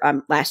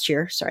last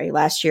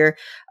year,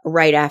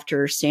 right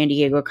after San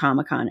Diego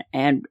Comic-Con.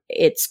 And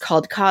it's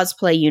called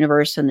Cosplay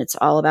Universe, and it's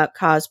all about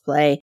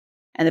cosplay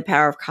and the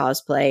power of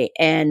cosplay.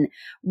 And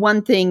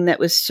one thing that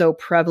was so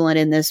prevalent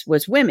in this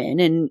was women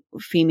and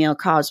female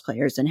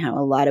cosplayers, and how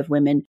a lot of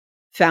women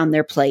found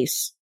their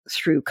place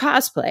through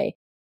cosplay.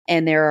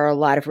 And there are a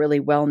lot of really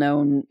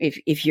well-known,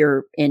 if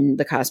you're in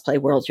the cosplay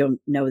world, you'll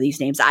know these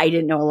names. I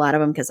didn't know a lot of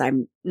them because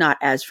I'm not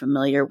as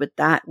familiar with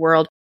that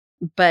world.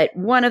 But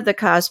one of the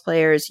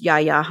cosplayers,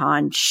 Yaya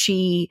Han,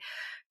 she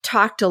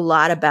talked a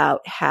lot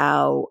about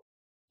how,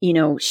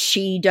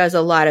 she does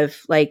a lot of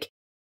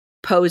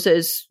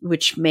poses,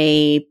 which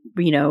may,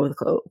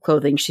 the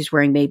clothing she's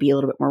wearing may be a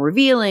little bit more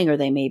revealing, or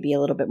they may be a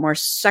little bit more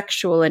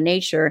sexual in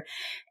nature.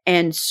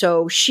 And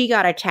so she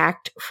got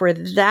attacked for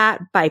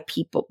that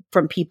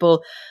from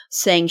people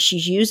saying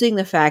she's using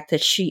the fact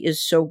that she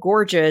is so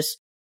gorgeous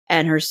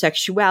and her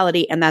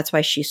sexuality, and that's why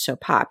she's so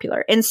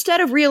popular.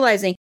 Instead of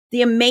realizing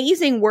the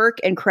amazing work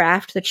and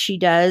craft that she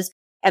does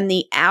and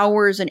the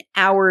hours and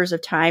hours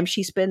of time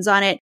she spends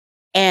on it,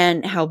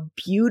 and how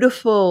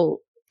beautiful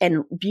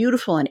and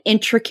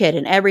intricate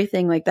and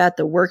everything like that,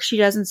 the work she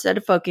does, instead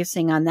of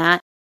focusing on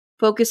that,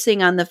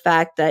 focusing on the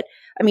fact that,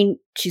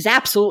 she's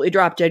absolutely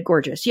drop dead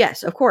gorgeous.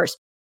 Yes, of course.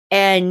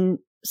 And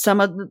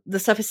some of the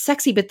stuff is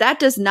sexy, but that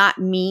does not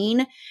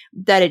mean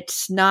that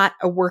it's not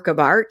a work of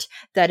art,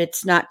 that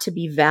it's not to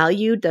be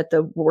valued, that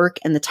the work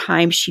and the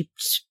time she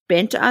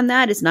spent on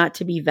that is not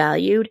to be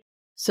valued.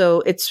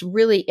 So it's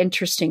really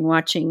interesting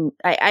watching.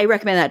 I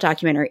recommend that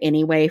documentary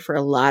anyway for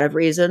a lot of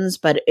reasons,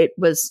 but it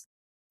was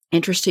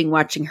interesting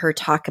watching her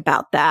talk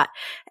about that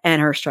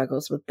and her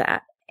struggles with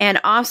that.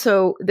 And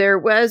also, there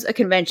was a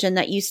convention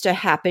that used to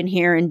happen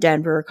here in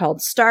Denver called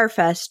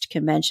Starfest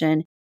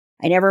Convention.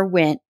 I never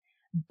went,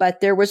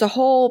 but there was a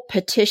whole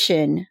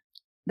petition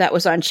that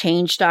was on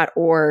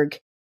change.org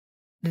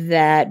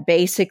that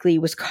basically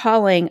was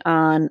calling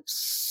on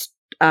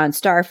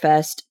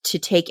Starfest to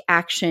take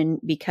action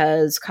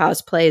because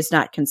cosplay is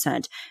not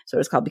consent. So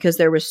it's called, because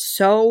there was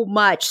so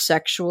much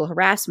sexual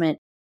harassment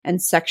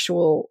and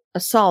sexual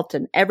assault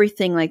and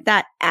everything like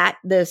that at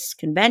this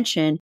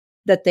convention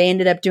that they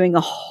ended up doing a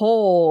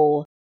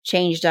whole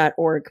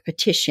change.org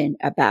petition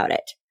about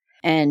it.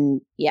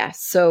 And yeah,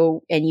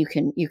 so, and you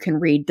can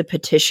read the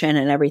petition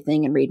and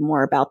everything and read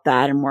more about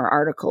that and more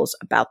articles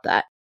about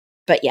that.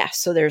 But yeah,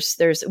 so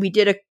we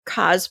did a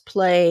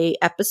cosplay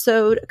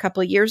episode a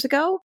couple of years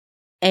ago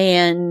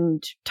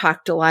and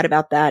talked a lot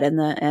about that and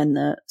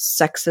the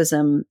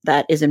sexism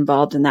that is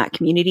involved in that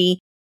community.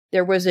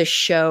 There was a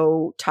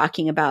show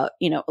talking about,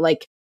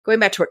 like going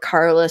back to what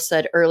Carla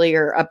said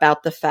earlier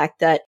about the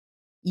fact that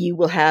you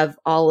will have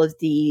all of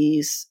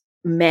these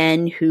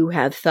men who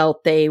have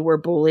felt they were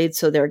bullied,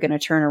 so they're going to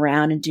turn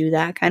around and do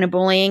that kind of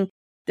bullying.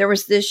 There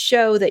was this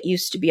show that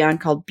used to be on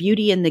called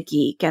Beauty and the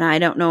Geek, and I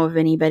don't know if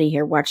anybody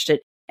here watched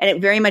it, and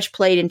it very much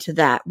played into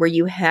that, where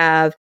you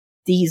have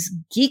these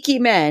geeky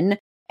men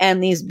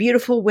and these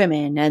beautiful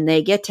women, and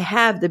they get to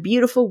have the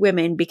beautiful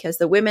women because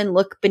the women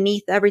look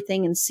beneath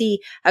everything and see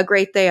how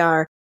great they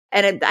are.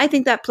 And I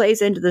think that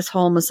plays into this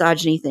whole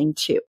misogyny thing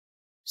too.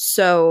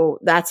 So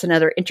that's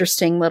another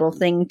interesting little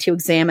thing to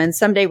examine.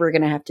 Someday we're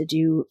going to have to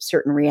do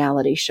certain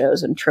reality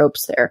shows and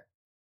tropes there.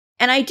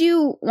 And I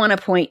do want to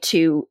point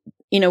to,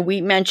 we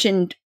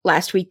mentioned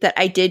last week that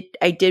I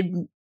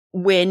did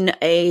win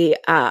a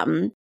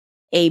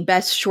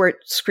Best Short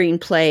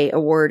Screenplay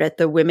award at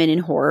the Women in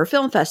Horror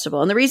Film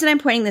Festival. And the reason I'm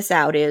pointing this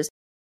out is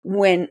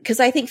because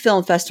I think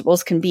film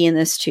festivals can be in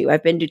this too.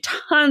 I've been to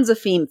tons of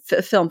film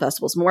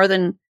festivals, more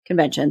than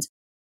conventions.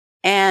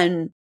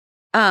 And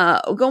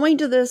going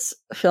to this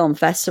film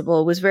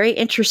festival was very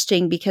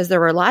interesting because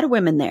there were a lot of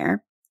women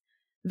there,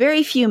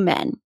 very few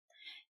men.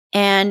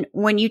 And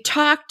when you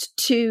talked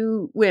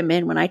to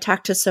women, when I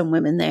talked to some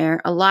women there,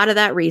 a lot of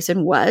that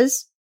reason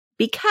was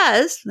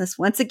because, this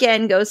once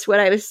again goes to what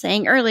I was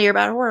saying earlier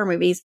about horror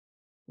movies,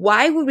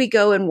 why would we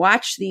go and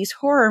watch these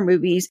horror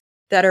movies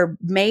that are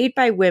made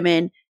by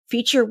women,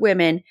 feature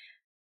women,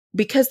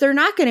 because they're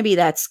not going to be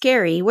that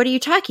scary? What are you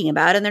talking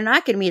about? And they're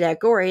not going to be that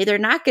gory. They're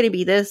not going to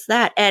be this,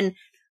 that. And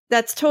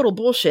that's total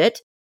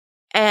bullshit.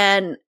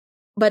 But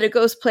it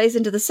plays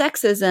into the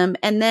sexism.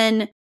 And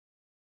then,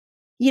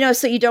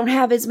 so you don't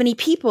have as many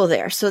people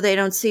there, so they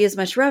don't see as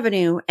much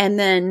revenue. And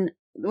then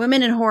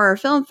Women in Horror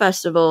Film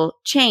Festival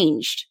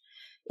changed.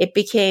 It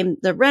became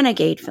the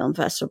Renegade Film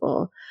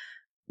Festival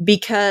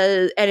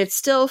and it's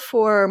still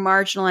for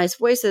marginalized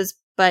voices,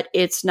 but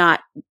it's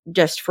not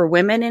just for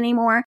women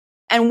anymore.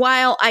 And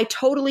while I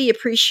totally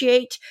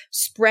appreciate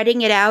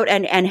spreading it out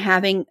and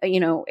having,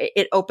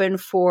 it open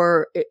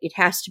for, you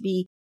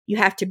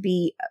have to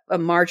be a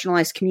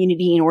marginalized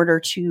community in order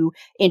to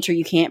enter.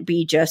 You can't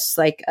be just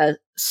like a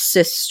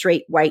cis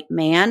straight white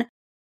man.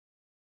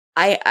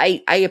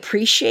 I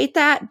appreciate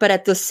that. But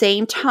at the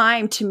same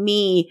time, to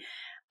me,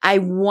 I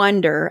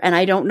wonder, and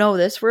I don't know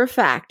this for a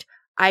fact,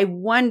 I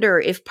wonder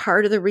if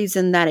part of the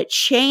reason that it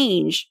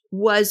changed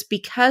was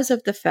because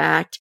of the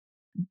fact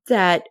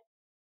that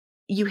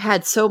you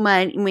had so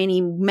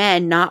many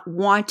men not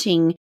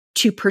wanting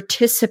to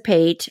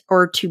participate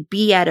or to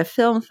be at a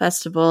film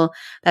festival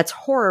that's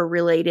horror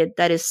related,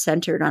 that is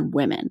centered on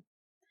women.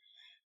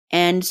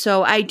 And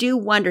so I do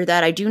wonder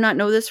that. I do not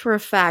know this for a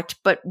fact,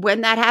 but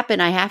when that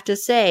happened, I have to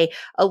say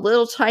a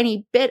little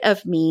tiny bit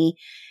of me,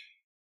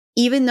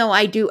 even though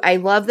I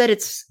love that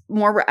it's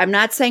more, I'm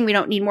not saying we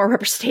don't need more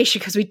representation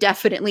because we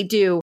definitely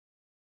do,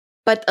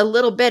 but a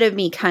little bit of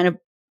me kind of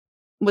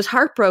was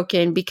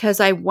heartbroken because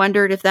I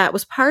wondered if that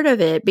was part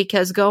of it,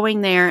 because going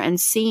there and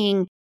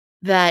seeing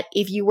that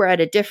if you were at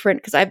a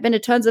different, because I've been to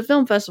tons of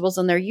film festivals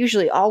and they're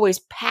usually always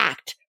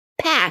packed,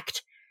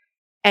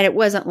 and it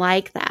wasn't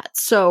like that.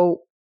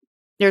 So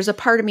there's a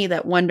part of me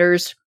that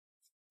wonders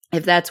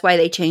if that's why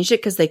they changed it,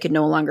 because they could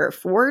no longer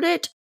afford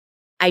it.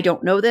 I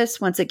don't know this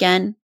once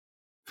again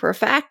for a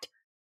fact,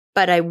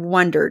 but I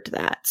wondered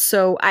that.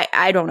 So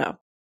I don't know.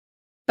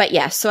 But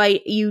yeah, so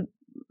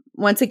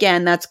once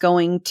again, that's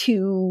going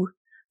to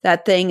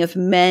that thing of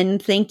men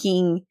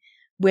thinking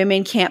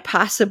women can't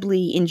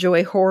possibly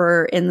enjoy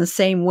horror in the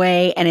same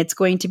way, and it's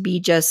going to be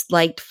just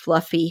light,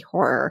 fluffy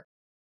horror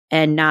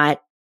and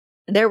not.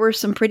 There were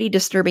some pretty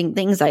disturbing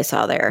things I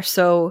saw there.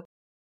 So,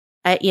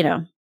 and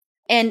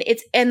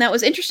that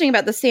was interesting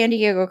about the San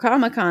Diego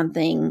Comic-Con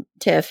thing,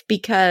 Tiff,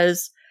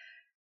 because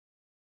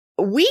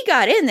we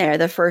got in there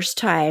the first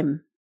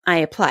time I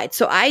applied.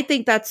 So I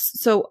think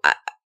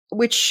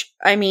which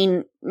I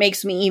mean,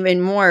 makes me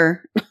even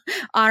more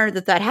honored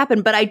that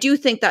happened. But I do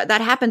think that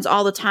happens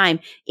all the time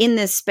in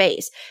this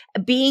space.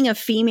 Being a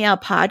female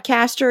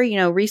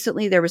podcaster,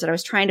 recently I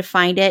was trying to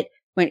find it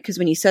because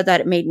when you said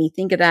that, it made me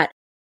think of that.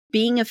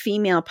 Being a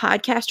female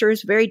podcaster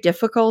is very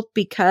difficult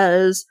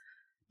because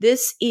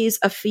this is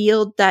a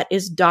field that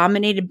is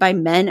dominated by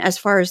men as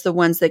far as the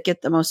ones that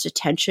get the most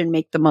attention,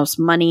 make the most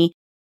money,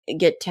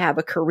 get to have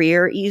a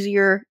career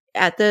easier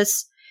at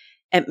this,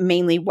 and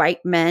mainly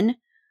white men.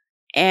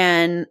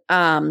 And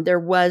there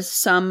was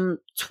some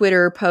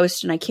Twitter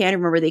post, and I can't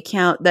remember the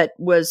account, that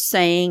was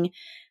saying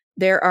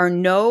there are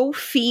no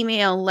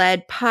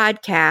female-led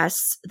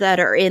podcasts that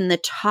are in the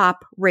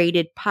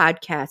top-rated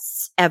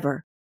podcasts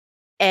ever.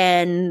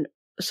 And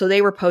so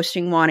they were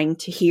posting wanting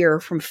to hear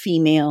from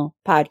female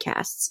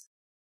podcasts.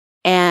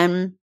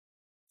 And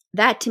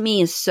that to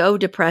me is so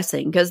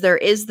depressing because there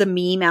is the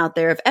meme out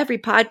there of every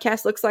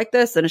podcast looks like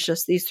this, and it's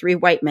just these three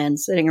white men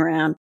sitting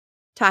around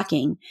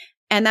talking.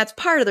 And that's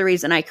part of the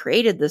reason I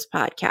created this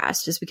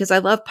podcast, is because I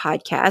love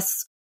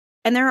podcasts.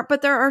 And there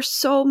are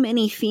so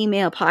many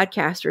female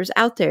podcasters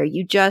out there.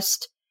 You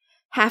just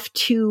have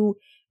to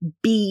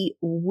be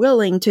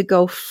willing to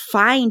go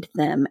find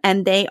them.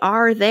 And they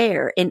are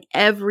there in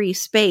every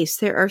space.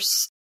 There are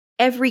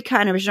every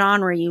kind of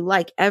genre you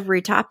like,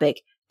 every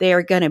topic, they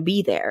are going to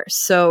be there.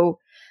 So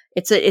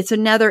it's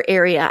another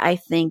area, I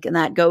think, and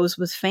that goes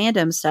with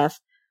fandom stuff,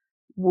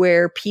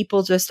 where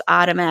people just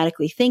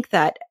automatically think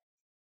that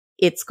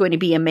it's going to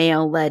be a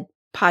male-led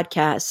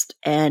podcast.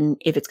 And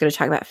if it's going to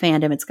talk about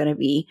fandom, it's going to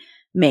be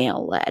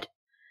male-led,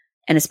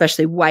 and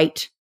especially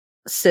white,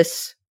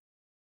 cis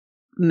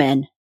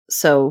men.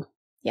 So,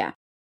 yeah.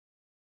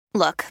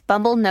 Look,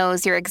 Bumble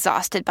knows you're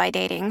exhausted by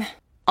dating.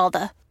 All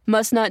the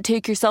must not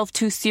take yourself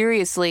too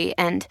seriously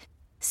and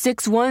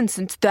 6'1"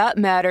 since that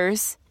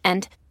matters.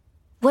 And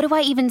what do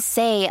I even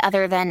say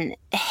other than,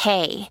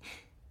 hey?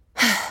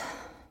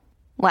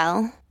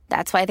 Well,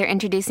 that's why they're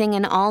introducing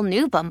an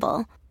all-new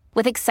Bumble,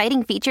 with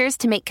exciting features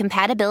to make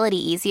compatibility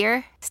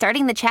easier,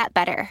 starting the chat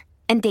better,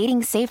 and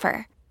dating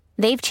safer.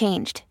 They've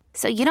changed,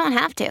 so you don't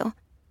have to.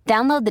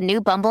 Download the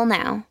new Bumble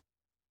now.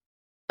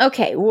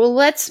 Okay, well,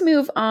 let's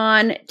move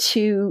on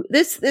to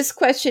this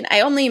question. I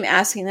only am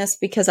asking this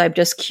because I'm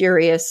just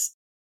curious.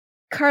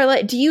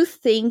 Carla, do you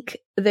think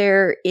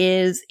there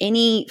is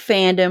any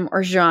fandom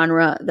or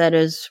genre that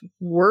is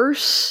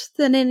worse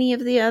than any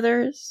of the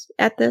others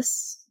at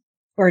this,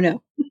 or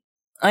no?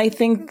 I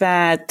think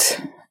that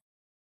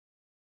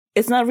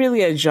it's not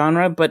really a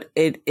genre, but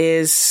it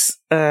is,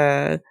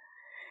 it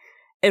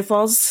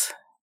falls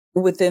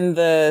within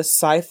the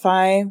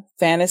sci-fi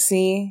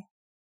fantasy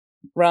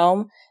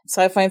realm.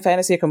 Sci-fi and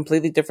fantasy are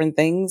completely different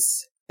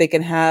things.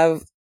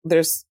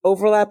 There's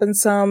overlap in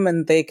some,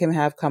 and they can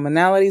have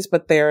commonalities,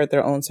 but they're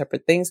their own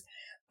separate things.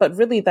 But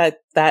really that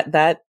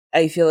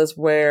I feel is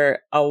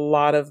where a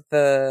lot of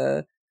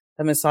the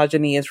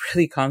misogyny is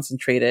really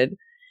concentrated,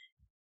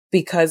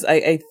 because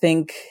I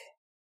think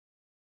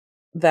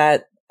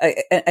that,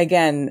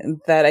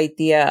 again, that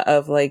idea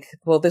of like,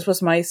 well, this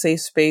was my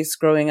safe space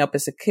growing up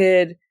as a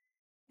kid,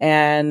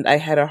 and I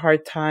had a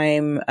hard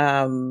time,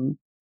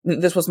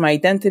 this was my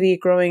identity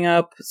growing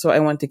up, so I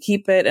want to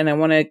keep it, and I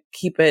want to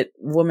keep it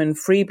woman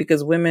free,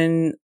 because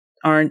women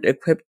aren't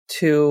equipped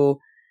to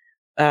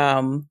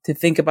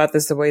think about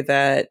this the way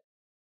that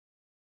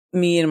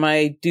me and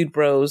my dude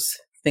bros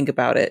think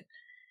about it.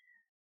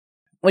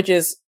 Which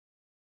is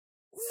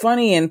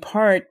funny in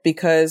part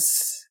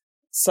because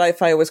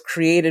sci-fi was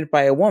created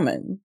by a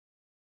woman.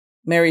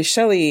 Mary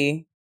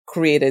Shelley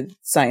created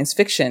science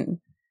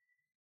fiction.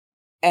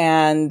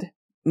 And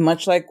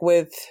much like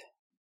with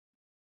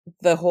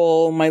the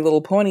whole My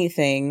Little Pony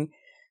thing,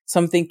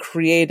 something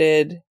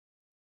created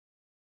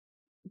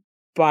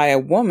by a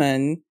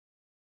woman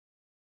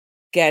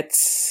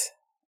gets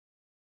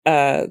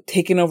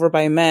taken over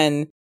by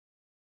men,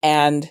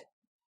 and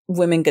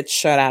women get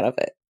shut out of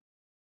it.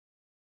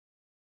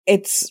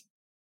 It's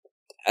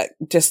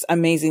just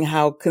amazing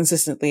how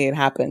consistently it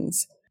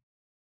happens.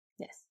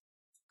 Yes.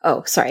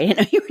 Oh, sorry.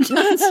 I didn't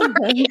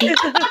know you were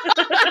done.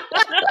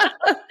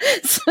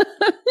 Sorry.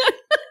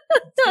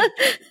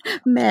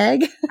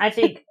 Meg. I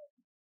think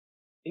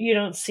you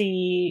don't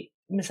see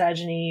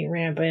misogyny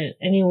rampant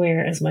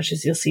anywhere as much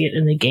as you'll see it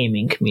in the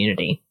gaming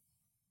community.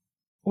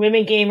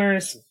 Women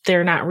gamers,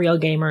 they're not real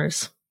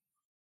gamers.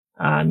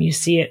 You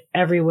see it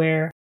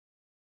everywhere,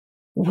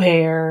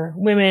 where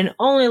women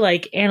only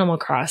like Animal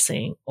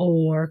Crossing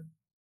or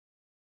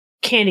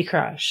Candy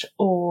Crush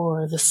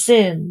or The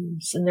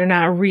Sims, and they're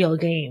not real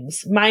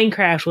games.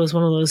 Minecraft was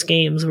one of those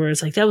games where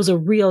it's like, that was a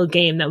real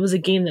game. That was a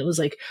game that was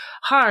like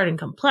hard and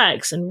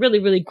complex and really,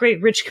 really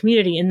great, rich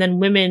community. And then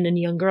women and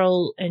young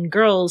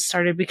girls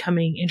started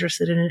becoming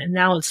interested in it. And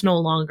now it's no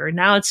longer.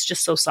 Now it's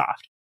just so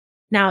soft.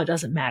 Now it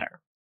doesn't matter,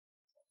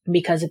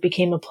 because it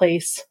became a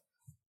place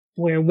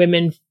where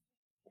women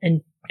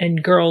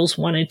and girls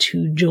wanted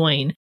to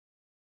join,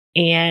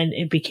 and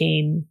it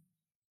became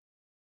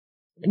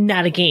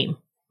not a game.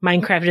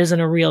 Minecraft isn't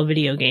a real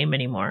video game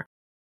anymore.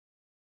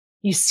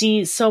 You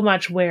see so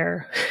much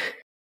where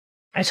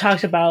I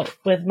talked about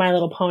with My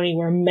Little Pony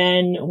where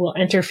men will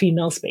enter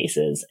female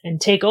spaces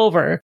and take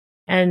over.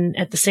 And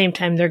at the same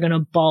time, they're going to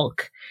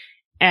balk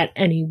at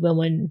any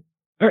woman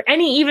or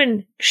any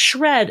even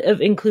shred of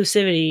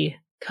inclusivity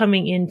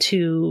coming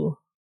into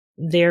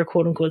their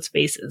quote unquote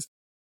spaces.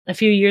 A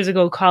few years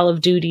ago, Call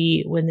of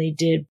Duty, when they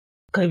did,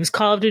 it was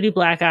Call of Duty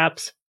Black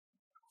Ops,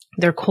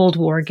 their Cold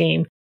War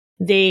game,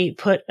 they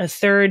put a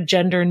third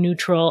gender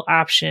neutral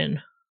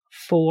option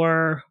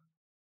for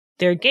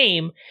their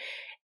game.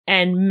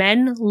 And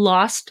men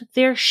lost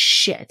their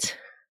shit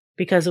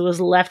because it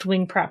was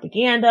left-wing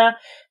propaganda.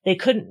 They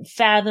couldn't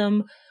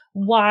fathom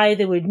why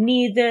they would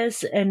need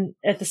this. And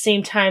at the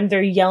same time,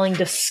 they're yelling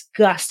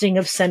disgusting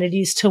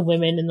obscenities to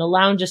women in the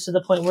lounges to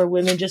the point where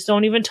women just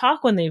don't even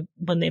talk when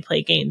they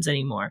play games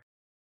anymore.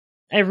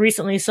 I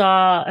recently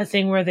saw a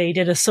thing where they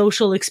did a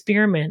social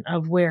experiment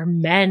of where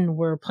men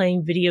were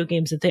playing video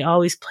games that they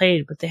always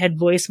played, but they had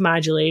voice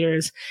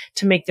modulators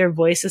to make their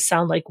voices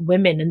sound like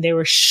women, and they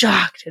were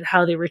shocked at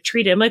how they were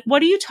treated. I'm like,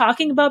 what are you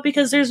talking about?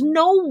 Because there's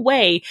no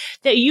way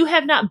that you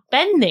have not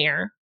been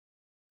there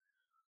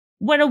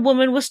when a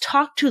woman was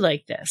talked to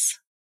like this,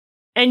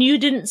 and you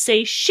didn't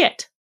say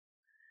shit.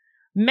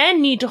 Men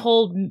need to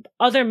hold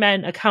other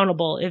men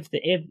accountable if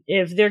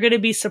they're going to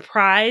be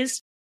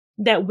surprised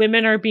that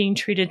women are being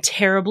treated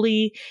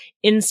terribly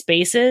in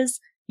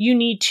spaces.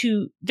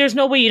 There's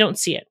no way you don't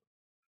see it.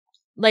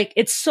 Like,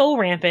 it's so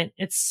rampant.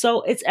 It's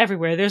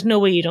everywhere. There's no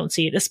way you don't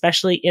see it,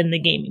 especially in the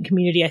gaming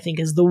community, I think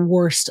is the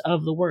worst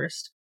of the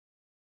worst.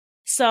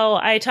 So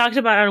I talked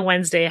about on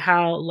Wednesday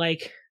how,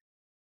 like,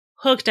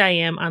 hooked I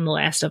am on The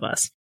Last of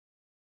Us.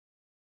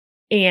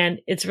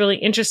 And it's really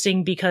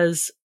interesting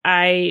because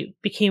I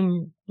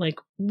became, like,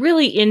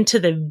 really into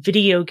the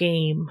video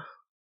game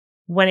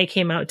when it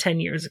came out 10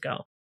 years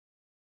ago.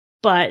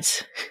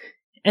 But,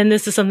 and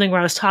this is something where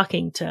I was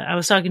talking to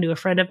a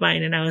friend of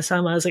mine, and I was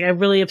like, I'm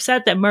really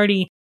upset that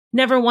Marty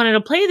never wanted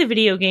to play the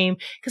video game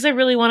because I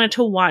really wanted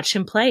to watch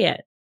him play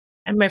it.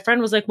 And my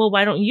friend was like, well,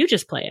 why don't you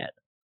just play it?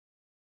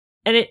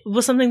 And it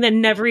was something that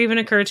never even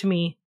occurred to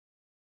me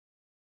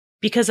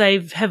because I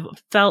have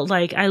felt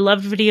like I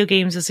loved video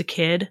games as a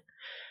kid.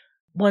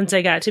 Once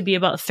I got to be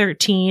about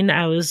 13,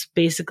 I was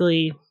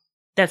basically,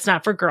 that's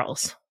not for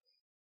girls.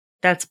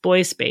 That's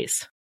boy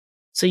space.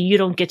 So you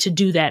don't get to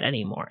do that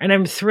anymore. And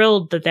I'm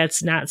thrilled that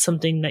that's not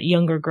something that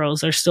younger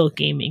girls are still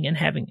gaming and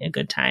having a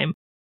good time.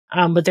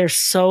 But there's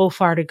so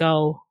far to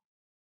go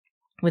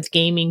with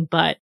gaming.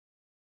 But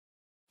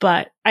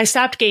I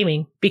stopped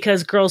gaming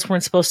because girls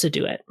weren't supposed to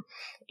do it.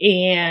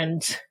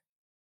 And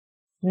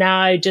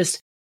now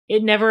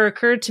it never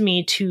occurred to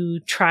me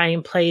to try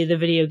and play the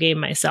video game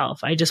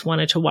myself. I just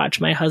wanted to watch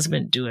my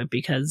husband do it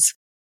because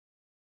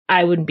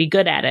I wouldn't be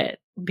good at it,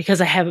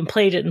 because I haven't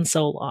played it in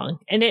so long.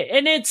 And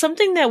it's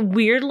something that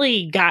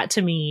weirdly got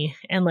to me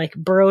and, like,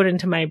 burrowed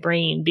into my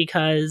brain,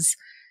 because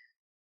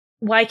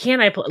why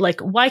can't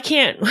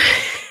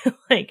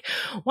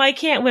why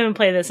can't women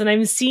play this? And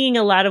I'm seeing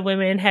a lot of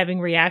women having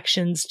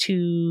reactions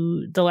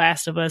to The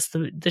Last of Us,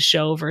 the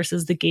show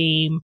versus the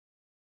game.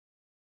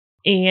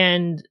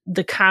 And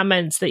the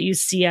comments that you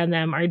see on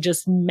them are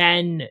just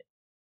men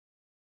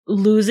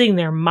losing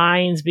their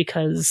minds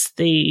because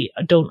they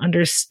don't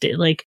understand,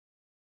 like,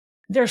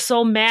 they're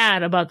so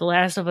mad about The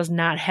Last of Us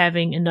not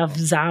having enough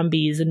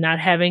zombies and not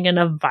having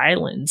enough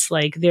violence.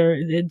 Like,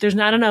 there's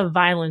not enough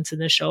violence in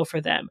the show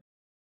for them.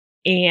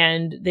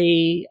 And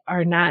they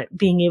are not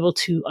being able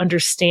to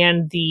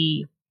understand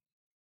the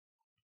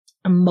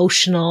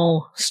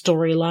emotional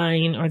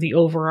storyline or the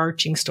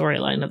overarching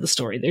storyline of the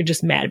story. They're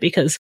just mad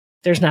because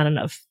there's not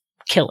enough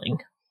killing,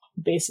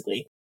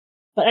 basically.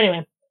 But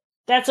anyway,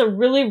 that's a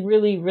really,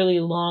 really, really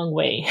long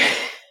way.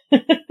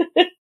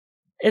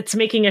 It's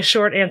making a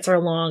short answer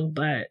long,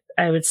 but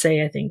I would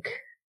say, I think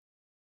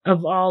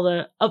of all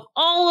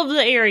of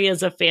the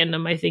areas of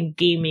fandom, I think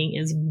gaming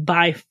is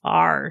by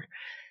far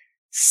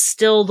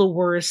still the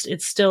worst.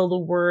 It's still the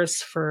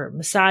worst for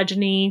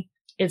misogyny.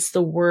 It's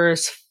the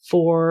worst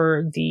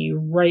for the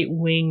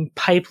right-wing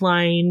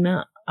pipeline.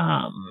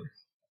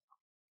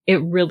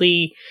 It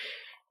really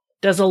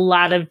does a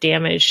lot of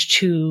damage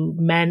to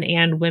men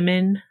and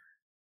women.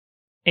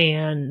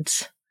 And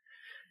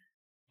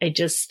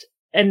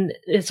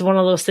it's one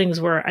of those things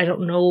where I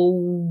don't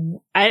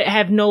know, I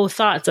have no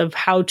thoughts of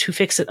how to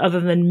fix it other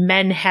than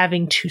men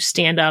having to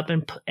stand up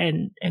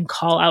and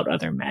call out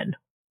other men.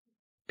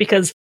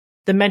 Because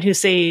the men who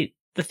say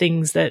the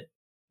things that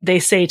they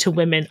say to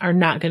women are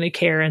not going to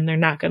care, and they're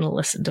not going to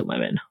listen to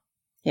women.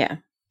 Yeah.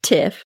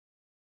 Tiff?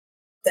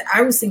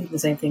 I was thinking the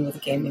same thing with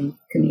the gaming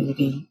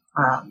community.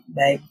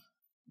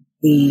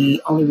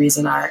 The only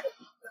reason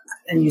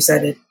and you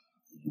said it,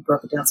 you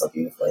broke it down so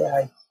beautifully,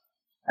 I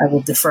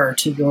will defer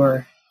to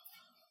your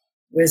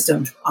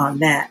wisdom on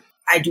that.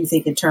 I do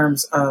think in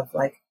terms of,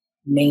 like,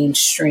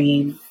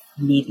 mainstream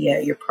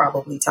media, you're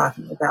probably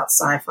talking about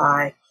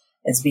sci-fi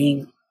as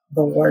being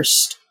the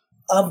worst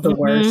of the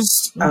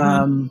worst.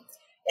 Mm-hmm.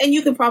 And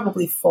you can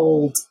probably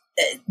fold,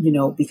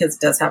 because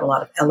it does have a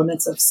lot of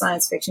elements of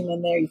science fiction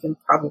in there, you can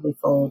probably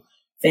fold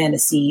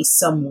fantasy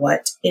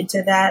somewhat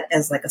into that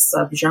as like a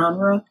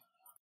subgenre,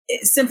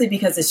 simply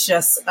because it's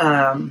just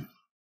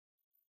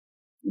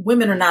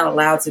women are not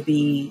allowed to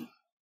be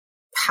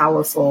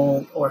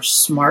powerful or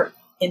smart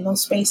in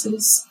those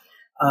spaces.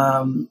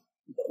 When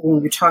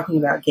we're talking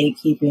about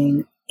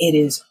gatekeeping, it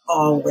is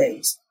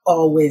always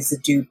the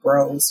dude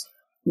bros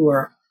who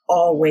are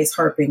always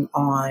harping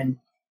on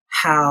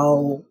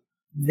how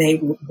they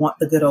want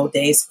the good old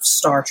days of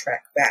Star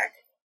Trek back.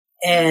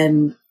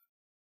 And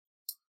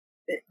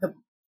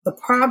the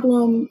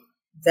problem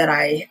that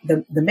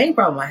the main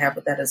problem I have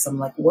with that is I'm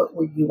like, what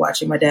were you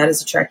watching? My dad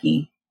is a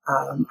Trekkie.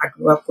 I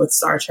grew up with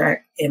Star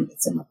Trek, and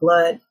it's in my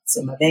blood. It's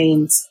in my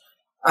veins.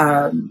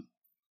 The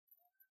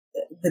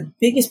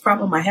biggest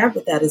problem I have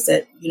with that is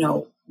that,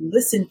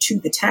 listen to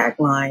the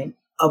tagline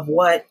of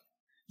what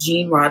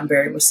Gene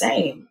Roddenberry was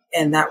saying.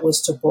 And that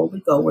was to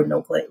boldly go where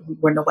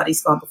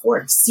nobody's gone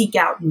before, to seek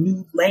out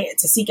new land,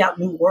 to seek out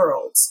new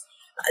worlds.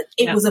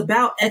 It was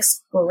about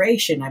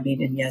exploration. I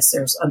mean, and yes,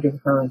 there's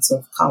undercurrents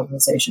of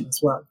colonization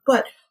as well,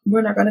 but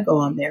we're not going to go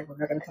on there. We're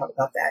not going to talk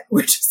about that.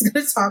 We're just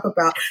going to talk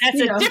about that's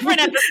a different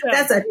episode.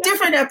 That's a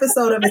different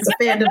episode of It's a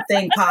Fandom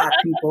Thing pod,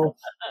 people.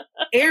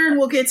 Aaron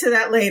will get to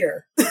that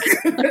later.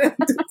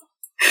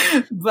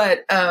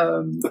 But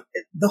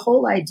the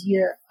whole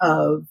idea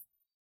of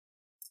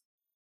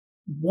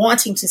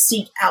wanting to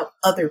seek out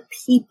other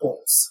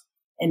peoples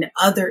and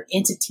other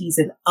entities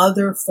and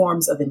other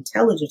forms of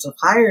intelligence, of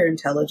higher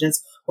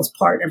intelligence, was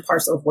part and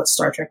parcel of what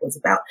Star Trek was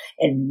about.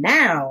 And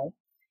now,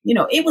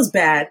 it was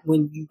bad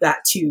when you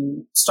got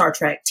to Star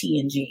Trek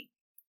TNG,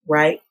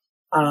 right?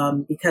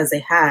 Because they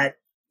had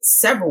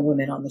several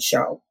women on the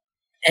show.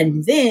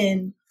 And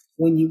then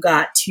when you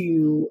got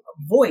to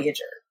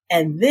Voyager,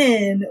 and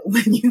then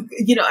when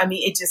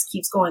it just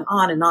keeps going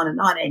on and on and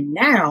on. And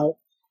now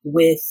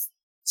with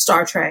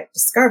Star Trek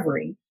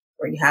Discovery,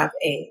 where you have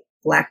a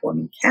Black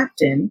woman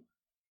captain,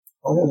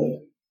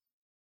 all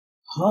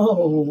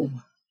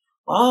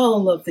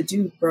of the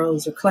dude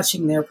bros are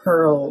clutching their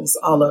pearls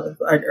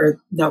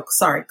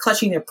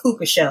clutching their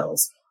puka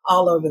shells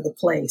all over the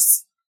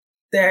place.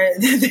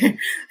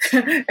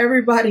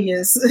 Everybody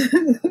is,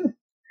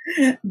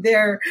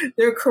 their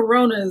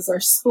Coronas are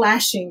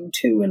splashing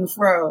to and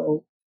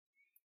fro.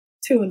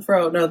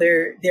 No,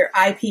 they're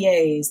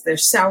IPAs, they're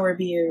sour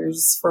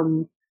beers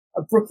from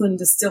a Brooklyn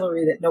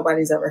distillery that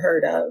nobody's ever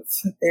heard of.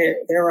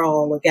 They're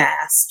all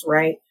aghast,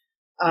 right?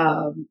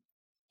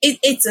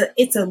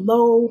 It's a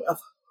load of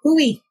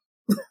hooey.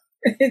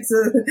 It's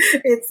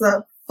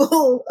a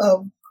full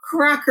of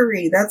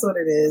crockery. That's what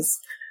it is.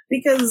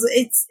 Because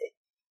it's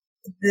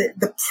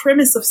the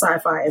premise of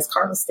sci-fi, as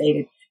Carla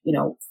stated,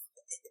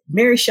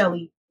 Mary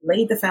Shelley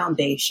laid the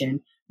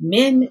foundation.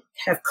 Men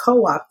have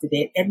co-opted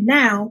it, and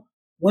now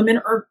women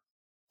are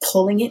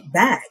pulling it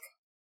back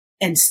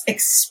and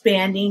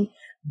expanding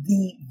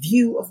the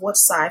view of what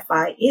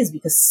sci-fi is,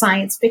 because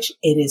science fiction,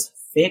 it is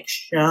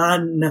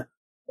fiction.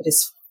 It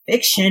is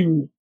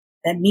fiction.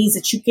 That means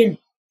that you can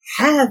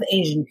have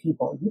Asian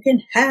people, you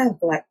can have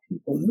Black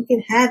people, you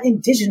can have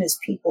indigenous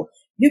people,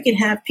 you can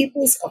have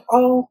peoples of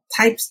all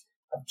types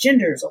of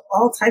genders, of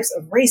all types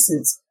of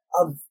races,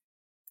 of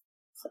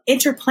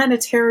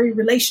interplanetary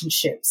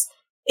relationships.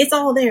 It's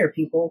all there,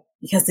 people,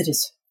 because it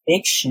is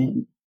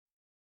fiction.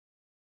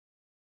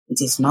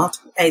 It is not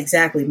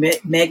exactly.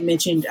 Meg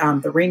mentioned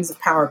the Rings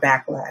of Power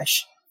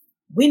backlash.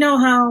 We know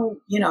how,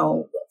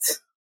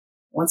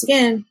 once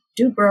again,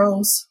 dude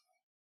bros.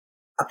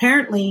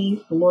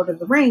 Apparently, the Lord of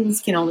the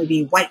Rings can only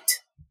be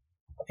white,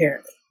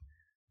 apparently,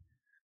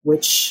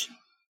 which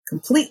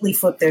completely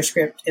flipped their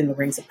script in the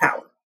Rings of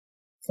Power.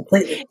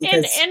 Completely.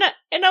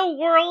 In a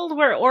world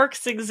where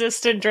orcs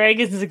exist and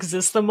dragons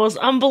exist, the most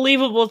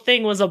unbelievable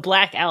thing was a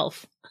black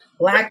elf.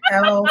 Black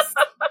elf.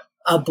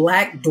 A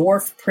black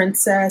dwarf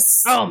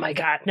princess. Oh my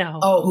God, no.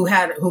 Oh, who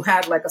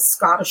had like a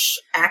Scottish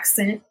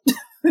accent.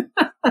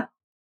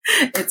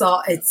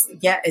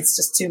 It's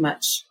just too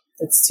much.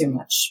 It's too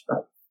much.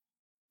 But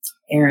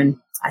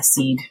Aaron, I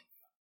cede.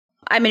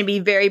 I'm going to be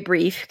very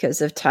brief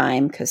because of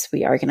time, because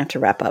we are going to have to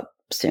wrap up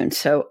soon.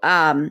 So,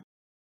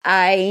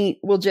 I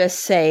will just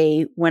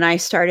say, when I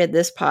started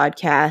this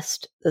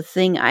podcast, the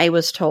thing I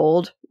was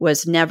told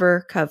was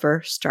never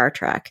cover Star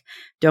Trek.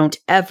 Don't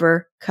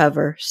ever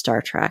cover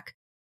Star Trek.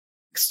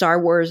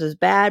 Star Wars is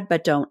bad,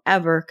 but don't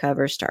ever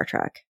cover Star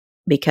Trek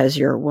because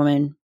you're a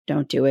woman.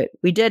 Don't do it.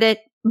 We did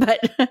it, but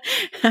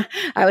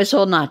I was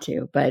told not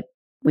to, but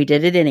we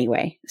did it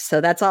anyway.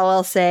 So that's all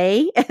I'll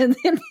say. And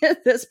then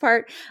this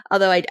part,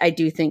 although I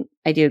do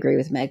agree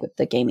with Meg with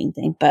the gaming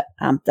thing, but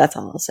that's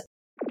all I'll say.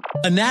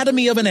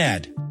 Anatomy of an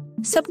ad.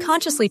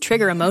 Subconsciously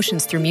trigger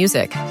emotions through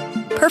music.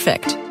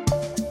 Perfect.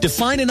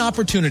 Define an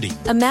opportunity.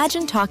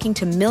 Imagine talking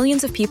to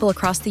millions of people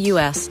across the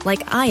U.S.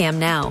 like I am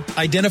now.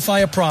 Identify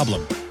a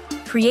problem.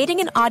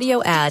 Creating an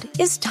audio ad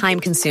is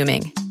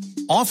time-consuming.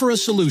 Offer a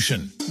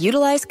solution.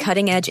 Utilize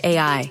cutting-edge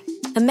AI.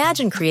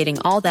 Imagine creating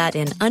all that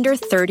in under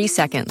 30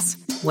 seconds.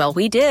 Well,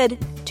 we did,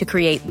 to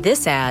create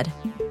this ad.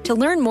 To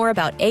learn more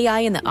about AI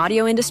in the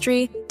audio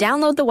industry,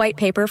 download the white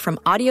paper from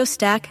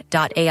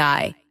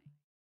audiostack.ai.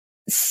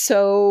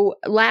 So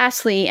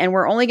lastly, and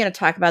we're only going to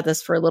talk about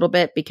this for a little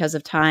bit because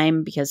of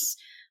time, because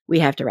we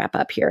have to wrap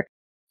up here.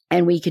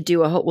 And we could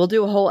do we'll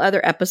do a whole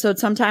other episode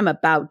sometime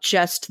about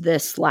just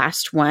this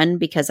last one,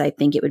 because I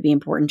think it would be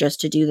important just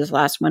to do this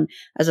last one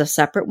as a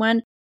separate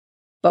one.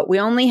 But we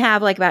only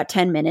have like about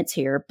 10 minutes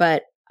here.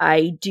 But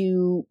I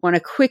do want to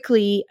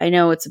quickly, I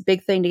know it's a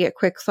big thing to get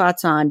quick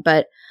thoughts on,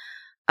 but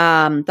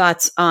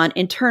thoughts on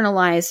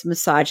internalized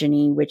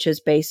misogyny, which is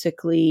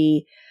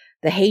basically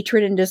the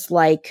hatred and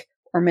dislike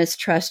or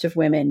mistrust of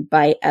women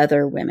by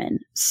other women.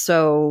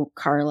 So,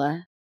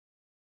 Carla.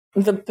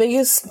 The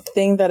biggest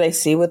thing that I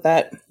see with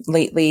that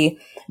lately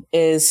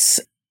is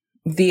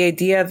the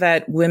idea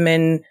that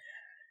women,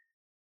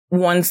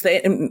 once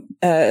they,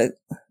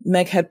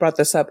 Meg had brought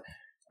this up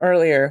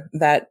earlier,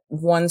 that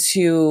once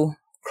you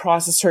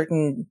cross a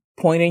certain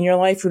point in your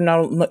life, you're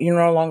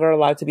no longer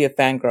allowed to be a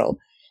fangirl,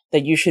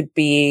 that you should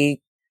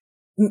be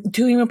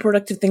doing more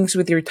productive things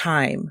with your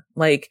time.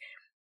 Like,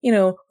 you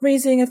know,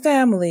 raising a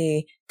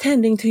family,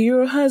 tending to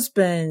your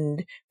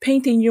husband,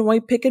 painting your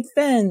white picket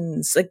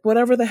fence, like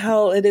whatever the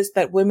hell it is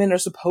that women are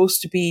supposed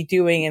to be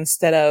doing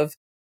instead of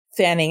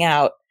fanning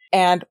out.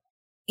 And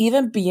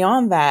even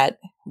beyond that,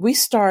 we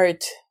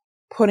start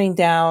putting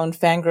down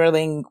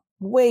fangirling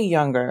way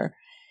younger.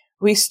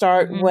 We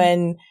start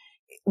when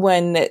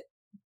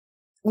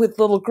with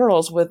little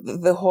girls, with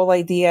the whole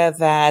idea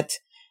that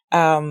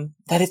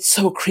it's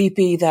so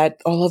creepy that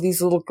all of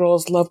these little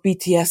girls love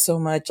BTS so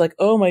much. Like,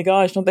 oh my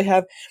gosh, don't they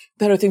have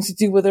better things to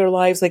do with their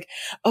lives? Like,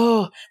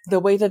 oh, the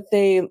way that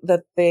they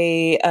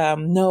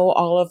know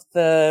all of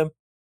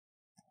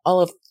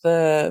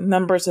the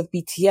members of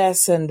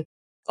BTS and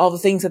all the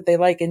things that they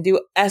like and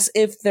do, as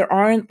if there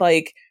aren't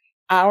like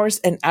hours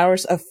and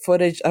hours of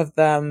footage of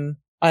them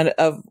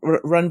of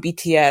Run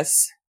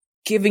BTS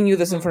giving you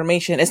this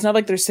information. It's not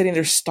like they're sitting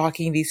there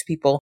stalking these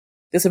people.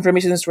 This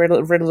information is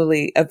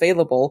readily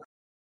available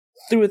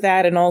through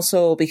that, and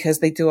also because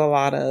they do a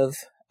lot of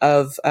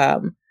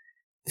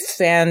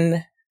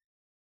fan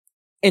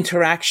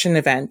interaction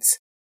events.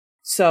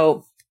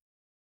 So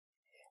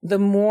the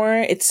more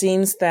it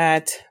seems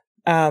that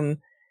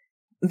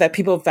that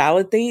people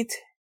validate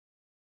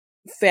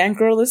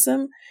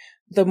fangirlism,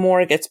 the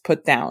more it gets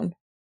put down.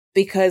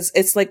 Because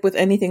it's like with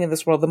anything in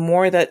this world, the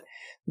more that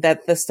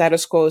the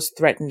status quo is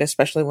threatened,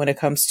 especially when it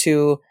comes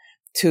to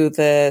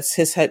the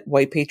cishet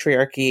white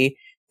patriarchy,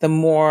 the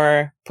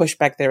more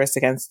pushback there is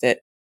against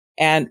it.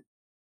 And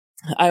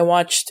I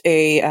watched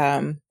a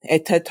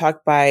TED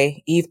Talk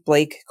by Eve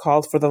Blake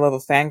called For the Love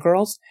of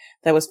Fangirls.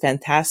 That was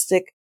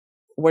fantastic,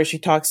 where she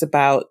talks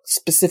about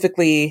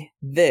specifically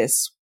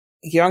this,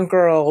 young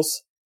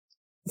girls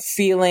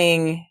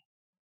feeling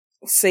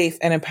safe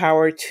and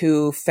empowered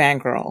to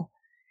fangirl,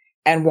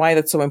 and why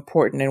that's so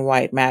important and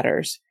why it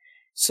matters.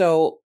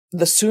 So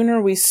the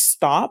sooner we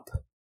stop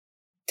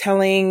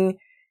telling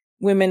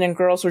women and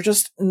girls, or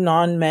just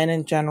non-men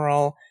in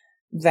general,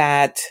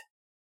 that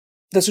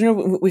the sooner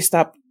we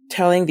stop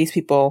telling these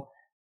people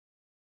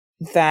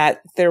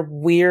that they're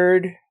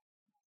weird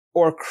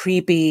or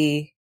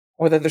creepy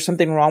or that there's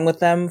something wrong with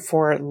them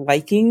for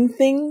liking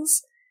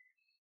things,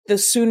 the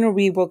sooner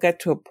we will get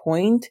to a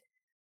point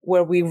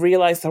where we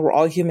realize that we're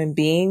all human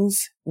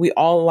beings. We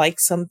all like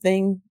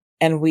something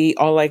and we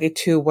all like it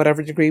to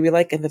whatever degree we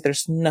like, and that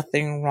there's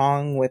nothing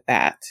wrong with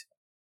that.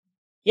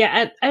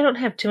 Yeah, I don't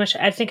have too much.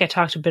 I think I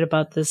talked a bit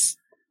about this.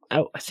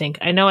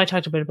 I know I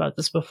talked a bit about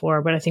this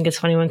before, but I think it's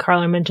funny when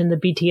Carla mentioned the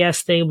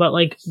BTS thing about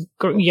like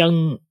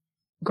young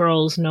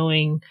girls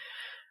knowing,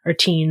 or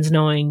teens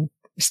knowing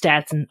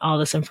stats and all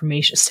this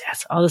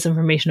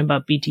information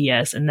about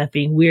BTS and that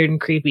being weird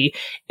and creepy.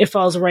 It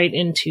falls right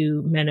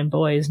into men and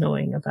boys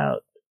knowing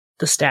about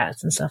the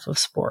stats and stuff of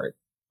sport,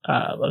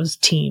 of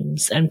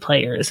teams and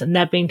players, and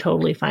that being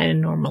totally fine and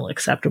normal,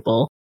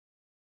 acceptable.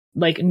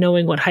 Like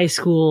knowing what high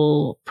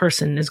school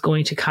person is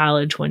going to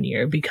college one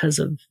year because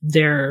of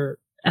their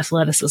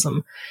athleticism,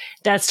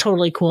 that's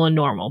totally cool and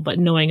normal. But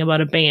knowing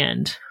about a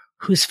band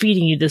who's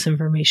feeding you this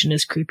information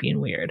is creepy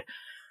and weird.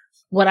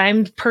 What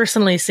I'm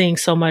personally seeing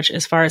so much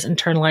as far as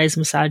internalized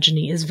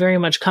misogyny is very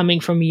much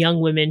coming from young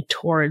women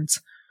towards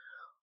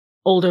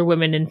older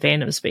women in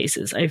fandom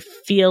spaces. I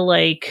feel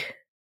like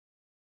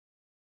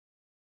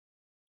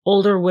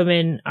older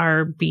women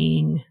are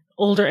being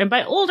older, and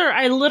by older,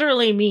 I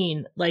literally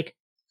mean like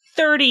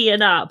 30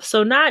 and up.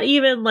 So not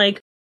even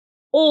like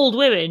old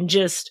women,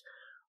 just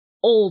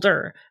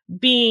older,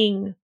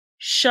 being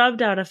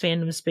shoved out of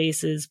fandom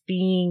spaces,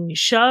 being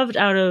shoved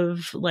out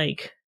of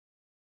like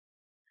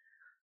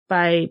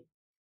by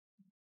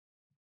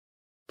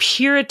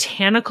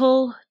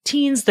puritanical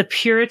teens, the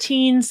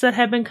Puritans that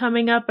have been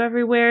coming up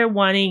everywhere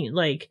wanting,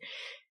 like,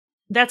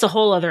 that's a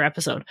whole other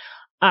episode.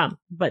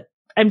 But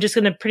I'm just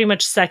going to pretty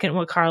much second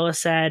what Carla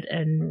said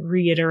and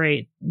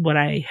reiterate what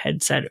I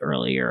had said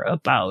earlier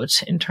about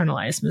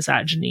internalized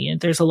misogyny. And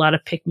there's a lot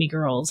of pick-me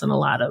girls, and a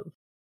lot of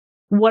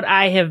what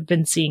I have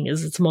been seeing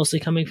is it's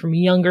mostly coming from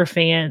younger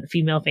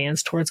female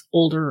fans towards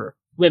older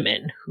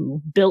women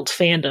who built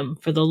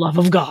fandom for the love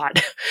of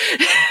God.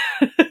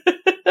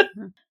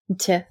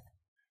 Tiff.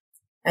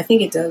 I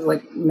think it does,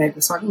 like Meg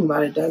was talking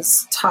about, it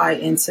does tie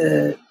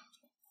into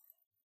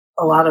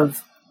a lot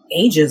of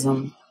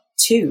ageism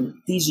too.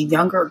 These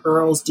younger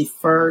girls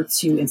defer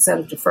to, instead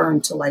of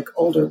deferring to like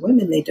older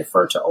women, they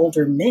defer to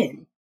older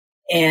men.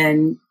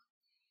 And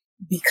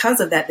because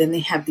of that, then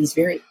they have these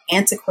very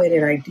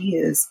antiquated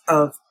ideas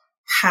of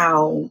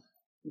how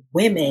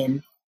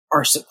women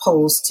are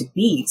supposed to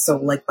be. So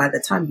like by the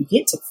time you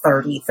get to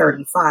 30,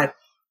 35,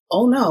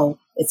 oh no,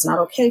 it's not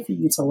okay for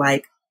you to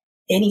like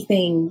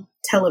anything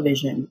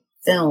television,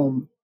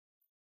 film.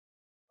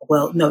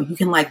 Well, no, you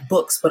can like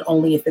books, but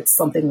only if it's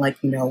something like,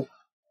 you know,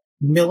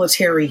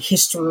 military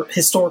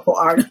historical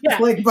art,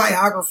 like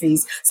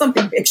biographies,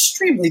 something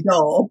extremely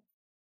dull.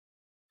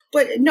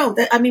 But no,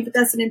 but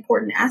that's an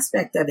important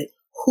aspect of it.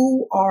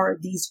 Who are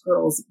these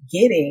girls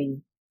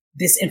getting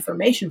this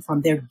information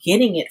from? They're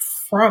getting it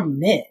from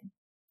men.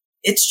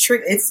 This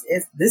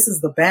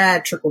is the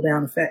bad trickle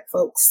down effect,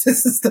 folks.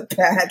 This is the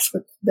bad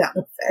trickle down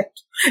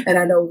effect. And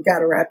I know we got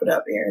to wrap it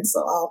up, Erin.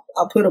 So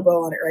I'll put a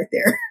bow on it right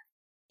there.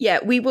 Yeah,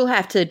 we will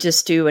have to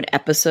just do an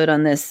episode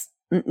on this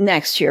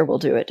next year. We'll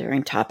do it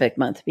during Topic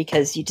Month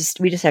because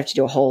we just have to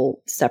do a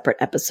whole separate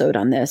episode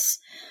on this.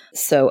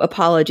 So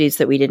apologies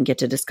that we didn't get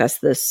to discuss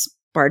this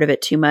part of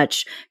it too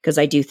much, because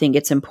I do think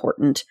it's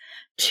important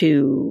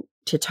to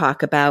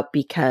talk about,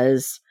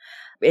 because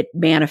it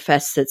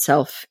manifests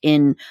itself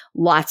in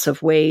lots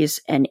of ways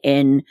and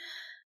in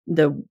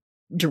the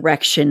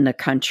direction the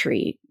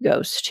country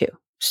goes to.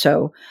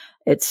 So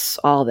it's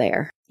all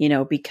there, you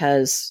know,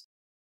 because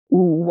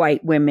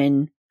white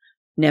women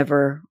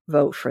never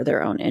vote for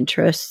their own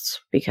interests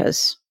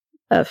because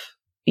of,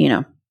 you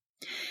know,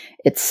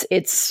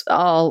 it's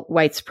all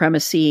white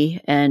supremacy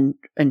and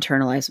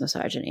internalized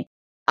misogyny.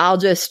 I'll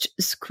just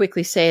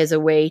quickly say, as a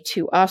way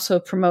to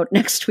also promote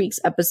next week's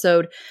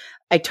episode,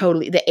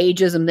 the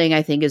ageism thing,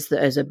 I think,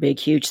 is a big,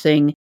 huge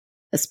thing,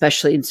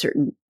 especially in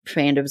certain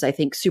fandoms. I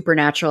think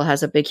Supernatural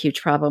has a big,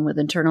 huge problem with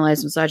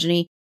internalized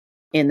misogyny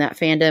in that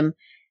fandom.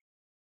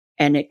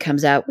 And it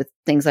comes out with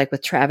things like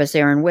with Travis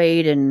Aaron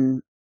Wade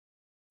and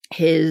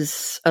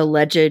his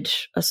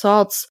alleged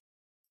assaults.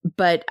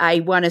 But I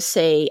want to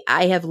say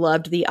I have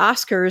loved the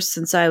Oscars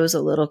since I was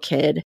a little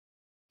kid.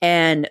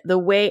 And the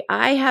way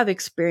I have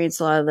experienced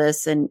a lot of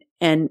this, and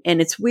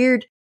it's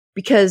weird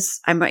because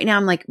I'm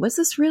like, was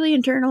this really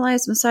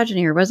internalized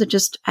misogyny, or was it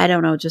just, I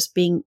don't know, just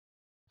being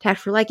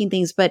attacked for liking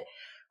things? But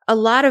a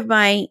lot of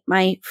my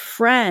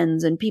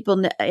friends and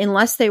people,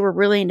 unless they were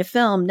really into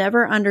film,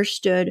 never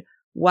understood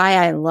why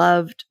I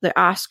loved the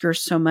Oscars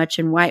so much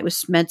and why it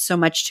was meant so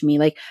much to me.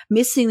 Like,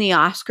 missing the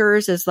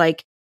Oscars is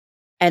like,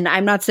 and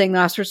I'm not saying the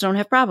Oscars don't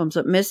have problems,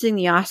 but missing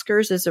the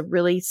Oscars is a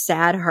really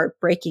sad,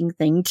 heartbreaking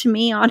thing to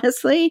me,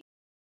 honestly.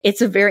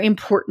 It's a very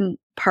important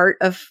part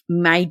of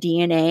my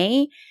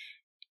DNA.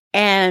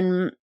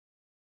 And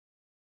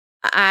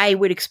I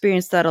would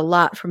experience that a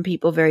lot from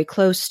people very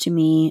close to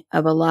me,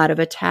 of a lot of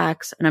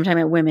attacks, and I'm talking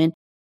about women,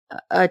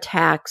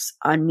 attacks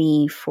on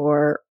me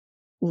for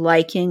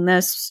liking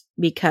this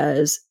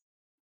because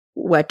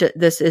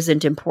this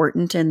isn't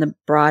important in the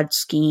broad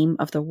scheme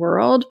of the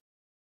world.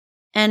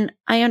 And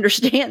I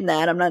understand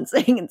that. I'm not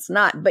saying it's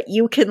not, but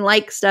you can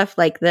like stuff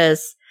like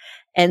this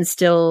and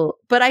still,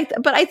 but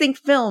I think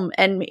film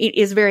and it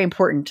is very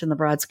important in the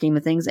broad scheme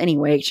of things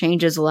anyway. It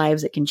changes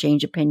lives. It can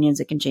change opinions.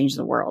 It can change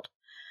the world.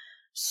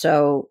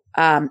 So,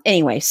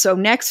 anyway, so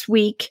next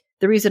week,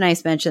 the reason I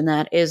mentioned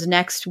that is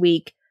next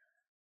week,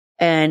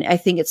 and I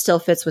think it still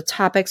fits with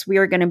topics. We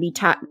are going to be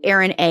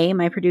Erin A.,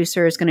 my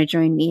producer, is going to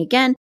join me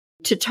again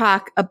to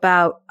talk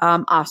about,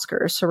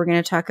 Oscars. So we're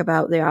going to talk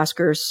about the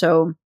Oscars.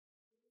 So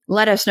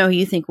let us know who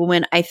you think will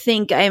win. I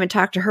think I haven't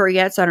talked to her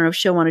yet, so I don't know if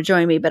she'll want to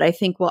join me, but I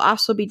think we'll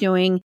also be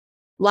doing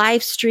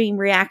live stream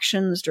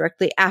reactions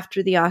directly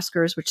after the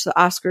Oscars, which the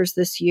Oscars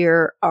this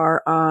year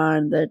are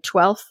on the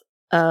 12th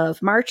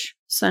of March,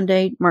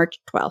 Sunday, March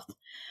 12th.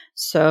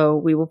 So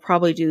we will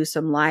probably do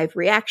some live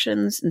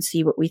reactions and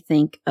see what we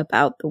think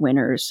about the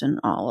winners and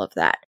all of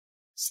that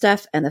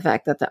stuff. And the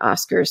fact that the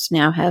Oscars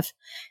now have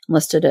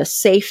enlisted a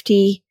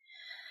safety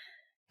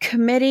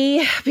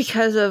committee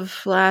because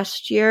of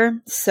last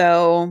year.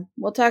 So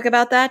we'll talk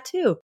about that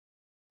too.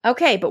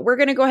 Okay, but we're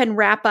going to go ahead and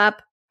wrap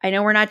up. I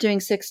know we're not doing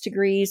 6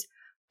 degrees.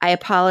 I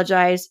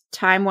apologize.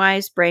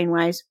 Time-wise,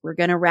 brain-wise, we're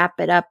going to wrap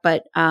it up,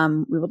 but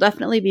we will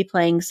definitely be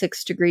playing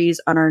 6 degrees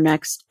on our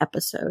next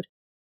episode,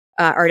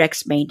 our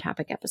next main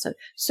topic episode.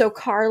 So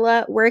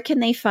Carla, where can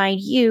they find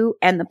you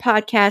and the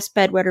podcast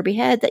Bedwetter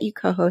Behead that you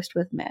co-host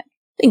with Meg?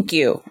 Thank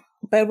you.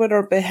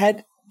 Bedwetter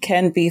Behead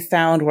can be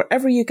found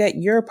wherever you get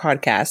your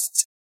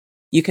podcasts.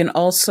 You can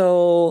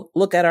also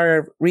look at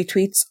our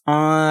retweets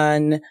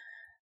on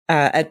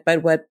at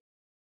Bedwet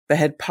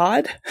Behead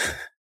Pod.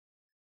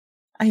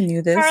 I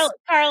knew this.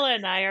 Carla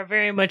and I are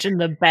very much in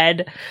the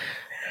bed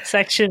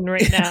section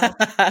right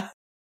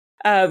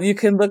now. You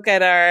can look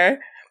at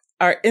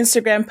our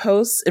Instagram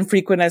posts,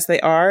 infrequent as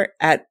they are,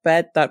 at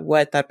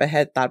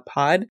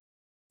bed.wet.behead.pod.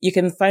 You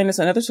can find us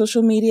on other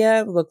social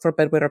media. Look for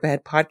Bedwet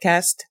Overhead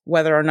Podcast.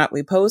 Whether or not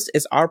we post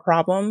is our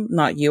problem,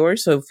 not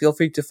yours. So feel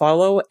free to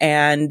follow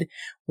and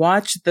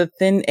watch The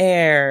Thin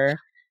Air.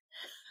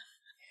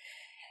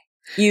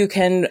 You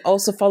can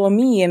also follow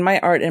me and my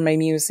art and my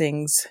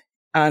musings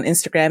on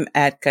Instagram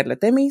at Carla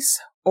Temis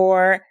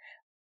or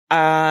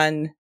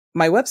on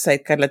my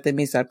website,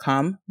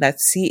 carlatemis.com.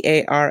 That's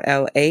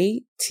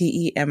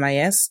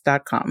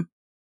CARLATEMIS.com.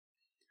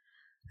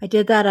 I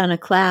did that on a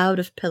cloud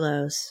of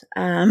pillows.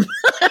 Carla's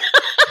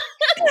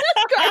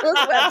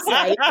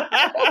website.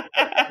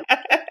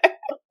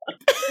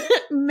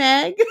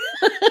 Meg.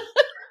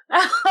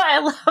 I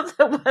love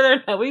that whether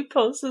or not we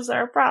post is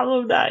our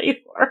problem, not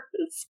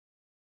yours.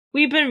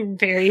 We've been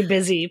very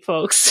busy,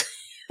 folks.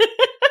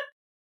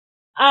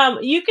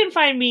 You can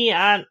find me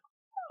on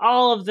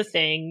all of the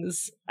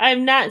things.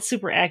 I'm not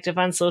super active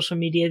on social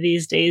media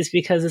these days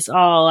because it's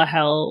all a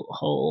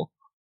hellhole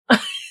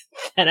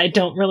that I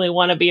don't really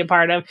want to be a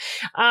part of.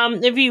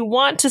 If you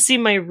want to see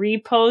my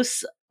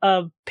reposts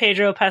of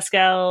Pedro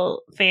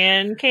Pascal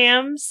fan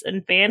cams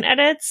and fan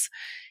edits,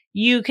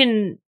 you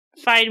can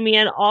find me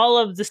on all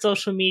of the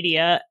social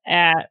media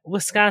at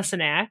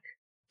Wisconsinach,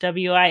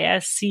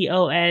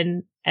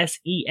 WISCONSENNACH.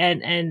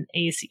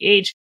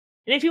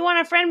 And if you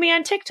want to friend me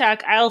on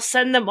TikTok, I'll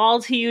send them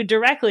all to you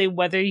directly,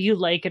 whether you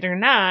like it or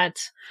not.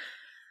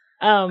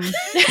 Aaron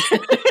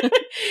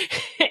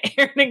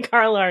and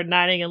Carla are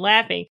nodding and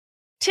laughing.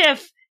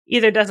 Tiff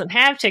either doesn't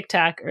have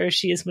TikTok or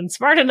she has been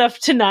smart enough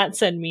to not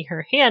send me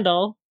her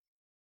handle.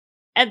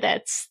 And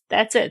that's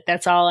it.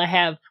 That's all I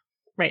have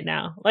right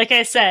now. Like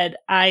I said,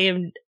 I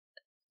am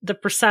the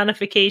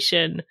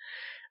personification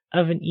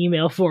of an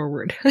email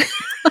forward.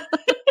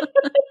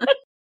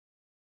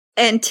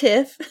 And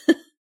Tiff?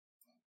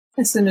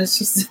 As soon as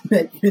she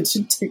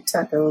mentioned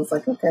TikTok, I was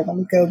like, okay, let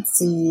me go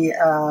see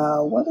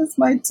what is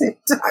my TikTok?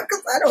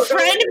 Because I don't know.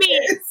 Friend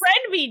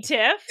me,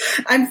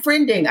 Tiff. I'm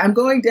friending. I'm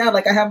going down.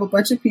 Like I have a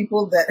bunch of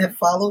people that have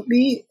followed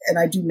me, and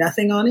I do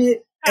nothing on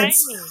it.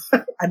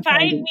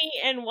 Find me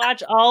and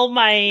watch all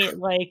my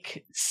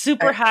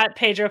super hot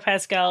Pedro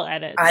Pascal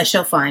edits. I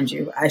shall find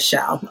you. I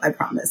shall. I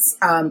promise.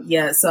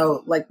 Yeah.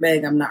 So like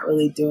Meg, I'm not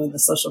really doing the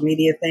social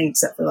media thing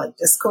except for like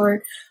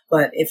Discord.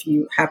 But if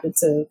you happen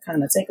to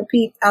kind of take a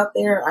peek out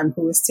there, I'm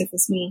Who Is Tiff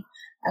Is Me.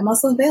 I'm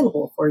also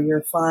available for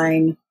your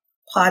fine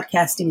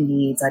podcasting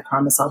needs. I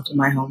promise I'll do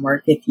my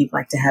homework if you'd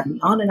like to have me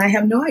on. And I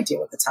have no idea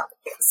what the topic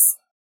is.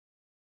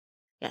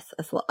 Yes,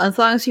 as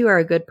long as you are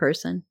a good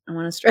person. I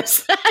want to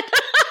stress that.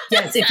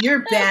 Yes, if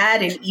you're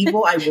bad and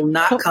evil, I will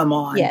not come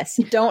on. Yes,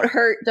 don't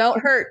hurt,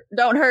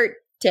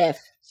 Tiff.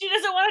 She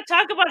doesn't want to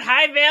talk about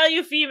high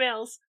value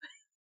females.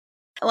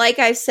 Like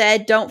I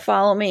said, don't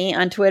follow me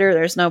on Twitter.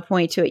 There's no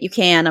point to it. You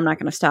can. I'm not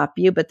going to stop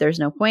you, but there's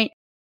no point.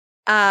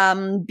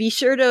 Be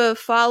sure to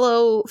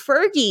follow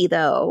Fergie,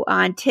 though,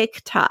 on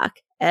TikTok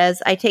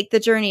as I take the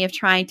journey of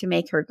trying to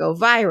make her go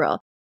viral.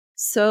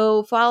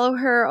 So follow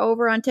her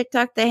over on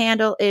TikTok. The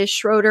handle is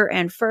Schroeder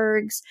and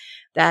Fergs.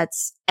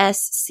 That's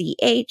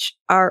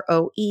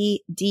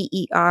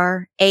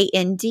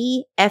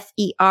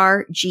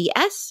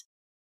SCHROEDERANDFERGS.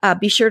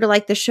 Be sure to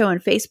like the show on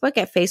Facebook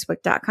at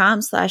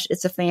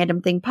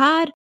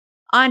facebook.com/itsafandom_thing_pod.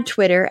 On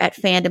Twitter at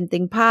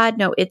fandomthingpod.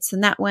 No, it's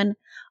in that one.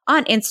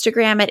 On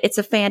Instagram at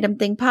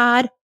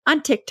itsafandom_thing_pod.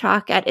 On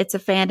TikTok at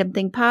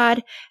itsafandom_thing_pod.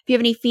 If you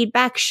have any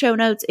feedback, show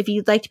notes, if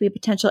you'd like to be a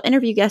potential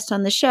interview guest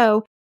on the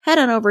show, head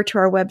on over to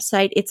our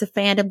website,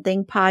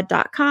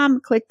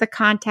 itsafandomthingpod.com. Click the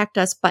Contact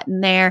Us button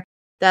there.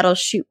 That'll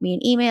shoot me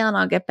an email and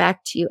I'll get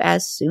back to you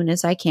as soon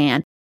as I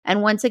can.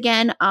 And once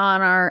again,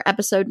 on our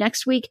episode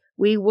next week,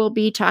 we will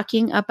be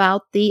talking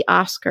about the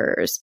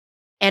Oscars.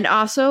 And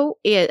also,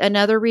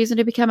 another reason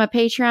to become a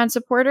Patreon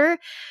supporter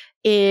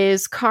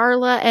is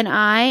Carla and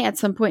I, at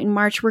some point in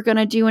March, we're going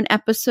to do an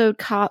episode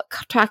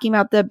talking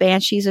about the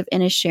Banshees of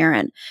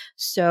Inisherin.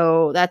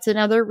 So that's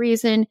another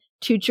reason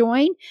to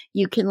join.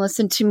 You can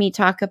listen to me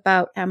talk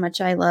about how much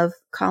I love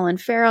Colin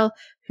Farrell,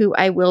 who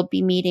I will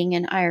be meeting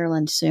in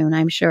Ireland soon,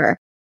 I'm sure.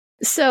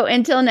 So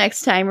until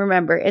next time,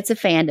 remember, it's a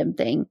fandom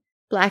thing.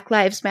 Black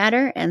Lives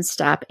Matter and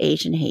stop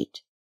Asian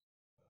hate.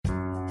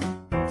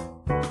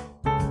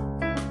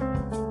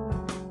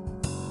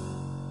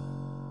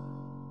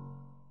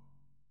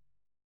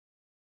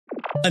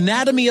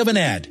 Anatomy of an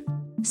ad.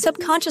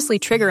 Subconsciously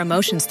trigger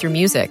emotions through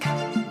music.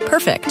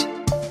 Perfect.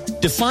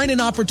 Define an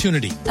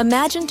opportunity.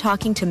 Imagine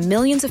talking to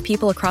millions of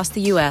people across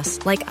the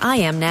U.S. like I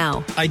am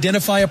now.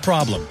 Identify a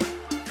problem.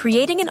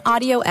 Creating an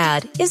audio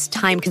ad is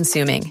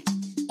time-consuming.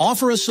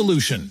 Offer a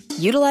solution.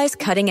 Utilize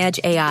cutting-edge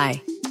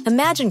AI.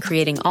 Imagine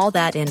creating all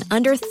that in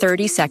under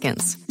 30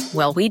 seconds.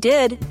 Well, we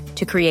did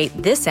to create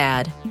this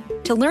ad.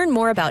 To learn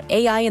more about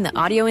AI in the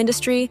audio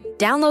industry,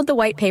 download the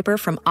white paper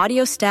from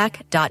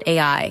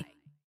audiostack.ai.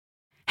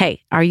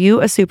 Hey, are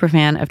you a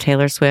superfan of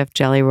Taylor Swift,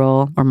 Jelly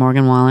Roll, or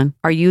Morgan Wallen?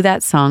 Are you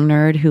that song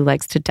nerd who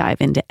likes to dive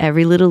into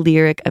every little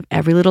lyric of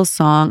every little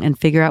song and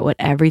figure out what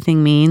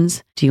everything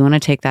means? Do you want to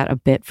take that a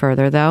bit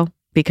further, though?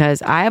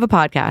 because I have a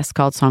podcast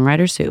called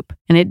Songwriter Soup,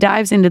 and it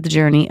dives into the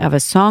journey of a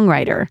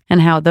songwriter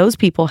and how those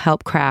people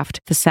help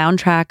craft the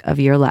soundtrack of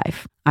your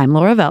life. I'm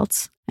Laura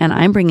Veltz, and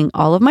I'm bringing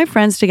all of my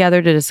friends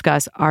together to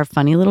discuss our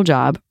funny little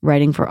job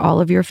writing for all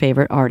of your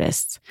favorite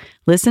artists.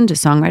 Listen to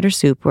Songwriter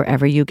Soup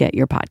wherever you get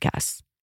your podcasts.